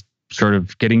 just sort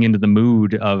of getting into the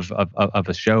mood of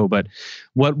a show. But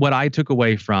what I took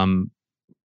away from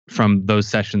those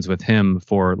sessions with him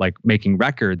for like making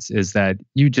records is that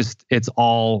it's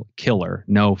all killer,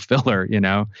 no filler,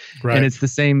 Right. And it's the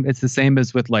same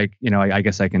as with like, I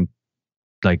guess I can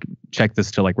like check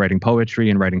this to like writing poetry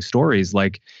and writing stories.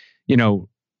 Like, you know,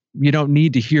 you don't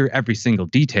need to hear every single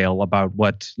detail about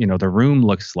what, you know, the room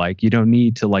looks like. You don't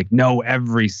need to like know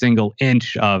every single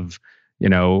inch of, you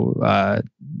know,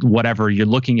 whatever you're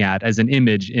looking at as an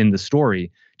image in the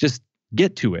story. Just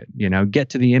get to it, you know, get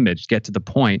to the image, get to the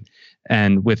point.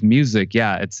 And with music,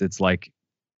 yeah, it's like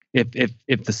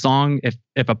if the song, if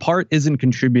a part isn't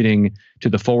contributing to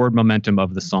the forward momentum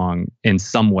of the song in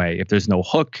some way, if there's no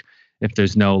hook, if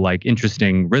there's no like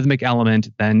interesting rhythmic element,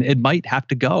 then it might have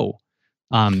to go.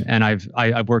 And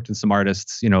I've worked with some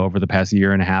artists, you know, over the past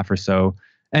year and a half or so,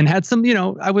 and had some, you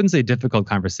know, I wouldn't say difficult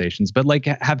conversations, but like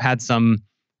have had some,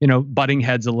 you know, butting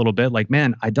heads a little bit. Like,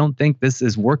 man, I don't think this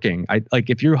is working. I like,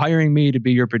 if you're hiring me to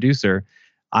be your producer,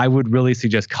 I would really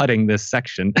suggest cutting this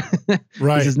section.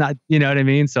 Right. This is not, you know what I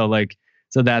mean? So like,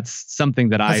 so that's something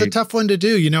that that's a tough one to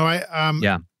do. You know,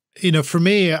 yeah. You know, for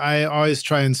me, I always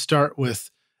try and start with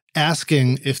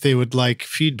asking if they would like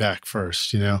feedback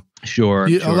first, you know? Sure.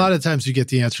 A lot of times you get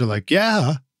the answer like,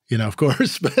 yeah, you know, of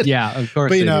course. But yeah, of course.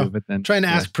 But, you know, but then, trying to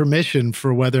ask permission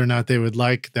for whether or not they would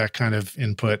like that kind of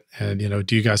input. And, you know,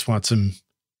 do you guys want some,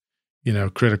 you know,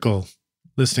 critical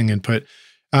listening input?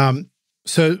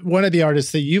 So one of the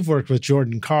artists that you've worked with,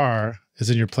 Jordan Carr,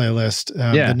 is in your playlist,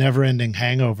 The Never Ending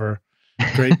Hangover.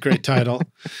 Great title.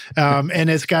 And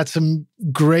it's got some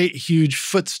great, huge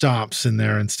foot stomps in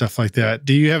there and stuff like that.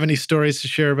 Do you have any stories to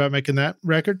share about making that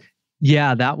record?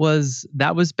 Yeah, that was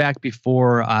back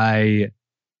before I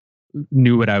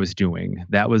knew what I was doing.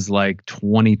 That was like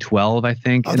 2012, I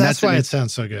think. Oh, and that's why it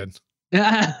sounds so good.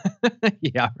 Yeah,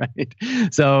 right.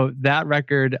 So that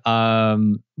record,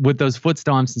 with those foot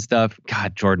stomps and stuff,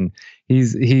 God, Jordan,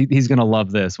 he's gonna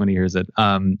love this when he hears it.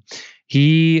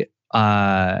 He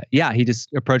just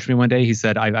approached me one day. He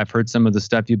said, I've heard some of the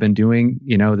stuff you've been doing,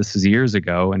 you know, this is years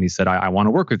ago. And he said, I want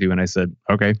to work with you. And I said,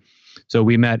 okay. So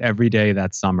we met every day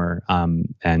that summer,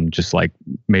 and just like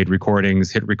made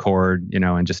recordings, hit record, you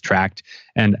know, and just tracked.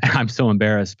 And I'm so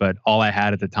embarrassed, but all I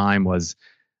had at the time was,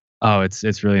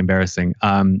 it's really embarrassing.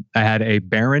 I had a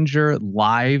Behringer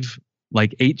live,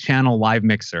 like 8-channel live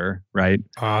mixer, right?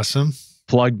 Awesome.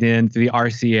 Plugged into the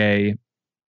RCA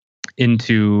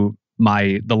into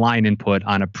the line input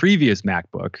on a previous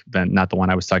MacBook, then not the one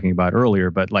I was talking about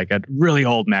earlier, but like a really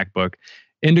old MacBook,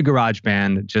 into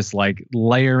GarageBand, just like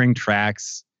layering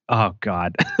tracks. Oh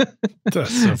God. That's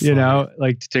so funny. You know,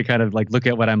 like to kind of like look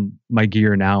at what my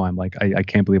gear now. I'm like, I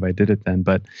can't believe I did it then.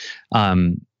 But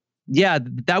yeah,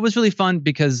 that was really fun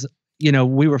because, you know,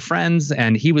 we were friends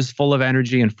and he was full of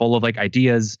energy and full of like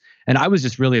ideas. And I was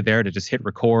just really there to just hit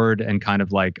record and kind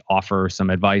of like offer some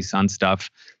advice on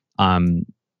stuff. And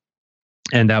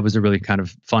that was a really kind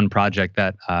of fun project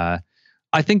that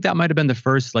I think that might have been the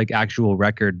first like actual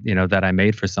record, you know, that I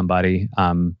made for somebody.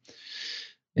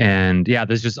 And yeah,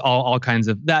 there's just all kinds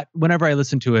of that. Whenever I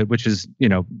listen to it, which is, you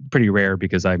know, pretty rare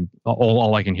because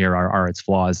all I can hear are its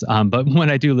flaws. But when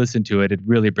I do listen to it, it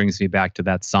really brings me back to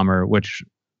that summer, which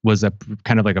was a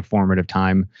kind of like a formative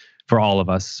time for all of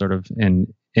us, sort of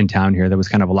in town here. There was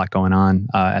kind of a lot going on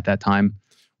at that time,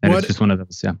 and it's just one of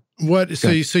those. Yeah.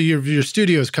 So your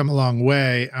studio's come a long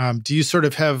way. Do you sort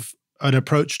of have an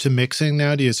approach to mixing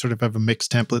now? Do you sort of have a mix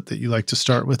template that you like to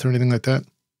start with or anything like that?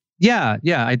 Yeah,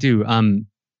 I do.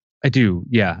 I do.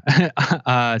 Yeah.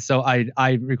 So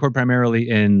I record primarily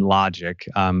in Logic.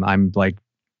 I'm like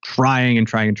trying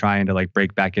to like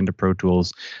break back into Pro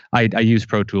Tools. I use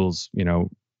Pro Tools, you know,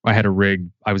 I had a rig.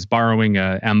 I was borrowing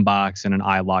a M-Box and an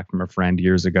iLock from a friend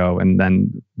years ago, and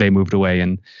then they moved away.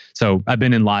 And so I've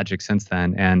been in Logic since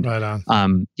then. And right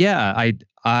on. Yeah, I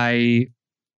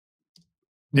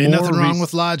ain't nothing wrong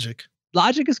with Logic.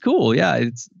 Logic is cool. Yeah.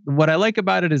 It's what I like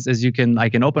about it is I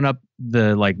can open up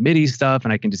the like MIDI stuff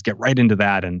and I can just get right into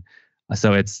that. And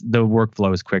so the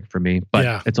workflow is quick for me,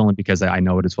 but it's only because I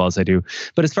know it as well as I do.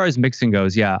 But as far as mixing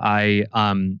goes, yeah, I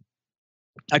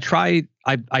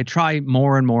try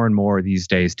more and more and more these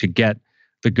days to get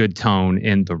the good tone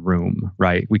in the room,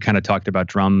 right? We kind of talked about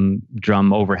drum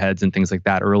overheads and things like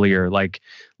that earlier. Like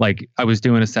I was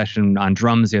doing a session on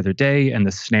drums the other day, and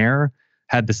the snare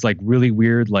had this like really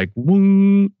weird like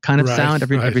whoom kind of sound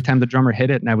every time the drummer hit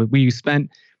it. And we spent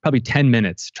probably 10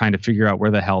 minutes trying to figure out where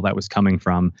the hell that was coming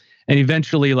from, and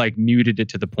eventually like muted it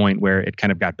to the point where it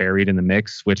kind of got buried in the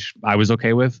mix, which I was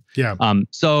okay with. Yeah.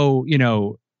 So, you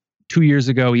know, 2 years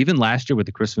ago, even last year with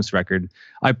the Christmas record,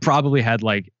 I probably had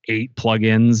like 8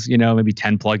 plugins, you know, maybe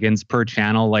 10 plugins per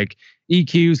channel, like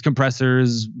EQs,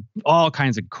 compressors, all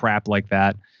kinds of crap like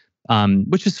that,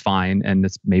 which is fine. And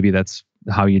maybe that's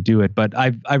how you do it. But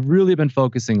I've really been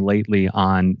focusing lately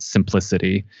on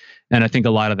simplicity. And I think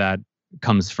a lot of that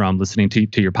comes from listening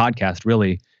to your podcast,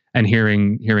 really. and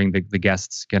hearing the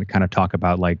guests kind of talk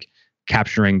about like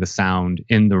capturing the sound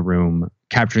in the room,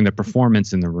 capturing the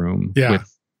performance in the room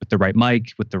with the right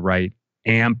mic, with the right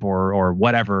amp or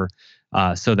whatever,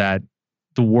 so that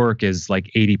the work is like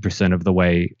 80% of the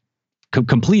way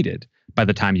completed by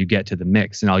the time you get to the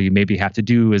mix, and all you maybe have to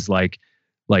do is like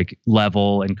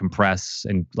level and compress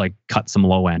and like cut some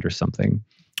low end or something.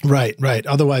 Right.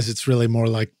 Otherwise, it's really more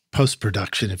like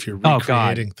post-production if you're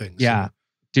recreating things. Yeah.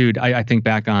 Dude, I think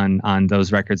back on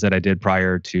those records that I did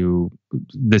prior to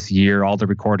this year, all the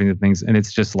recording of things, and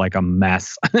it's just like a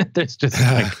mess. There's just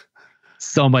like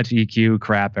so much EQ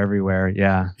crap everywhere.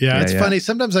 Yeah. It's funny.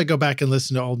 Sometimes I go back and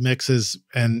listen to old mixes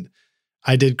and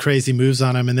I did crazy moves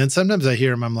on them. And then sometimes I hear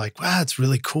them, I'm like, wow, it's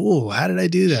really cool. How did I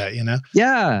do that? You know?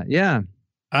 Yeah.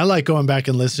 I like going back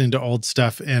and listening to old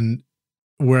stuff, and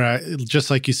where just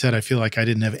like you said, I feel like I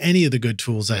didn't have any of the good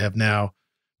tools I have now,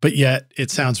 but yet it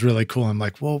sounds really cool. I'm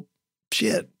like, well,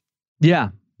 shit. Yeah.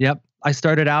 Yep. I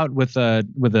started out with a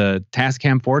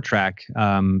Tascam 4-track,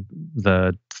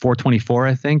 the 424,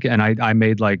 I think. And I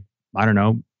made like, I don't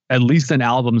know, at least an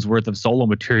album's worth of solo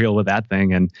material with that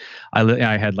thing. And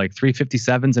I had like 3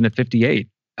 57s and a 58.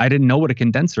 I didn't know what a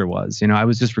condenser was. You know, I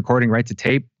was just recording right to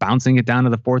tape, bouncing it down to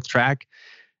the 4th track,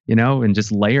 you know, and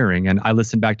just layering. And I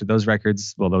listened back to those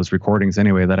records, well, those recordings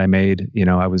anyway, that I made, you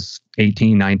know, I was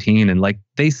 18, 19, and like,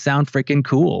 they sound freaking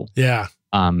cool. Yeah.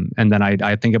 And then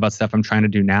I think about stuff I'm trying to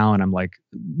do now, and I'm like,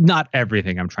 not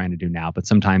everything I'm trying to do now, but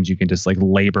sometimes you can just like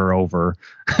labor over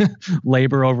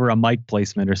a mic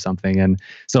placement or something. And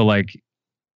so like,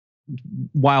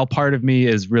 while part of me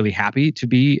is really happy to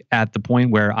be at the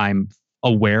point where I'm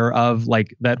aware of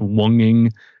like that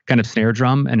wonging kind of snare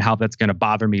drum and how that's going to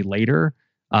bother me later,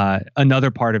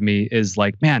 another part of me is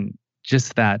like, man,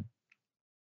 just that.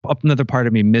 Another part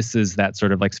of me misses that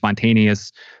sort of like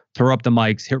spontaneous throw up the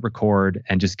mics, hit record,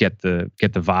 and just get the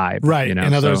vibe. Right. You know?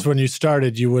 In other words, when you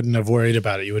started, you wouldn't have worried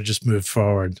about it. You would just move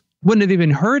forward. Wouldn't have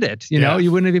even heard it. You know,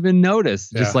 you wouldn't have even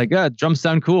noticed. Just like, drums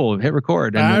sound cool. Hit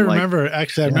record. And I remember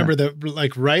that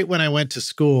like right when I went to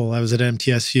school, I was at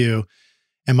MTSU,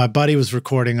 and my buddy was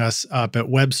recording us up at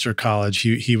Webster College.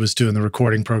 He was doing the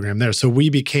recording program there. So we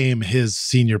became his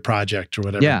senior project or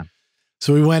whatever. Yeah.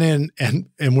 So we went in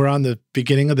and we're on the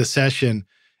beginning of the session,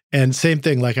 and same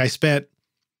thing. Like I spent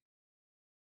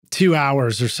 2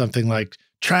 hours or something like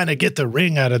trying to get the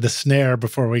ring out of the snare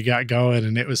before we got going.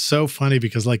 And it was so funny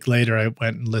because like later I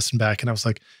went and listened back and I was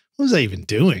like, what was I even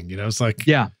doing? You know, it's like,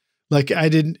 like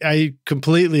I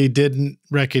completely didn't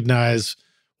recognize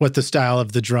what the style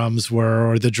of the drums were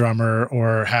or the drummer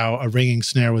or how a ringing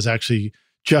snare was actually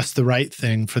just the right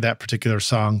thing for that particular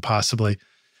song, possibly.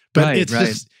 But it's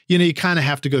just, you know, you kind of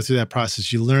have to go through that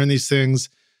process. You learn these things,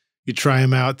 you try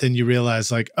them out, then you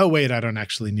realize like, oh, wait, I don't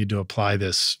actually need to apply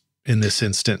this in this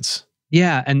instance.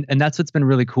 Yeah. And that's what's been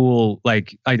really cool.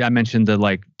 Like I mentioned the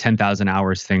like 10,000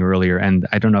 hours thing earlier, and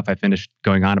I don't know if I finished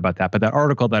going on about that, but that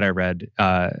article that I read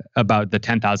about the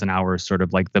 10,000 hours, sort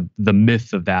of like the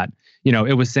myth of that, you know,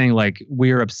 it was saying like,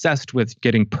 we're obsessed with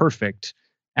getting perfect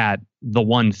at the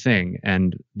one thing.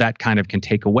 And that kind of can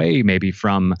take away maybe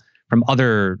from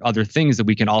other things that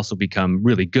we can also become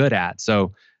really good at.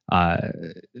 So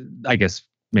I guess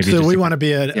maybe. So we want to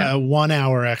be a 1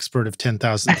 hour expert of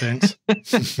 10,000 things.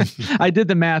 I did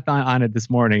the math on it this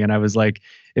morning, and I was like,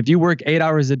 if you work 8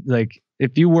 hours,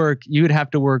 you would have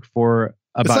to work for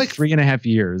about like 3.5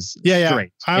 years.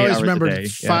 Straight, I always remembered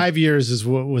 5 years is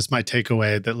what was my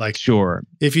takeaway, that like, sure,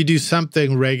 if you do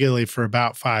something regularly for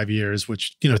about 5 years,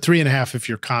 which, you know, 3.5 if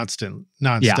you're constant,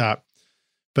 nonstop,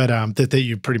 but that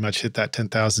you pretty much hit that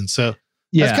 10,000. So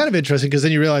that's kind of interesting, because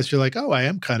then you realize you're like, oh, I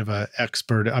am kind of an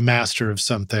expert, a master of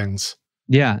some things.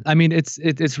 Yeah, I mean, it's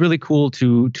really cool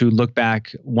to look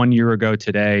back 1 year ago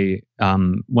today,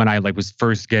 when I like was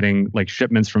first getting like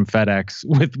shipments from FedEx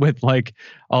with like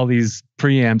all these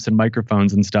preamps and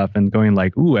microphones and stuff, and going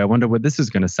like, ooh, I wonder what this is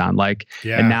going to sound like.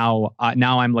 Yeah. And now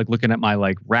I'm like looking at my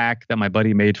like rack that my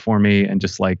buddy made for me, and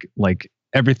just like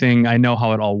everything. I know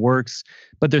how it all works,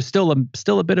 but there's still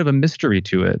a bit of a mystery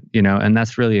to it, you know, and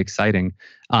that's really exciting.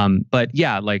 But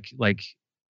yeah, like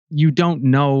you don't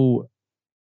know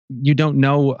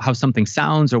how something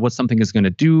sounds, or what something is going to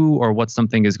do, or what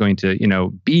something is going to, you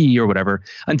know, be, or whatever,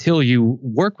 until you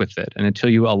work with it, and until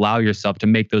you allow yourself to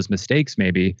make those mistakes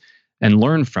maybe and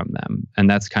learn from them. And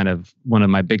that's kind of one of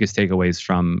my biggest takeaways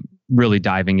from really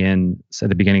diving in at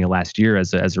the beginning of last year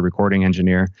as a recording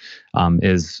engineer,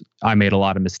 is I made a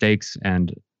lot of mistakes,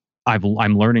 and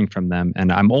I'm learning from them,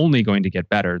 and I'm only going to get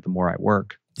better the more I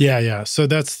work. Yeah. So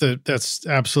that's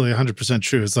absolutely 100%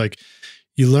 true. It's like,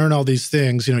 you learn all these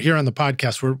things, you know, here on the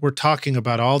podcast, we're talking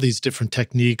about all these different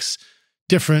techniques,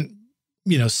 different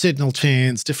signal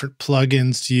chains, different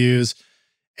plugins to use.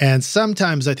 And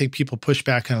sometimes I think people push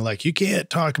back kind of like, you can't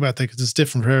talk about that because it's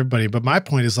different for everybody. But my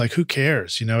point is like, who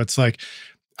cares? It's like,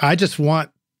 I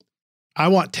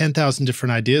want 10,000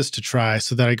 different ideas to try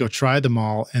so that I go try them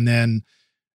all. And then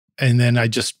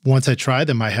once I try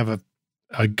them, I have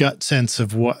a gut sense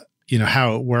of what,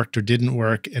 how it worked or didn't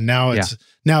work. And now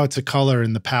it's a color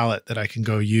in the palette that I can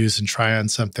go use and try on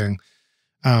something.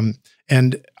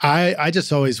 And I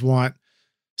just always want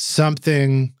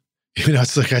something,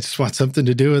 it's like, I just want something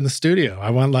to do in the studio. I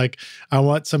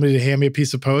want somebody to hand me a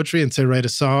piece of poetry and say, write a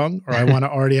song, or I want to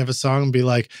already have a song and be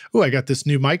like, oh, I got this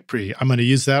new mic pre. I'm going to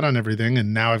use that on everything.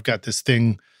 And now I've got this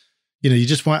thing, I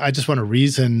just want a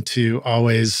reason to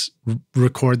always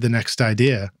record the next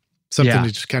idea, something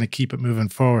to just kind of keep it moving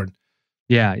forward.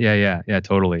 Yeah,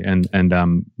 totally. And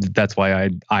that's why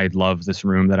I love this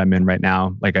room that I'm in right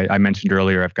now. Like I mentioned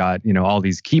earlier, I've got, all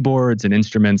these keyboards and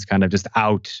instruments kind of just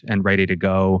out and ready to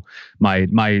go. My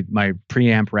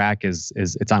preamp rack is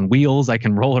it's on wheels. I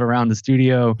can roll it around the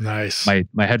studio. Nice. My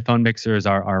headphone mixers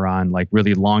are on like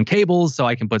really long cables, so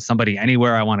I can put somebody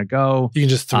anywhere I want to go. You can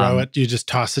just throw it. You just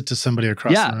toss it to somebody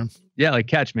across the room. Yeah, like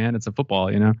catch, man. It's a football,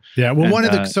 Yeah. Well,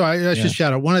 I should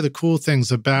shout out one of the cool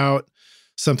things about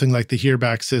something like the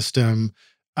Hearback system.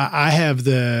 I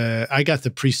got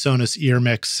the PreSonus ear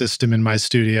mix system in my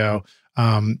studio.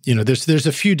 There's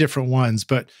a few different ones,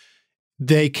 but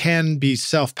they can be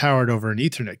self-powered over an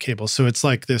Ethernet cable. So it's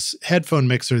like this headphone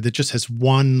mixer that just has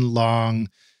one long,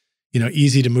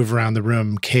 easy to move around the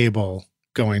room cable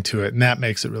going to it. And that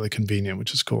makes it really convenient,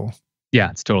 which is cool.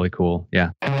 Yeah, it's totally cool. Yeah.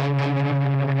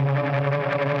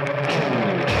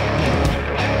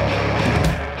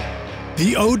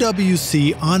 The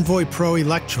OWC Envoy Pro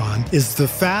Electron is the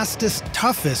fastest,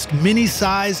 toughest,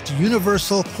 mini-sized,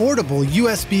 universal, portable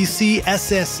USB-C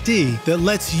SSD that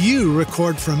lets you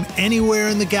record from anywhere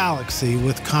in the galaxy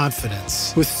with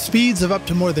confidence. With speeds of up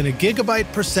to more than a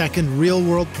gigabyte per second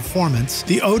real-world performance,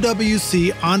 the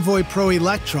OWC Envoy Pro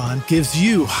Electron gives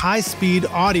you high-speed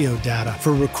audio data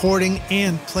for recording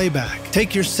and playback.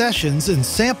 Take your sessions and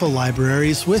sample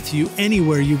libraries with you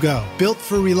anywhere you go. Built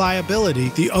for reliability,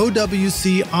 the OWC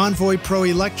Envoy Pro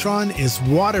Electron is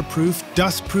waterproof,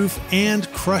 dustproof, and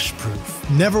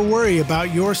crushproof. Never worry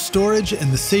about your storage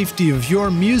and the safety of your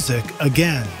music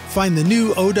again. Find the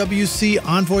new OWC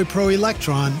Envoy Pro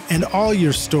Electron and all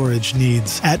your storage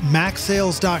needs at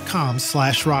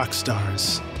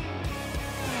macsales.com/rockstars.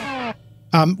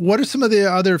 What are some of the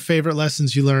other favorite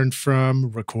lessons you learned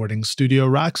from recording Studio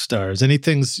Rockstars? Any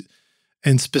things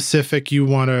in specific you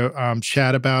want to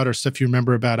chat about, or stuff you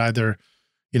remember about either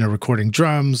recording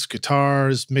drums,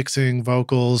 guitars, mixing,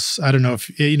 vocals? I don't know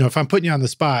if I'm putting you on the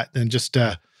spot, then just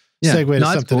segue to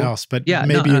something else. But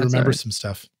maybe you remember some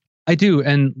stuff. I do,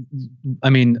 and I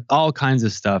mean all kinds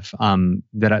of stuff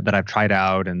that I've tried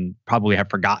out and probably have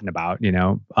forgotten about.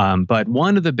 But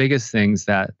one of the biggest things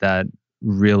that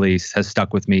really has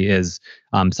stuck with me is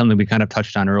something we kind of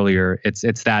touched on earlier.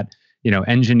 It's that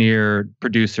engineer,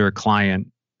 producer, client,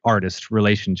 artist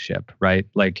relationship, right?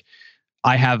 Like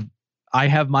I have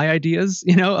my ideas,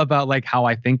 about like how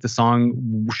I think the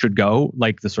song should go,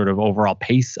 like the sort of overall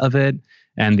pace of it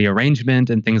and the arrangement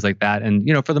and things like that. And,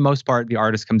 for the most part, the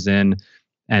artist comes in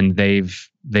and they've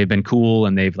been cool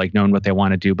and they've like known what they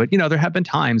want to do. But, there have been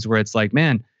times where it's like,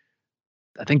 man,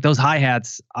 I think those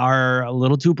hi-hats are a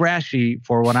little too brashy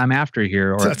for what I'm after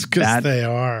here. Or that's because they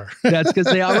are. That's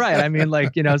because they are, right. I mean,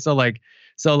 like,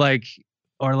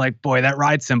 or like, boy, that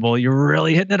ride cymbal, you're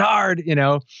really hitting it hard,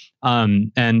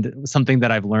 and something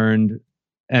that I've learned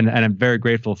and I'm very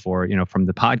grateful for, from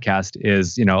the podcast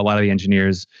is, a lot of the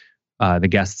engineers, the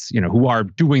guests, who are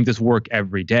doing this work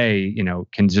every day,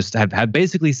 can just have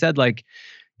basically said like,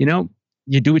 you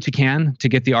do what you can to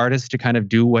get the artist to kind of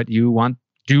do what you want,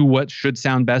 do what should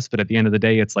sound best. But at the end of the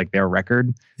day, it's like their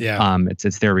record. Yeah.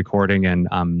 It's their recording. And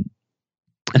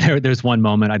there's one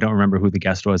moment, I don't remember who the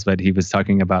guest was, but he was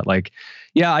talking about like,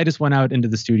 yeah, I just went out into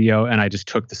the studio and I just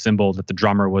took the cymbal that the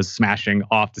drummer was smashing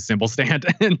off the cymbal stand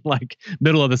in like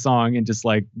middle of the song and just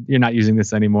like, you're not using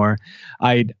this anymore.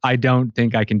 I don't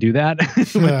think I can do that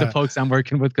with the folks I'm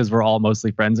working with because we're all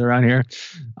mostly friends around here.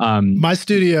 My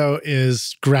studio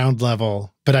is ground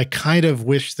level, but I kind of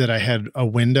wish that I had a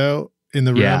window in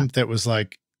the room that was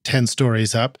like 10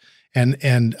 stories up.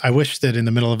 And I wish that in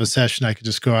the middle of a session, I could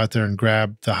just go out there and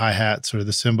grab the hi-hats or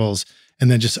the cymbals and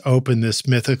then just open this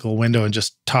mythical window and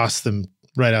just toss them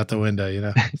right out the window,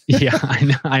 Yeah,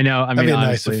 I know. I mean, that'd be a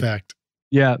honestly, nice effect.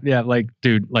 Yeah. Like,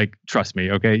 dude, like, trust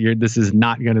me, okay? This is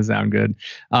not going to sound good.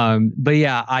 But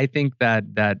yeah, I think that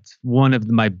one of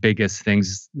my biggest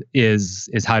things is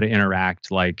how to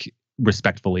interact, like,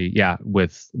 respectfully,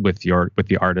 with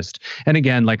the artist. And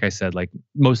again, like I said, like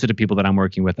most of the people that I'm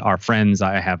working with are friends.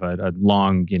 I have a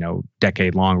long,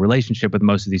 decade-long relationship with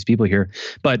most of these people here.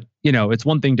 But it's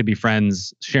one thing to be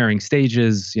friends, sharing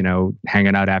stages,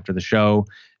 hanging out after the show.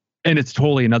 And it's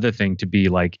totally another thing to be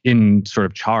like in sort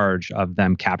of charge of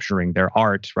them capturing their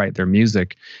art, right? Their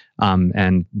music.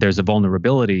 And there's a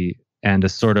vulnerability and a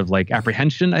sort of like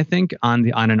apprehension, I think,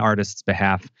 on an artist's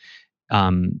behalf,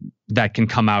 that can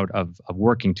come out of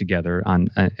working together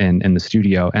in the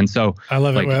studio. And so I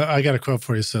love it. Well, I got a quote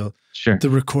for you. So sure. The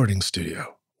recording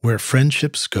studio, where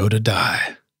friendships go to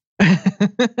die.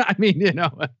 I mean,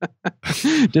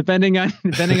 depending on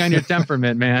your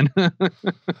temperament, man.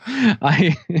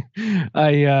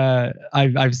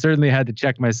 I've certainly had to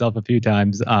check myself a few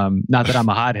times. Not that I'm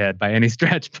a hothead by any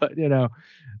stretch, but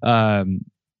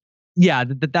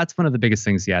that's one of the biggest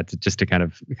things. Yeah, to kind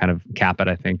of cap it,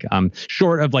 I think.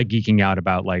 Short of like geeking out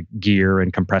about like gear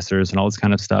and compressors and all this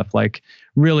kind of stuff, like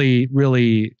really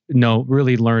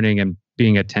learning and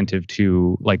being attentive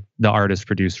to like the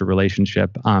artist-producer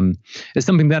relationship is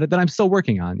something that I'm still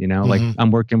working on. Like I'm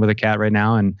working with a cat right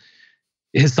now, and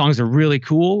his songs are really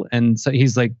cool. And so he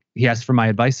asks for my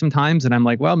advice sometimes, and I'm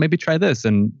like, well, maybe try this.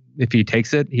 And if he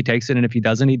takes it, he takes it. And if he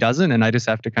doesn't, he doesn't. And I just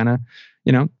have to kind of,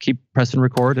 keep pressing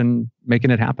record and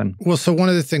making it happen. Well, so one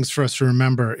of the things for us to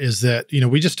remember is that,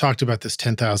 we just talked about this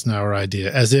 10,000 hour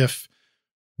idea as if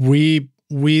we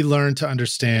learn to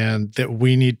understand that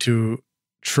we need to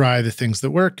try the things that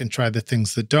work and try the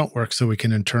things that don't work so we can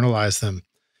internalize them.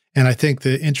 And I think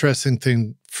the interesting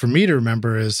thing for me to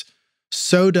remember is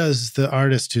so does the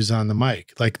artist who's on the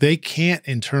mic. Like they can't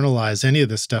internalize any of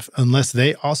this stuff unless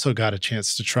they also got a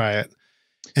chance to try it.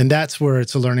 And that's where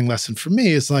it's a learning lesson for me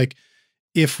is like,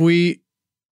 if we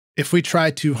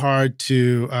try too hard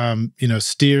to,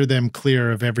 steer them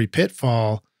clear of every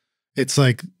pitfall, it's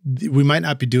like we might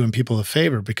not be doing people a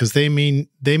favor because they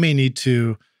may need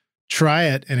to try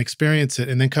it and experience it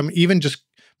and then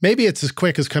maybe it's as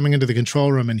quick as coming into the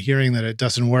control room and hearing that it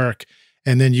doesn't work.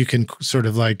 And then you can sort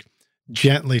of like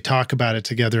gently talk about it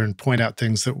together and point out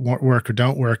things that won't work or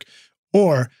don't work.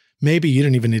 Or maybe you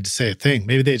don't even need to say a thing.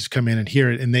 Maybe they just come in and hear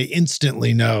it and they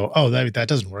instantly know, oh, that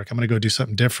doesn't work. I'm going to go do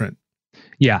something different.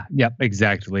 Yeah. Yep.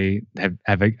 Exactly.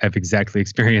 I've exactly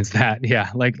experienced that.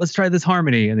 Yeah. Like, let's try this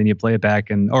harmony. And then you play it back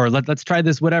or let's try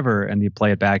this, whatever. And you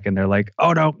play it back and they're like,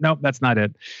 oh no, that's not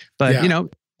it. But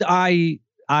I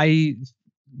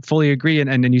fully agree.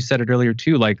 And then you said it earlier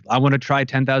too, like I want to try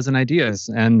 10,000 ideas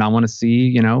and I want to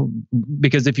see,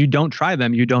 because if you don't try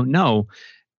them, you don't know.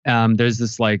 There's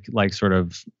this like sort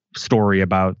of story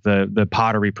about the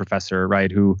pottery professor, right?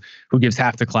 Who gives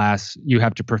half the class, you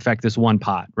have to perfect this one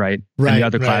pot, right? And the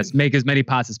other class, make as many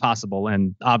pots as possible.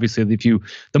 And obviously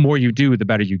the more you do, the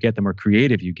better you get, the more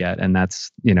creative you get. And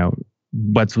that's,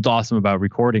 what's awesome about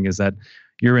recording is that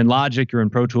you're in Logic, you're in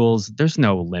Pro Tools, there's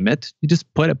no limit. You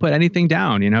just put anything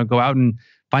down, go out and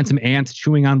find some ants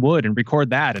chewing on wood and record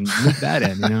that and loop that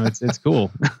in, it's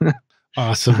cool.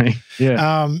 Awesome.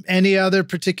 Yeah. Any other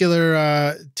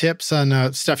particular tips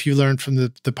on stuff you learned from the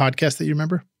podcast that you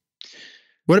remember?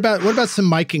 What about some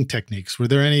miking techniques? Were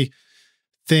there any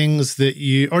things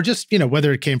that or just,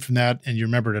 whether it came from that and you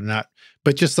remembered it or not,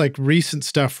 but just like recent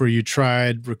stuff where you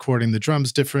tried recording the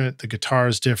drums different, the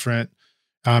guitars different.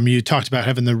 You talked about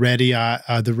having the red DI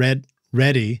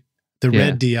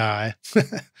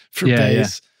for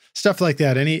bass, stuff like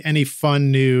that. Any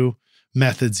fun new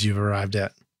methods you've arrived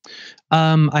at?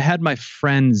 I had my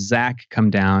friend Zach come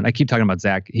down. I keep talking about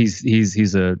Zach.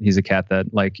 He's a cat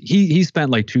that like he spent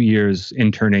like 2 years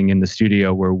interning in the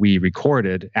studio where we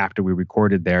recorded after we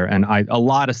recorded there. And a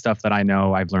lot of stuff that I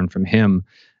know I've learned from him.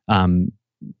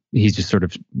 He's just sort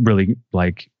of really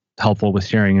like helpful with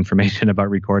sharing information about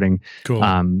recording. Cool.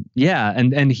 And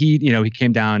he, he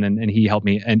came down and he helped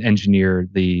me engineer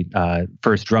the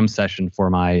first drum session for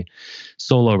my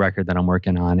solo record that I'm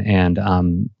working on.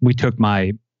 And we took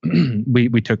my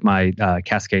we took my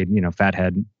Cascade,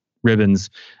 Fathead ribbons,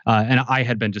 and I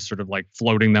had been just sort of like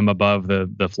floating them above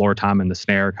the floor tom and the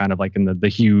snare, kind of like in the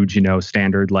huge,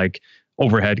 standard like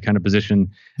overhead kind of position.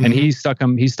 Mm-hmm. And he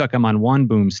stuck them on one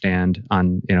boom stand,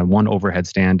 on one overhead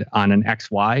stand on an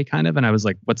XY kind of. And I was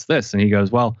like, "What's this?" And he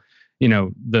goes, "Well,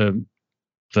 the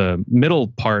middle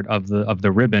part of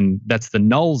the ribbon, that's the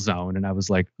null zone." And I was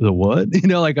like, "The what?"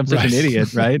 Like I'm such an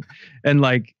idiot, right? And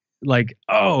like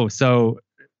oh, so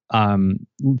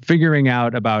figuring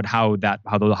out about how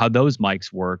those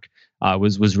mics work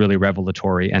was really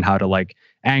revelatory, and how to like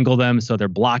angle them so they're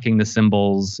blocking the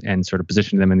cymbals and sort of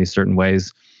positioning them in these certain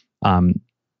ways.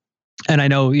 And I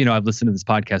know, I've listened to this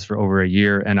podcast for over a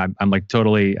year, and I'm like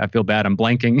totally, I feel bad. I'm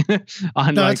blanking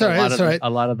on No, like that's all right. a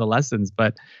lot of the lessons.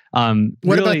 But what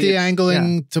really, about the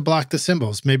angling to block the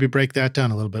cymbals? Maybe break that down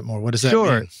a little bit more. What does that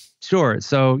mean? Sure.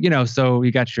 So, so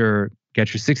you got your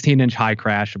 16-inch high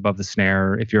crash above the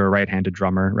snare if you're a right-handed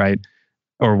drummer, right?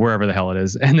 Or wherever the hell it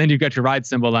is. And then you've got your ride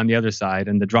cymbal on the other side,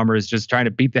 and the drummer is just trying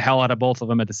to beat the hell out of both of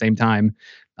them at the same time.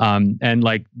 And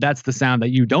like, that's the sound that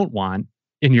you don't want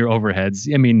in your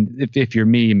overheads. I mean, if you're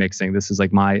me mixing, this is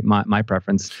like my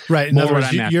preference. Right. In other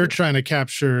words, you're trying to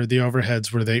capture the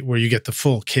overheads where you get the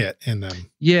full kit in them.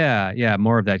 Yeah,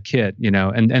 more of that kit,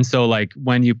 and so like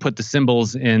when you put the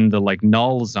cymbals in the like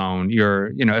null zone,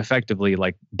 you're effectively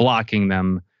like blocking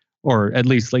them, or at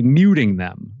least like muting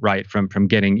them, right, from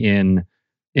getting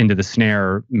into the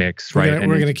snare mix, right?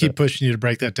 We're going to keep pushing you to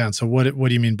break that down. So what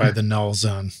do you mean by the null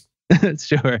zone?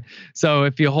 Sure. So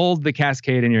if you hold the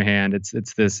Cascade in your hand, it's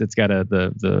got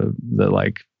the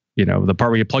like, the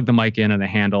part where you plug the mic in and a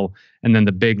handle, and then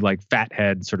the big like fat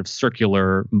head sort of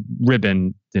circular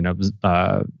ribbon,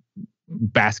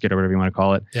 basket or whatever you want to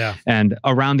call it. Yeah. And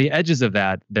around the edges of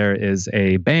that, there is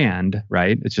a band,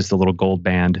 right? It's just a little gold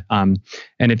band. And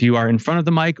if you are in front of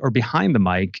the mic or behind the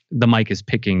mic is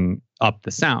picking up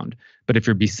the sound. But if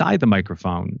you're beside the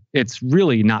microphone, it's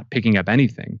really not picking up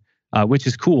anything. Which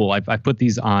is cool. I put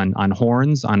these on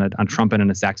horns, on trumpet and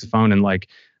a saxophone, and like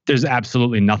there's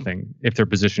absolutely nothing if they're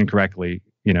positioned correctly,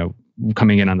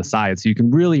 coming in on the side. So you can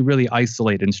really, really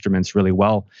isolate instruments really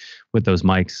well with those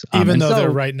mics, even though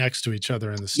they're right next to each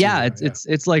other in the studio. Yeah,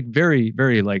 it's like very,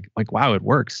 very like wow, it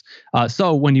works.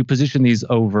 So when you position these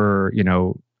over,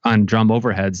 on drum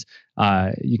overheads,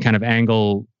 you kind of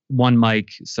angle one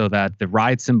mic so that the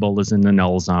ride cymbal is in the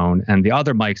null zone, and the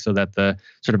other mic so that the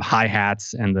sort of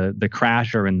hi-hats and the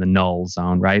crash are in the null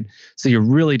zone, right? So you're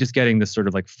really just getting this sort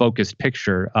of like focused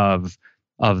picture of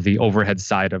the overhead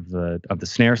side of the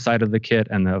snare side of the kit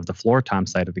and of the floor tom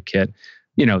side of the kit,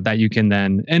 that you can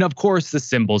then, and of course the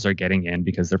cymbals are getting in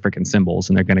because they're freaking cymbals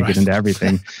and they're going to get into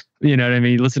everything. You know what I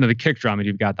mean? You listen to the kick drum and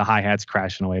you've got the hi-hats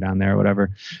crashing away down there or whatever.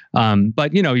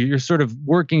 But you're sort of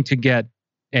working to get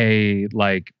a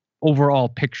like overall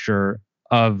picture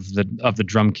of the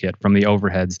drum kit from the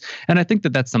overheads. And I think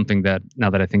that that's something that,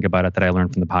 now that I think about it, that I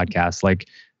learned from the podcast, like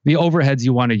the overheads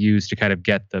you want to use to kind of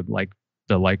get the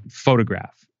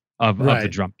photograph of the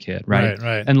drum kit, right?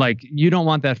 Right. And like, you don't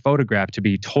want that photograph to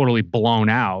be totally blown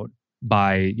out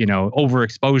by,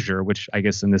 overexposure, which I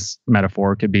guess in this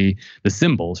metaphor could be the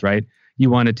cymbals, right? You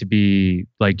want it to be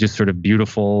like just sort of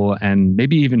beautiful and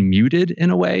maybe even muted in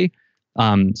a way.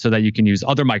 So that you can use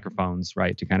other microphones,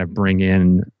 right, to kind of bring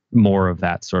in more of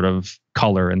that sort of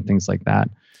color and things like that.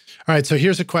 All right, so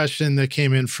here's a question that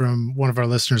came in from one of our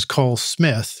listeners, Cole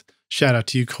Smith. Shout out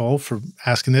to you, Cole, for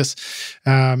asking this.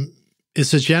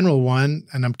 It's a general one,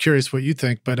 and I'm curious what you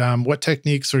think, but what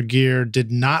techniques or gear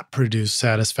did not produce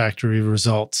satisfactory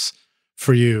results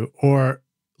for you? Or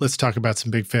let's talk about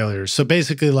some big failures. So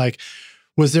basically, like,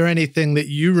 was there anything that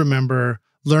you remember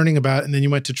learning about, and then you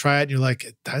went to try it and you're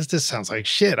like, this sounds like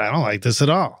shit. I don't like this at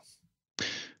all.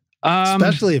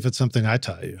 Especially if it's something I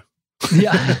taught you.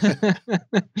 Yeah.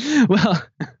 Well,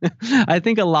 I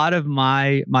think a lot of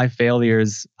my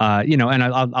failures, and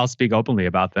I'll speak openly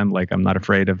about them. Like, I'm not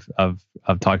afraid of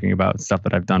talking about stuff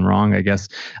that I've done wrong, I guess.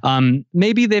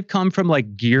 Maybe they've come from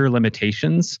like gear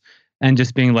limitations and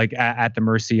just being like at the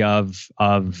mercy of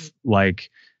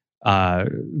like my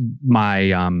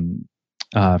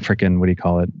freaking, what do you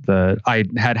call it? I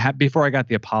had before I got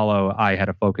the Apollo, I had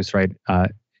a Focusrite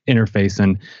interface,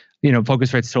 and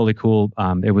Focusrite's totally cool.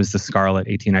 It was the Scarlett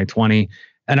 18920,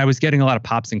 and I was getting a lot of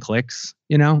pops and clicks,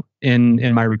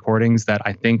 in my recordings that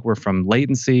I think were from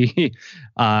latency,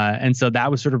 and so that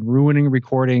was sort of ruining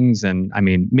recordings. And I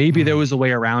mean, maybe there was a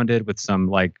way around it with some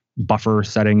like buffer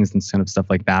settings and kind of stuff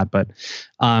like that. But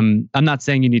I'm not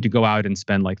saying you need to go out and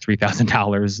spend like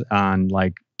 $3,000 on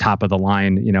like top of the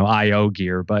line, IO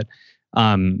gear. But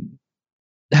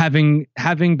having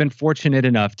been fortunate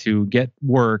enough to get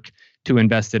work to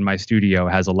invest in my studio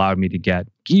has allowed me to get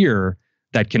gear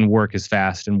that can work as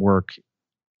fast and work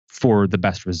for the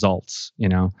best results,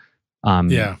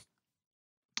 Yeah.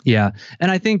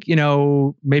 And I think,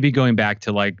 maybe going back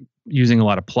to like using a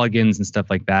lot of plugins and stuff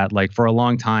like that, like for a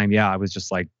long time, I was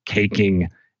just like caking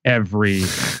every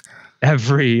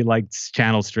like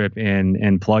channel strip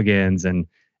in plugins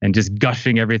and just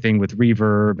gushing everything with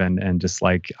reverb and just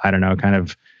like, I don't know, kind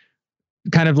of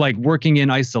like working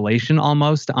in isolation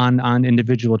almost on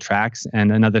individual tracks.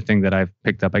 And another thing that I've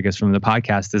picked up, I guess, from the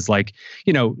podcast is like,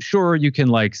 sure, you can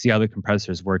like see other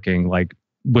compressors working like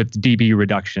with dB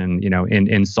reduction,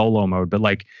 in solo mode, but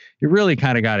like you really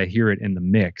kind of got to hear it in the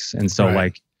mix. And so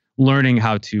like learning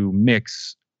how to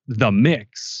mix the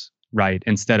mix, right,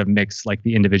 instead of mix like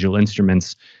the individual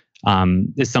instruments,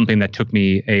 is something that took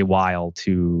me a while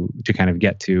to kind of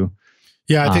get to.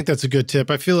 Yeah, I think that's a good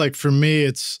tip. I feel like for me,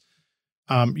 it's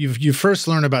you first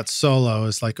learn about solo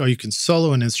is like, oh, you can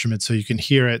solo an instrument so you can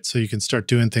hear it, so you can start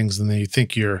doing things, and then you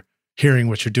think you're hearing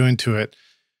what you're doing to it.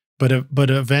 But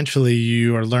eventually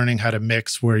you are learning how to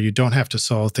mix where you don't have to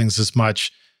solo things as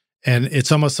much. And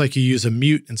it's almost like you use a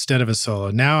mute instead of a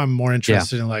solo. Now I'm more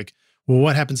interested in like, well,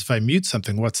 what happens if I mute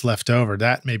something? What's left over?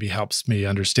 That maybe helps me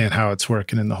understand how it's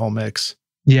working in the whole mix.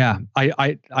 Yeah,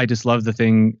 I just love the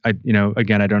thing.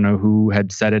 Again, I don't know who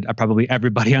had said it. Probably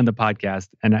everybody on the podcast,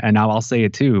 and now I'll say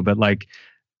it too. But like,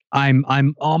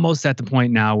 I'm almost at the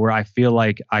point now where I feel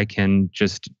like I can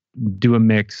just do a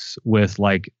mix with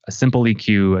like a simple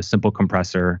EQ, a simple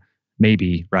compressor,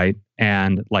 maybe, right,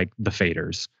 and like the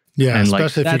faders. Yeah, and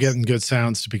especially if you're getting good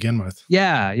sounds to begin with.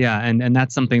 Yeah, and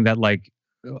that's something that like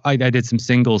I did some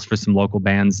singles for some local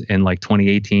bands in like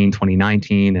 2018,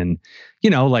 2019, and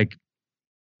like,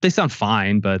 they sound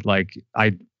fine, but like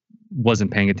I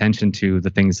wasn't paying attention to the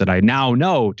things that I now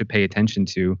know to pay attention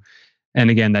to.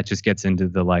 And again, that just gets into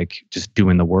the like just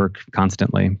doing the work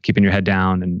constantly, keeping your head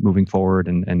down and moving forward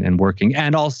and working.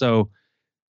 And also,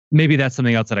 maybe that's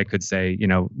something else that I could say.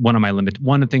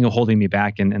 One thing holding me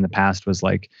back in the past was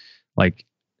like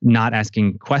not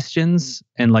asking questions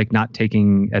and like not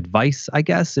taking advice, I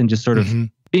guess, and just sort of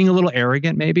being a little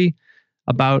arrogant, maybe,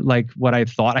 about like what I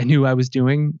thought I knew I was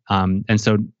doing. And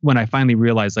so when I finally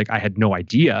realized like I had no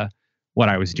idea what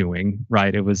I was doing,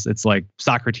 right? It's like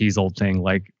Socrates' old thing,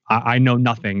 like I know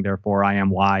nothing, therefore I am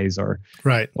wise, or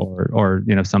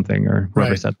something, or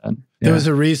whoever said that. Yeah. There was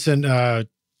a recent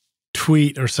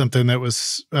tweet or something that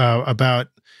was about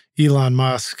Elon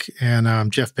Musk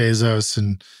and Jeff Bezos,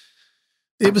 and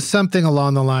it was something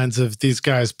along the lines of these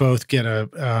guys both get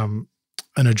an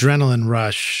adrenaline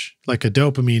rush, like a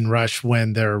dopamine rush,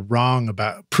 when they're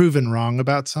proven wrong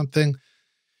about something,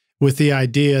 with the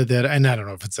idea that, and I don't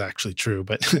know if it's actually true,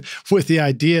 but with the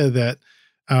idea that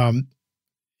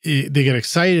they get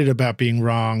excited about being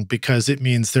wrong because it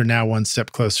means they're now one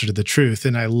step closer to the truth.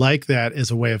 And I like that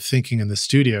as a way of thinking in the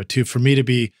studio too, for me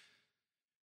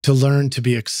to learn to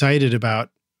be excited about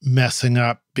messing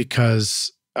up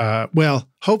because,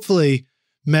 hopefully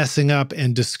messing up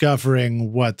and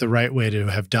discovering what the right way to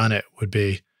have done it would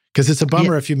be. Because it's a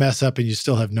bummer if you mess up and you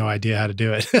still have no idea how to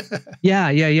do it. Yeah.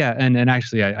 And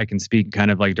actually, I can speak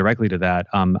kind of like directly to that.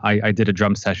 I did a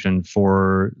drum session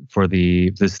for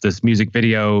this music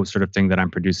video sort of thing that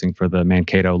I'm producing for the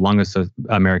Mankato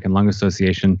American Lung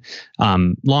Association.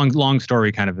 Long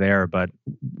story kind of there, but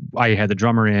I had the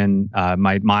drummer in,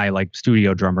 my like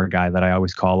studio drummer guy that I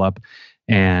always call up.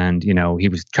 And, he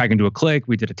was tracking to a click.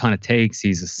 We did a ton of takes.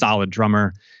 He's a solid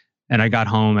drummer. And I got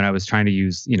home and I was trying to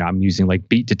use, I'm using like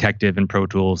Beat Detective and Pro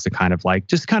Tools to kind of like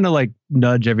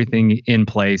nudge everything in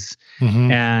place.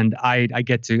 And I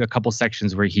get to a couple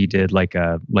sections where he did like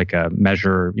a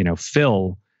measure,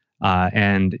 fill.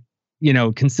 And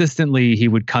consistently he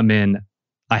would come in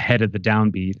ahead of the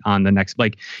downbeat on the next,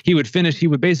 like he would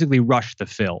basically rush the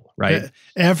fill, right?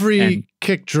 Every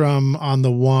kick drum on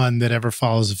the one that ever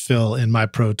follows a fill in my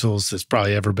Pro Tools that's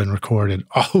probably ever been recorded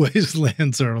always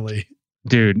lands early.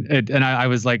 Dude, and I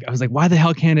was like, why the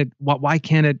hell can't it? Why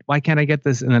can't I get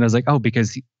this? And then I was like, oh,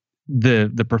 because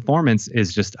the performance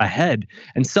is just ahead.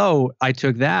 And so I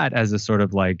took that as a sort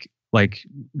of like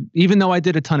even though I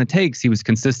did a ton of takes, he was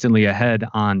consistently ahead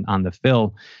on the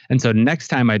fill. And so next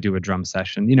time I do a drum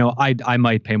session, I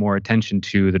might pay more attention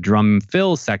to the drum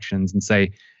fill sections and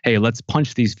say, hey, let's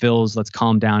punch these fills, let's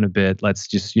calm down a bit, let's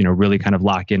just really kind of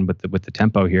lock in with the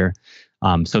tempo here,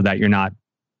 so that you're not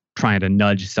trying to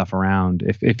nudge stuff around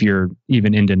if you're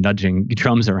even into nudging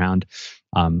drums around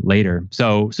later.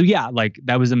 So yeah, like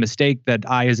that was a mistake that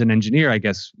I, as an engineer, I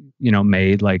guess,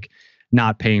 made, like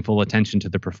not paying full attention to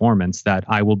the performance that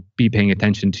I will be paying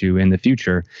attention to in the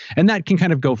future. And that can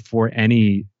kind of go for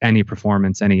any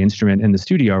performance, any instrument in the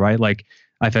studio, right? Like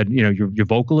I've had, your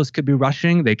vocalist could be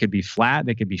rushing, they could be flat,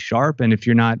 they could be sharp. And if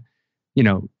you're not,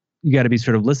 you got to be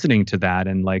sort of listening to that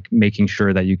and like making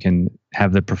sure that you can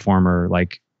have the performer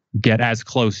like get as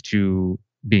close to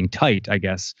being tight, I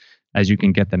guess, as you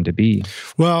can get them to be.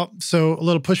 Well, so a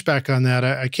little pushback on that.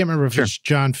 I can't remember if it's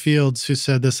John Fields who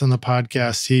said this on the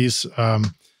podcast. He's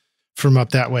from up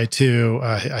that way too.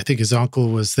 I think his uncle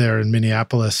was there in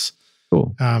Minneapolis.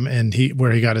 Cool. And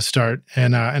where he got his start.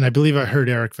 And I believe I heard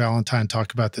Eric Valentine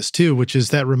talk about this too, which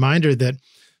is that reminder that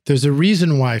there's a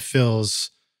reason why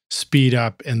fills speed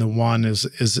up and the one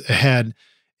is ahead.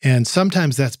 And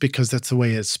sometimes that's because that's the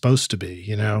way it's supposed to be,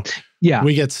 you know? Yeah.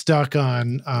 We get stuck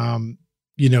on,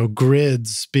 you know,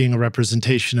 grids being a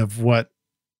representation of what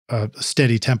a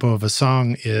steady tempo of a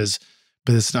song is,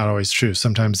 but it's not always true.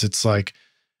 Sometimes it's like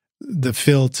the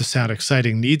fill to sound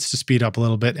exciting needs to speed up a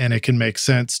little bit, and it can make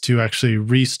sense to actually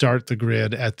restart the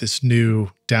grid at this new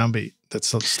downbeat that's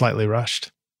slightly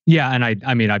rushed. Yeah, and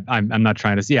I mean, I'm not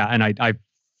trying to. Yeah, and I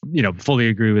you know, fully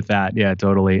agree with that. Yeah,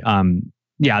 totally.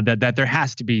 Yeah, that there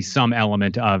has to be some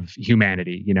element of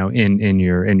humanity, you know, in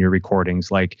your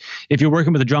recordings. Like if you're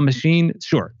working with a drum machine,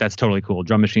 sure, that's totally cool.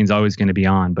 Drum machine's always going to be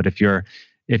on. But if you're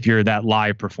that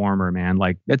live performer, man,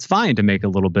 like it's fine to make a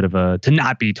little bit of to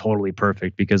not be totally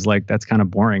perfect, because like that's kind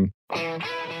of boring.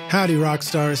 Howdy, rock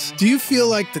stars. Do you feel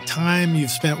like the time you've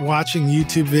spent watching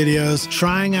YouTube videos,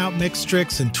 trying out mix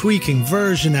tricks, and tweaking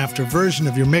version after version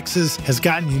of your mixes has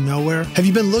gotten you nowhere? Have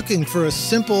you been looking for a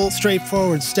simple,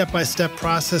 straightforward, step-by-step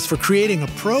process for creating a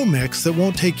pro mix that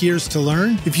won't take years to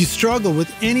learn? If you struggle with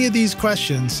any of these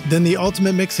questions, then the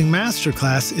Ultimate Mixing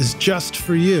Masterclass is just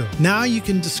for you. Now you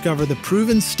can discover the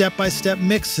proven step-by-step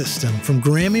mix system from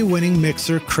Grammy-winning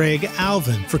mixer Craig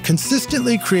Alvin for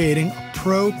consistently creating a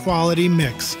pro-quality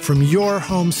mix from your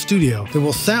home studio that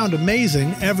will sound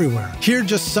amazing everywhere. Here are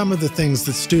just some of the things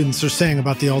that students are saying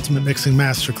about the Ultimate Mixing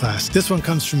Masterclass. This one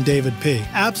comes from David P.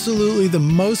 Absolutely the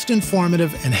most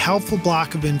informative and helpful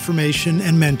block of information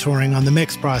and mentoring on the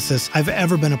mix process I've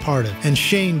ever been a part of. And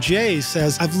Shane J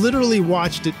says, I've literally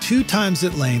watched it 2 times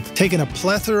at length, taken a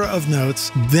plethora of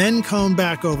notes, then combed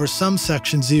back over some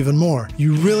sections even more.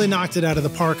 You really knocked it out of the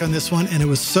park on this one, and it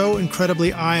was so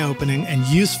incredibly eye-opening and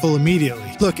useful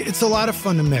immediately. Look, it's a lot of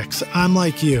fun to mix. I'm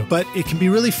like you, but it can be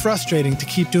really frustrating to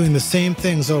keep doing the same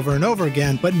things over and over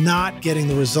again, but not getting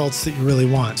the results that you really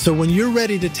want. So when you're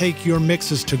ready to take your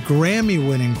mixes to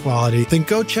Grammy-winning quality, then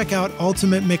go check out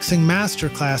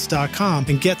ultimatemixingmasterclass.com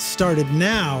and get started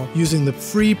now using the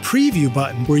free preview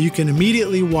button where you can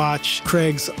immediately watch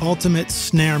Craig's ultimate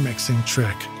snare mixing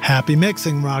trick. Happy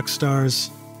mixing, rock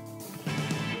stars.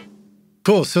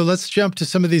 Cool. So let's jump to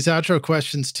some of these outro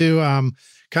questions too.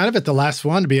 Kind of at the last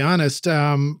one, to be honest.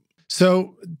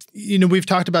 So, you know, we've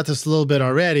talked about this a little bit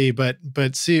already, but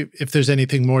see if there's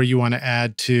anything more you want to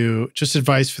add to just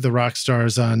advice for the rock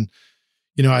stars on,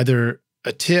 you know, either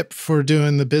a tip for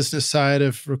doing the business side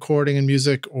of recording and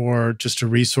music, or just a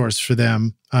resource for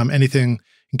them. Anything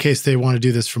in case they want to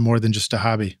do this for more than just a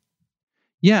hobby.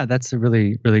 Yeah, that's a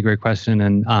really, really great question.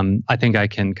 And I think I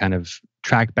can kind of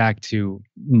track back to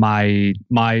my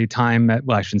time at,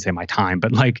 well, I shouldn't say my time,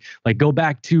 but like go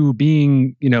back to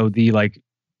being, you know, the like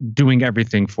doing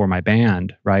everything for my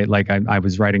band, right? Like I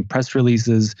was writing press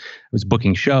releases, I was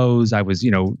booking shows, I was,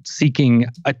 you know,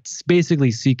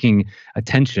 basically seeking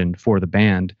attention for the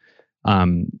band,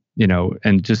 you know,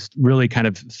 and just really kind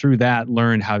of through that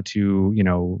learned how to, you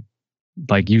know,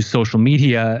 like use social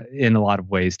media in a lot of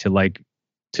ways to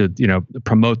you know,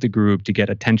 promote the group, to get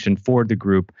attention for the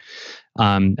group.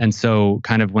 And so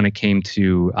kind of when it came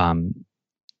to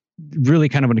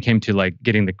like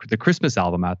getting the Christmas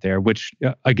album out there, which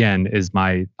again is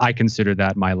I consider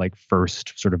that my like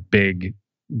first sort of big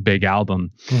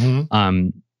album. Mm-hmm.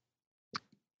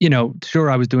 You know,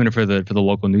 sure, I was doing it for the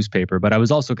local newspaper, but I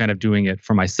was also kind of doing it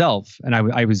for myself. And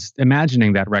I was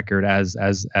imagining that record as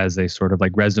a sort of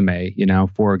like resume, you know,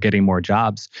 for getting more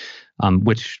jobs,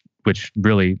 which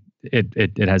really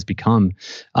it has become.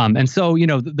 And so, you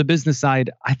know, the business side,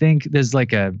 I think there's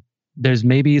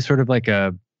maybe sort of like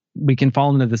we can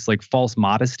fall into this like false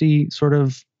modesty sort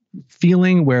of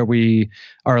feeling where we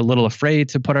are a little afraid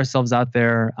to put ourselves out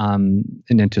there, and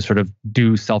then to sort of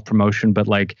do self-promotion, but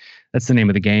like that's the name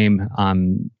of the game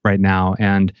right now.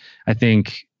 And I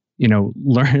think, you know,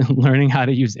 learning how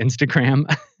to use Instagram,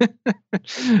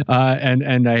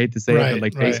 and I hate to say it, but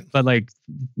like but like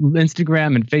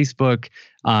Instagram and Facebook,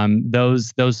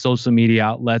 those social media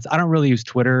outlets. I don't really use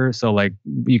Twitter, so like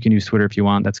you can use Twitter if you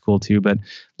want. That's cool too. But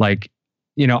like,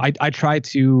 you know, I try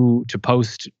to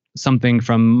post something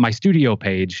from my studio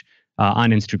page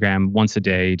on Instagram once a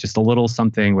day, just a little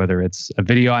something, whether it's a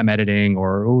video I'm editing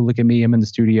or, oh, look at me, I'm in the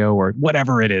studio, or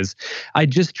whatever it is. I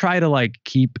just try to like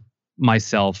keep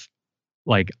myself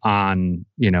like on,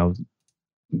 you know,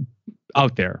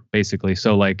 out there basically.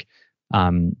 So like,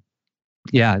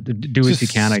 yeah, do what you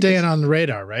can. Staying on the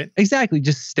radar, right? Exactly.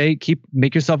 Just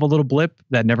make yourself a little blip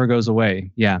that never goes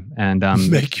away. Yeah. And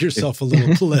make yourself a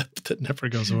little blip that never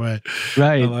goes away.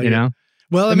 Right. Like you know?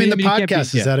 Well, I mean, the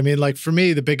podcast is that. I mean, like for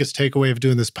me, the biggest takeaway of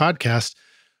doing this podcast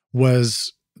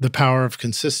was the power of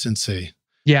consistency.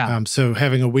 Yeah. So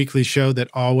having a weekly show that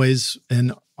always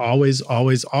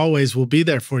will be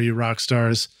there for you, rock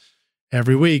stars,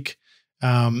 every week.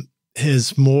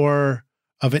 is more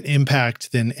of an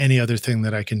impact than any other thing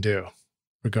that I can do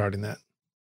regarding that.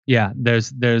 Yeah,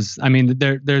 there's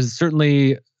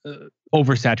certainly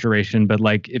oversaturation, but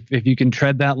like if you can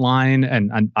tread that line,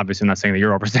 and I'm obviously not saying that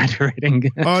you're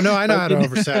oversaturating. Oh no, I know how to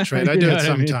oversaturate. I do it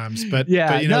sometimes, but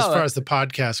yeah, as far as the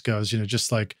podcast goes,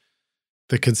 just like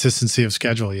the consistency of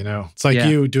schedule, it's like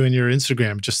you doing your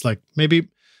Instagram, just like maybe,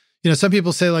 some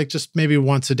people say like just maybe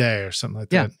once a day or something like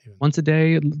that. Once a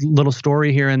day, little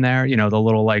story here and there, the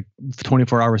little like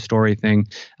 24-hour story thing.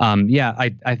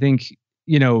 I think,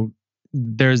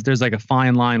 there's like a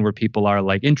fine line where people are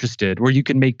like interested, where you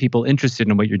can make people interested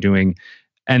in what you're doing.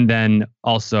 And then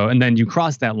you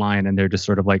cross that line and they're just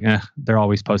sort of like, they're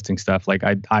always posting stuff. Like,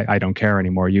 I don't care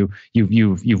anymore. You've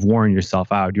worn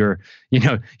yourself out. You're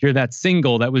that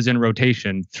single that was in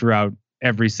rotation throughout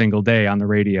every single day on the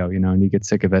radio, and you get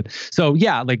sick of it. So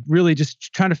yeah, like really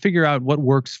just trying to figure out what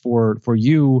works for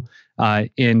you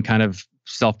in kind of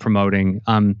self-promoting.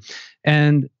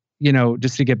 And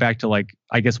just to get back to like,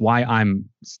 I guess why I'm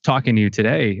talking to you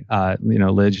today,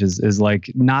 Lidge, is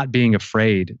like not being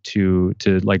afraid to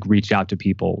like reach out to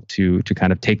people to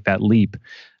kind of take that leap.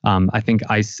 I think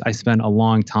I spent a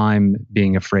long time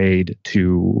being afraid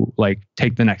to like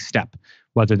take the next step,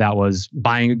 whether that was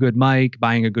buying a good mic,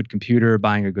 buying a good computer,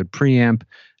 buying a good preamp.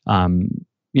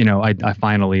 I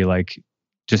finally like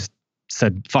just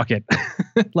said, fuck it.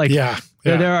 Like,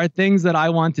 there are things that I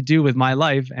want to do with my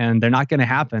life and they're not going to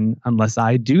happen unless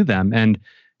I do them. And,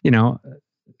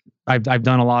 I've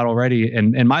done a lot already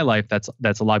in my life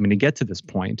that's allowed me to get to this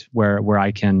point where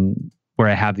I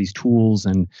have these tools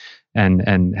and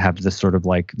have this sort of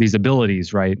like these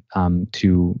abilities, right?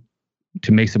 To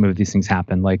make some of these things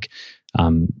happen. Like,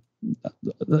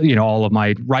 all of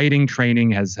my writing training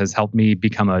has helped me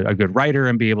become a good writer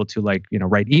and be able to like,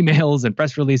 write emails and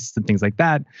press releases and things like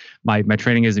that. My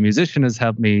training as a musician has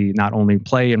helped me not only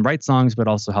play and write songs, but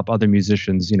also help other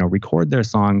musicians, record their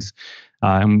songs.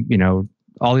 And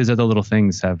all these other little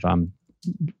things have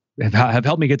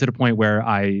helped me get to the point where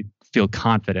I feel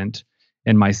confident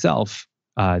in myself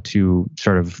to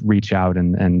sort of reach out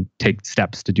and take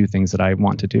steps to do things that I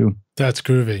want to do. That's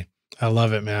groovy. I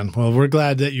love it, man. Well, we're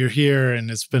glad that you're here,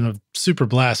 and it's been a super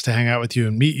blast to hang out with you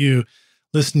and meet you,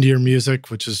 listen to your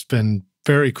music, which has been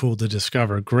very cool to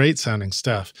discover. Great sounding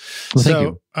stuff. Well,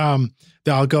 thank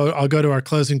you. I'll go to our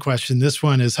closing question. This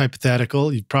one is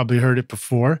hypothetical. You've probably heard it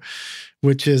before,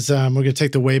 which is we're going to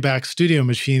take the Wayback Studio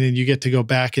machine, and you get to go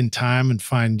back in time and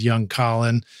find young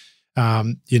Colin,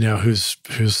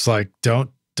 who's like,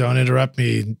 don't interrupt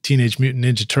me. Teenage Mutant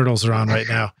Ninja Turtles are on right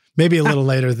now. Maybe a little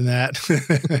later than that.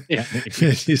 Yeah.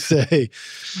 You say,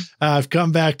 I've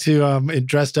come back to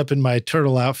dressed up in my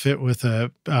turtle outfit with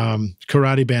a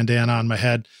karate bandana on my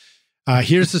head.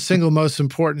 Here's the single most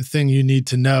important thing you need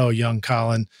to know, young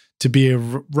Colin, to be a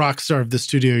rock star of the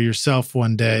studio yourself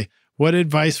one day. What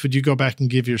advice would you go back and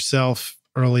give yourself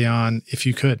early on if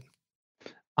you could?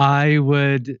 I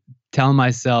would tell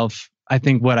myself, I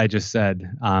think what I just said,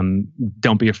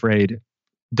 don't be afraid.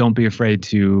 Don't be afraid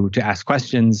to ask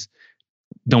questions.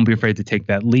 Don't be afraid to take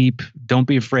that leap. Don't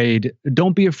be afraid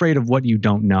of what you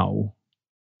don't know.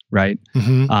 Right.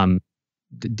 Mm-hmm.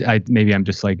 Maybe I'm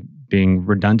just like being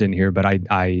redundant here, but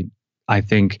I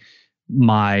think when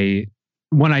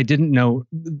I didn't know,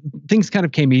 things kind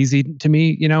of came easy to me,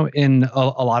 in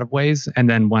a lot of ways. And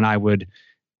then when I would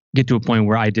get to a point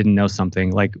where I didn't know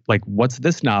something, like what's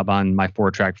this knob on my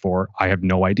 4-track for? I have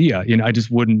no idea. I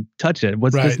just wouldn't touch it.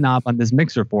 What's this knob on this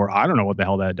mixer for? I don't know what the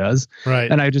hell that does.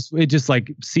 Right. And it just like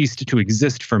ceased to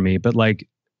exist for me. But like,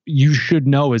 you should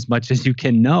know as much as you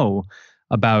can know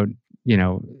about,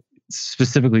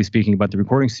 specifically speaking about the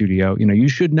recording studio. You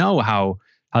should know how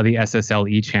the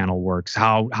SSLE channel works,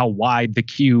 how wide the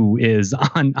Q is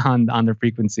on the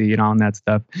frequency, and all that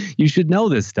stuff. You should know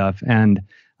this stuff. And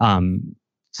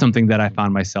something that I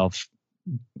found myself,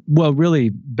 really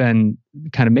been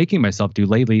kind of making myself do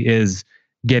lately is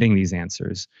getting these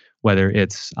answers, whether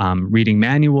it's reading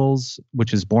manuals,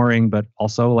 which is boring, but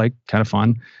also like kind of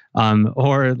fun,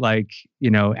 or like,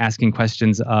 asking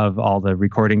questions of all the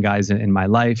recording guys in my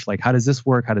life. Like, how does this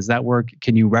work? How does that work?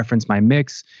 Can you reference my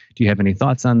mix? Do you have any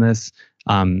thoughts on this?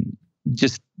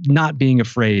 Just not being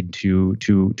afraid to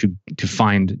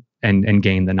find and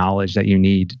gain the knowledge that you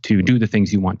need to do the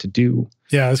things you want to do.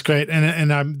 Yeah, it's great.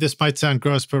 And this might sound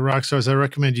gross, but Rockstars, I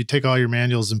recommend you take all your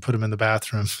manuals and put them in the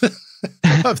bathroom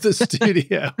of the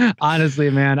studio. Honestly,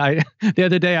 man, the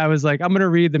other day I was like, I'm going to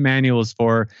read the manuals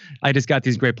I just got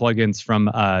these great plugins from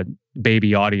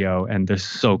Baby Audio, and they're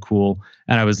so cool.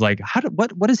 And I was like,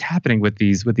 what is happening with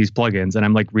these plugins? And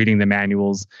I'm like reading the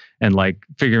manuals and like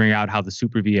figuring out how the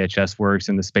Super VHS works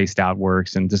and the spaced out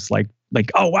works, and just like,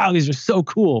 oh wow, these are so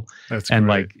cool. That's and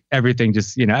great. Like everything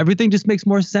just makes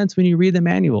more sense when you read the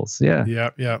manuals. Yeah.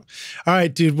 Yeah. All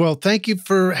right, dude. Well, thank you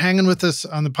for hanging with us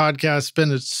on the podcast. It's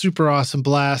been a super awesome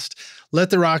blast. Let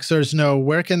the Rockstars know,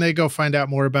 where can they go find out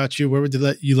more about you? Where would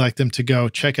you like them to go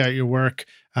check out your work?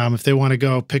 If they want to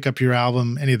go pick up your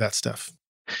album, any of that stuff.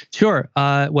 Sure.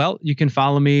 Well, you can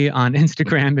follow me on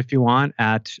Instagram if you want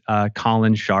at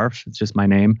Colin Scharf. It's just my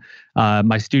name.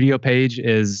 My studio page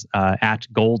is at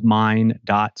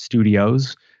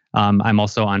goldmine.studios. I'm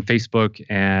also on Facebook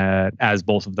as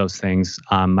both of those things.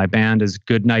 My band is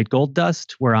Goodnight Gold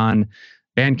Dust. We're on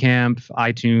Bandcamp,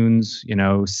 iTunes,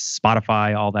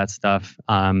 Spotify, all that stuff.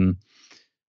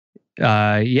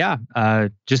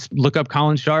 Just look up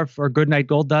Colin Scharf or Goodnight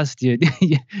Gold Dust.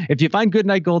 If you find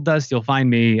Goodnight Gold Dust, you'll find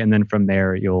me, and then from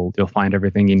there you'll find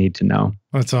everything you need to know.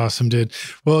 That's awesome, dude.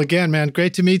 Well, again, man,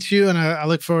 great to meet you, and I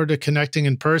look forward to connecting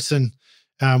in person.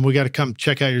 We got to come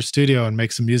check out your studio and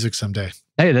make some music someday.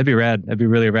 Hey, that'd be rad. That'd be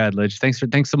really rad, Lidge.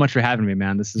 Thanks so much for having me,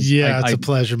 man. This is it's a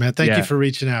pleasure, man. Thank you for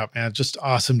reaching out, man. Just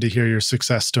awesome to hear your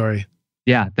success story.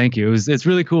 Yeah, thank you. It's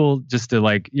really cool just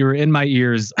to you were in my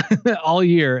ears all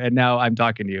year, and now I'm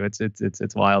talking to you. It's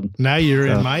wild. Now you're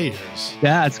in my ears.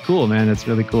 Yeah, it's cool, man. It's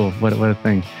really cool. What a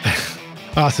thing.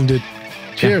 Awesome, dude.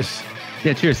 Cheers.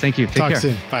 Yeah, cheers. Thank you. Take care. Talk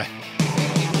soon. Bye.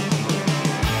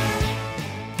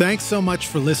 Thanks so much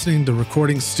for listening to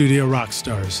Recording Studio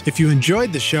Rockstars. If you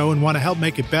enjoyed the show and want to help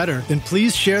make it better, then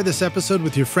please share this episode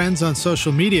with your friends on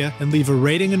social media and leave a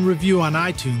rating and review on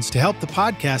iTunes to help the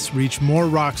podcast reach more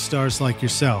rock stars like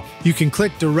yourself. You can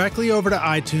click directly over to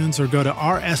iTunes or go to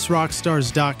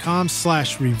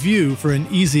rsrockstars.com/review for an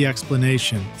easy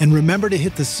explanation. And remember to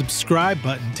hit the subscribe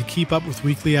button to keep up with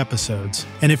weekly episodes.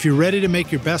 And if you're ready to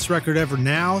make your best record ever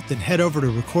now, then head over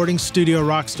to Recording Studio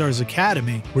Rockstars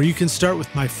Academy, where you can start with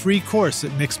my free course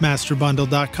at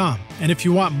mixmasterbundle.com. And if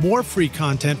you want more free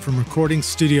content from Recording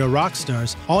Studio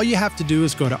Rockstars, all you have to do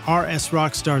is go to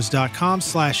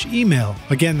rsrockstars.com/email.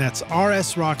 Again, that's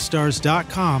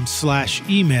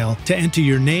rsrockstars.com/email to enter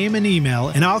your name and email,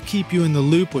 and I'll keep you in the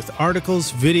loop with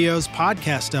articles, videos,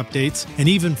 podcast updates, and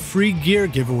even free gear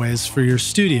giveaways for your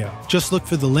studio. Just look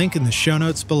for the link in the show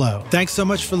notes below. Thanks so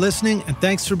much for listening, and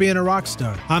thanks for being a rock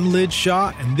star. I'm Lid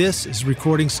Shaw, and this is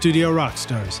Recording Studio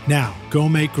Rockstars. Now, go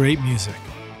make great music.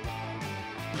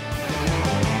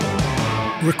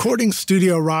 Recording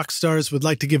Studio Rockstars would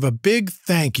like to give a big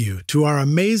thank you to our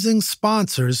amazing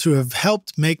sponsors who have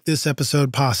helped make this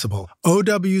episode possible.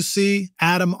 OWC,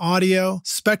 Atom Audio,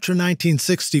 Spectra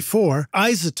 1964,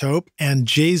 Isotope, and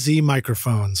JZ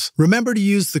Microphones. Remember to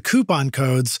use the coupon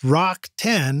codes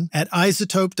ROCK10 at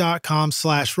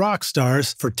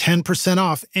isotope.com/rockstars for 10%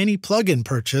 off any plugin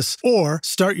purchase, or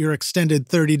start your extended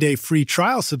 30-day free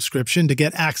trial subscription to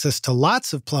get access to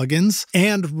lots of plugins,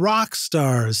 and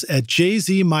Rockstars at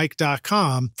JZmic.com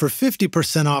for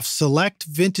 50% off select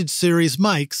vintage series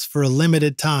mics for a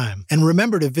limited time. And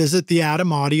remember to visit the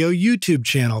Atom Audio YouTube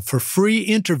channel for free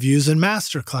interviews and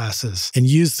masterclasses, and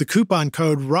use the coupon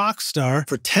code ROCKSTAR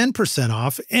for 10%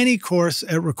 off any course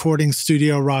at Recording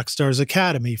Studio Rockstars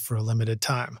Academy for a limited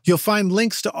time. You'll find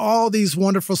links to all these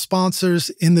wonderful sponsors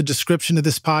in the description of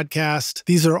this podcast.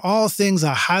 These are all things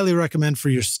I highly recommend for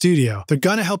your studio. They're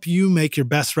going to help you make your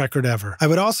best record ever. I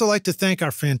would also like to thank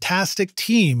our fantastic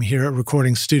team here at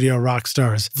Recording Studio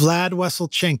Rockstars, Vlad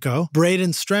Weselchenko,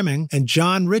 Braden Stremming, and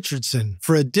John Richardson,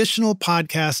 for additional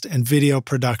podcast and video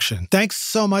production. Thanks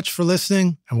so much for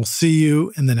listening, and we'll see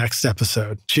you in the next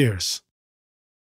episode. Cheers.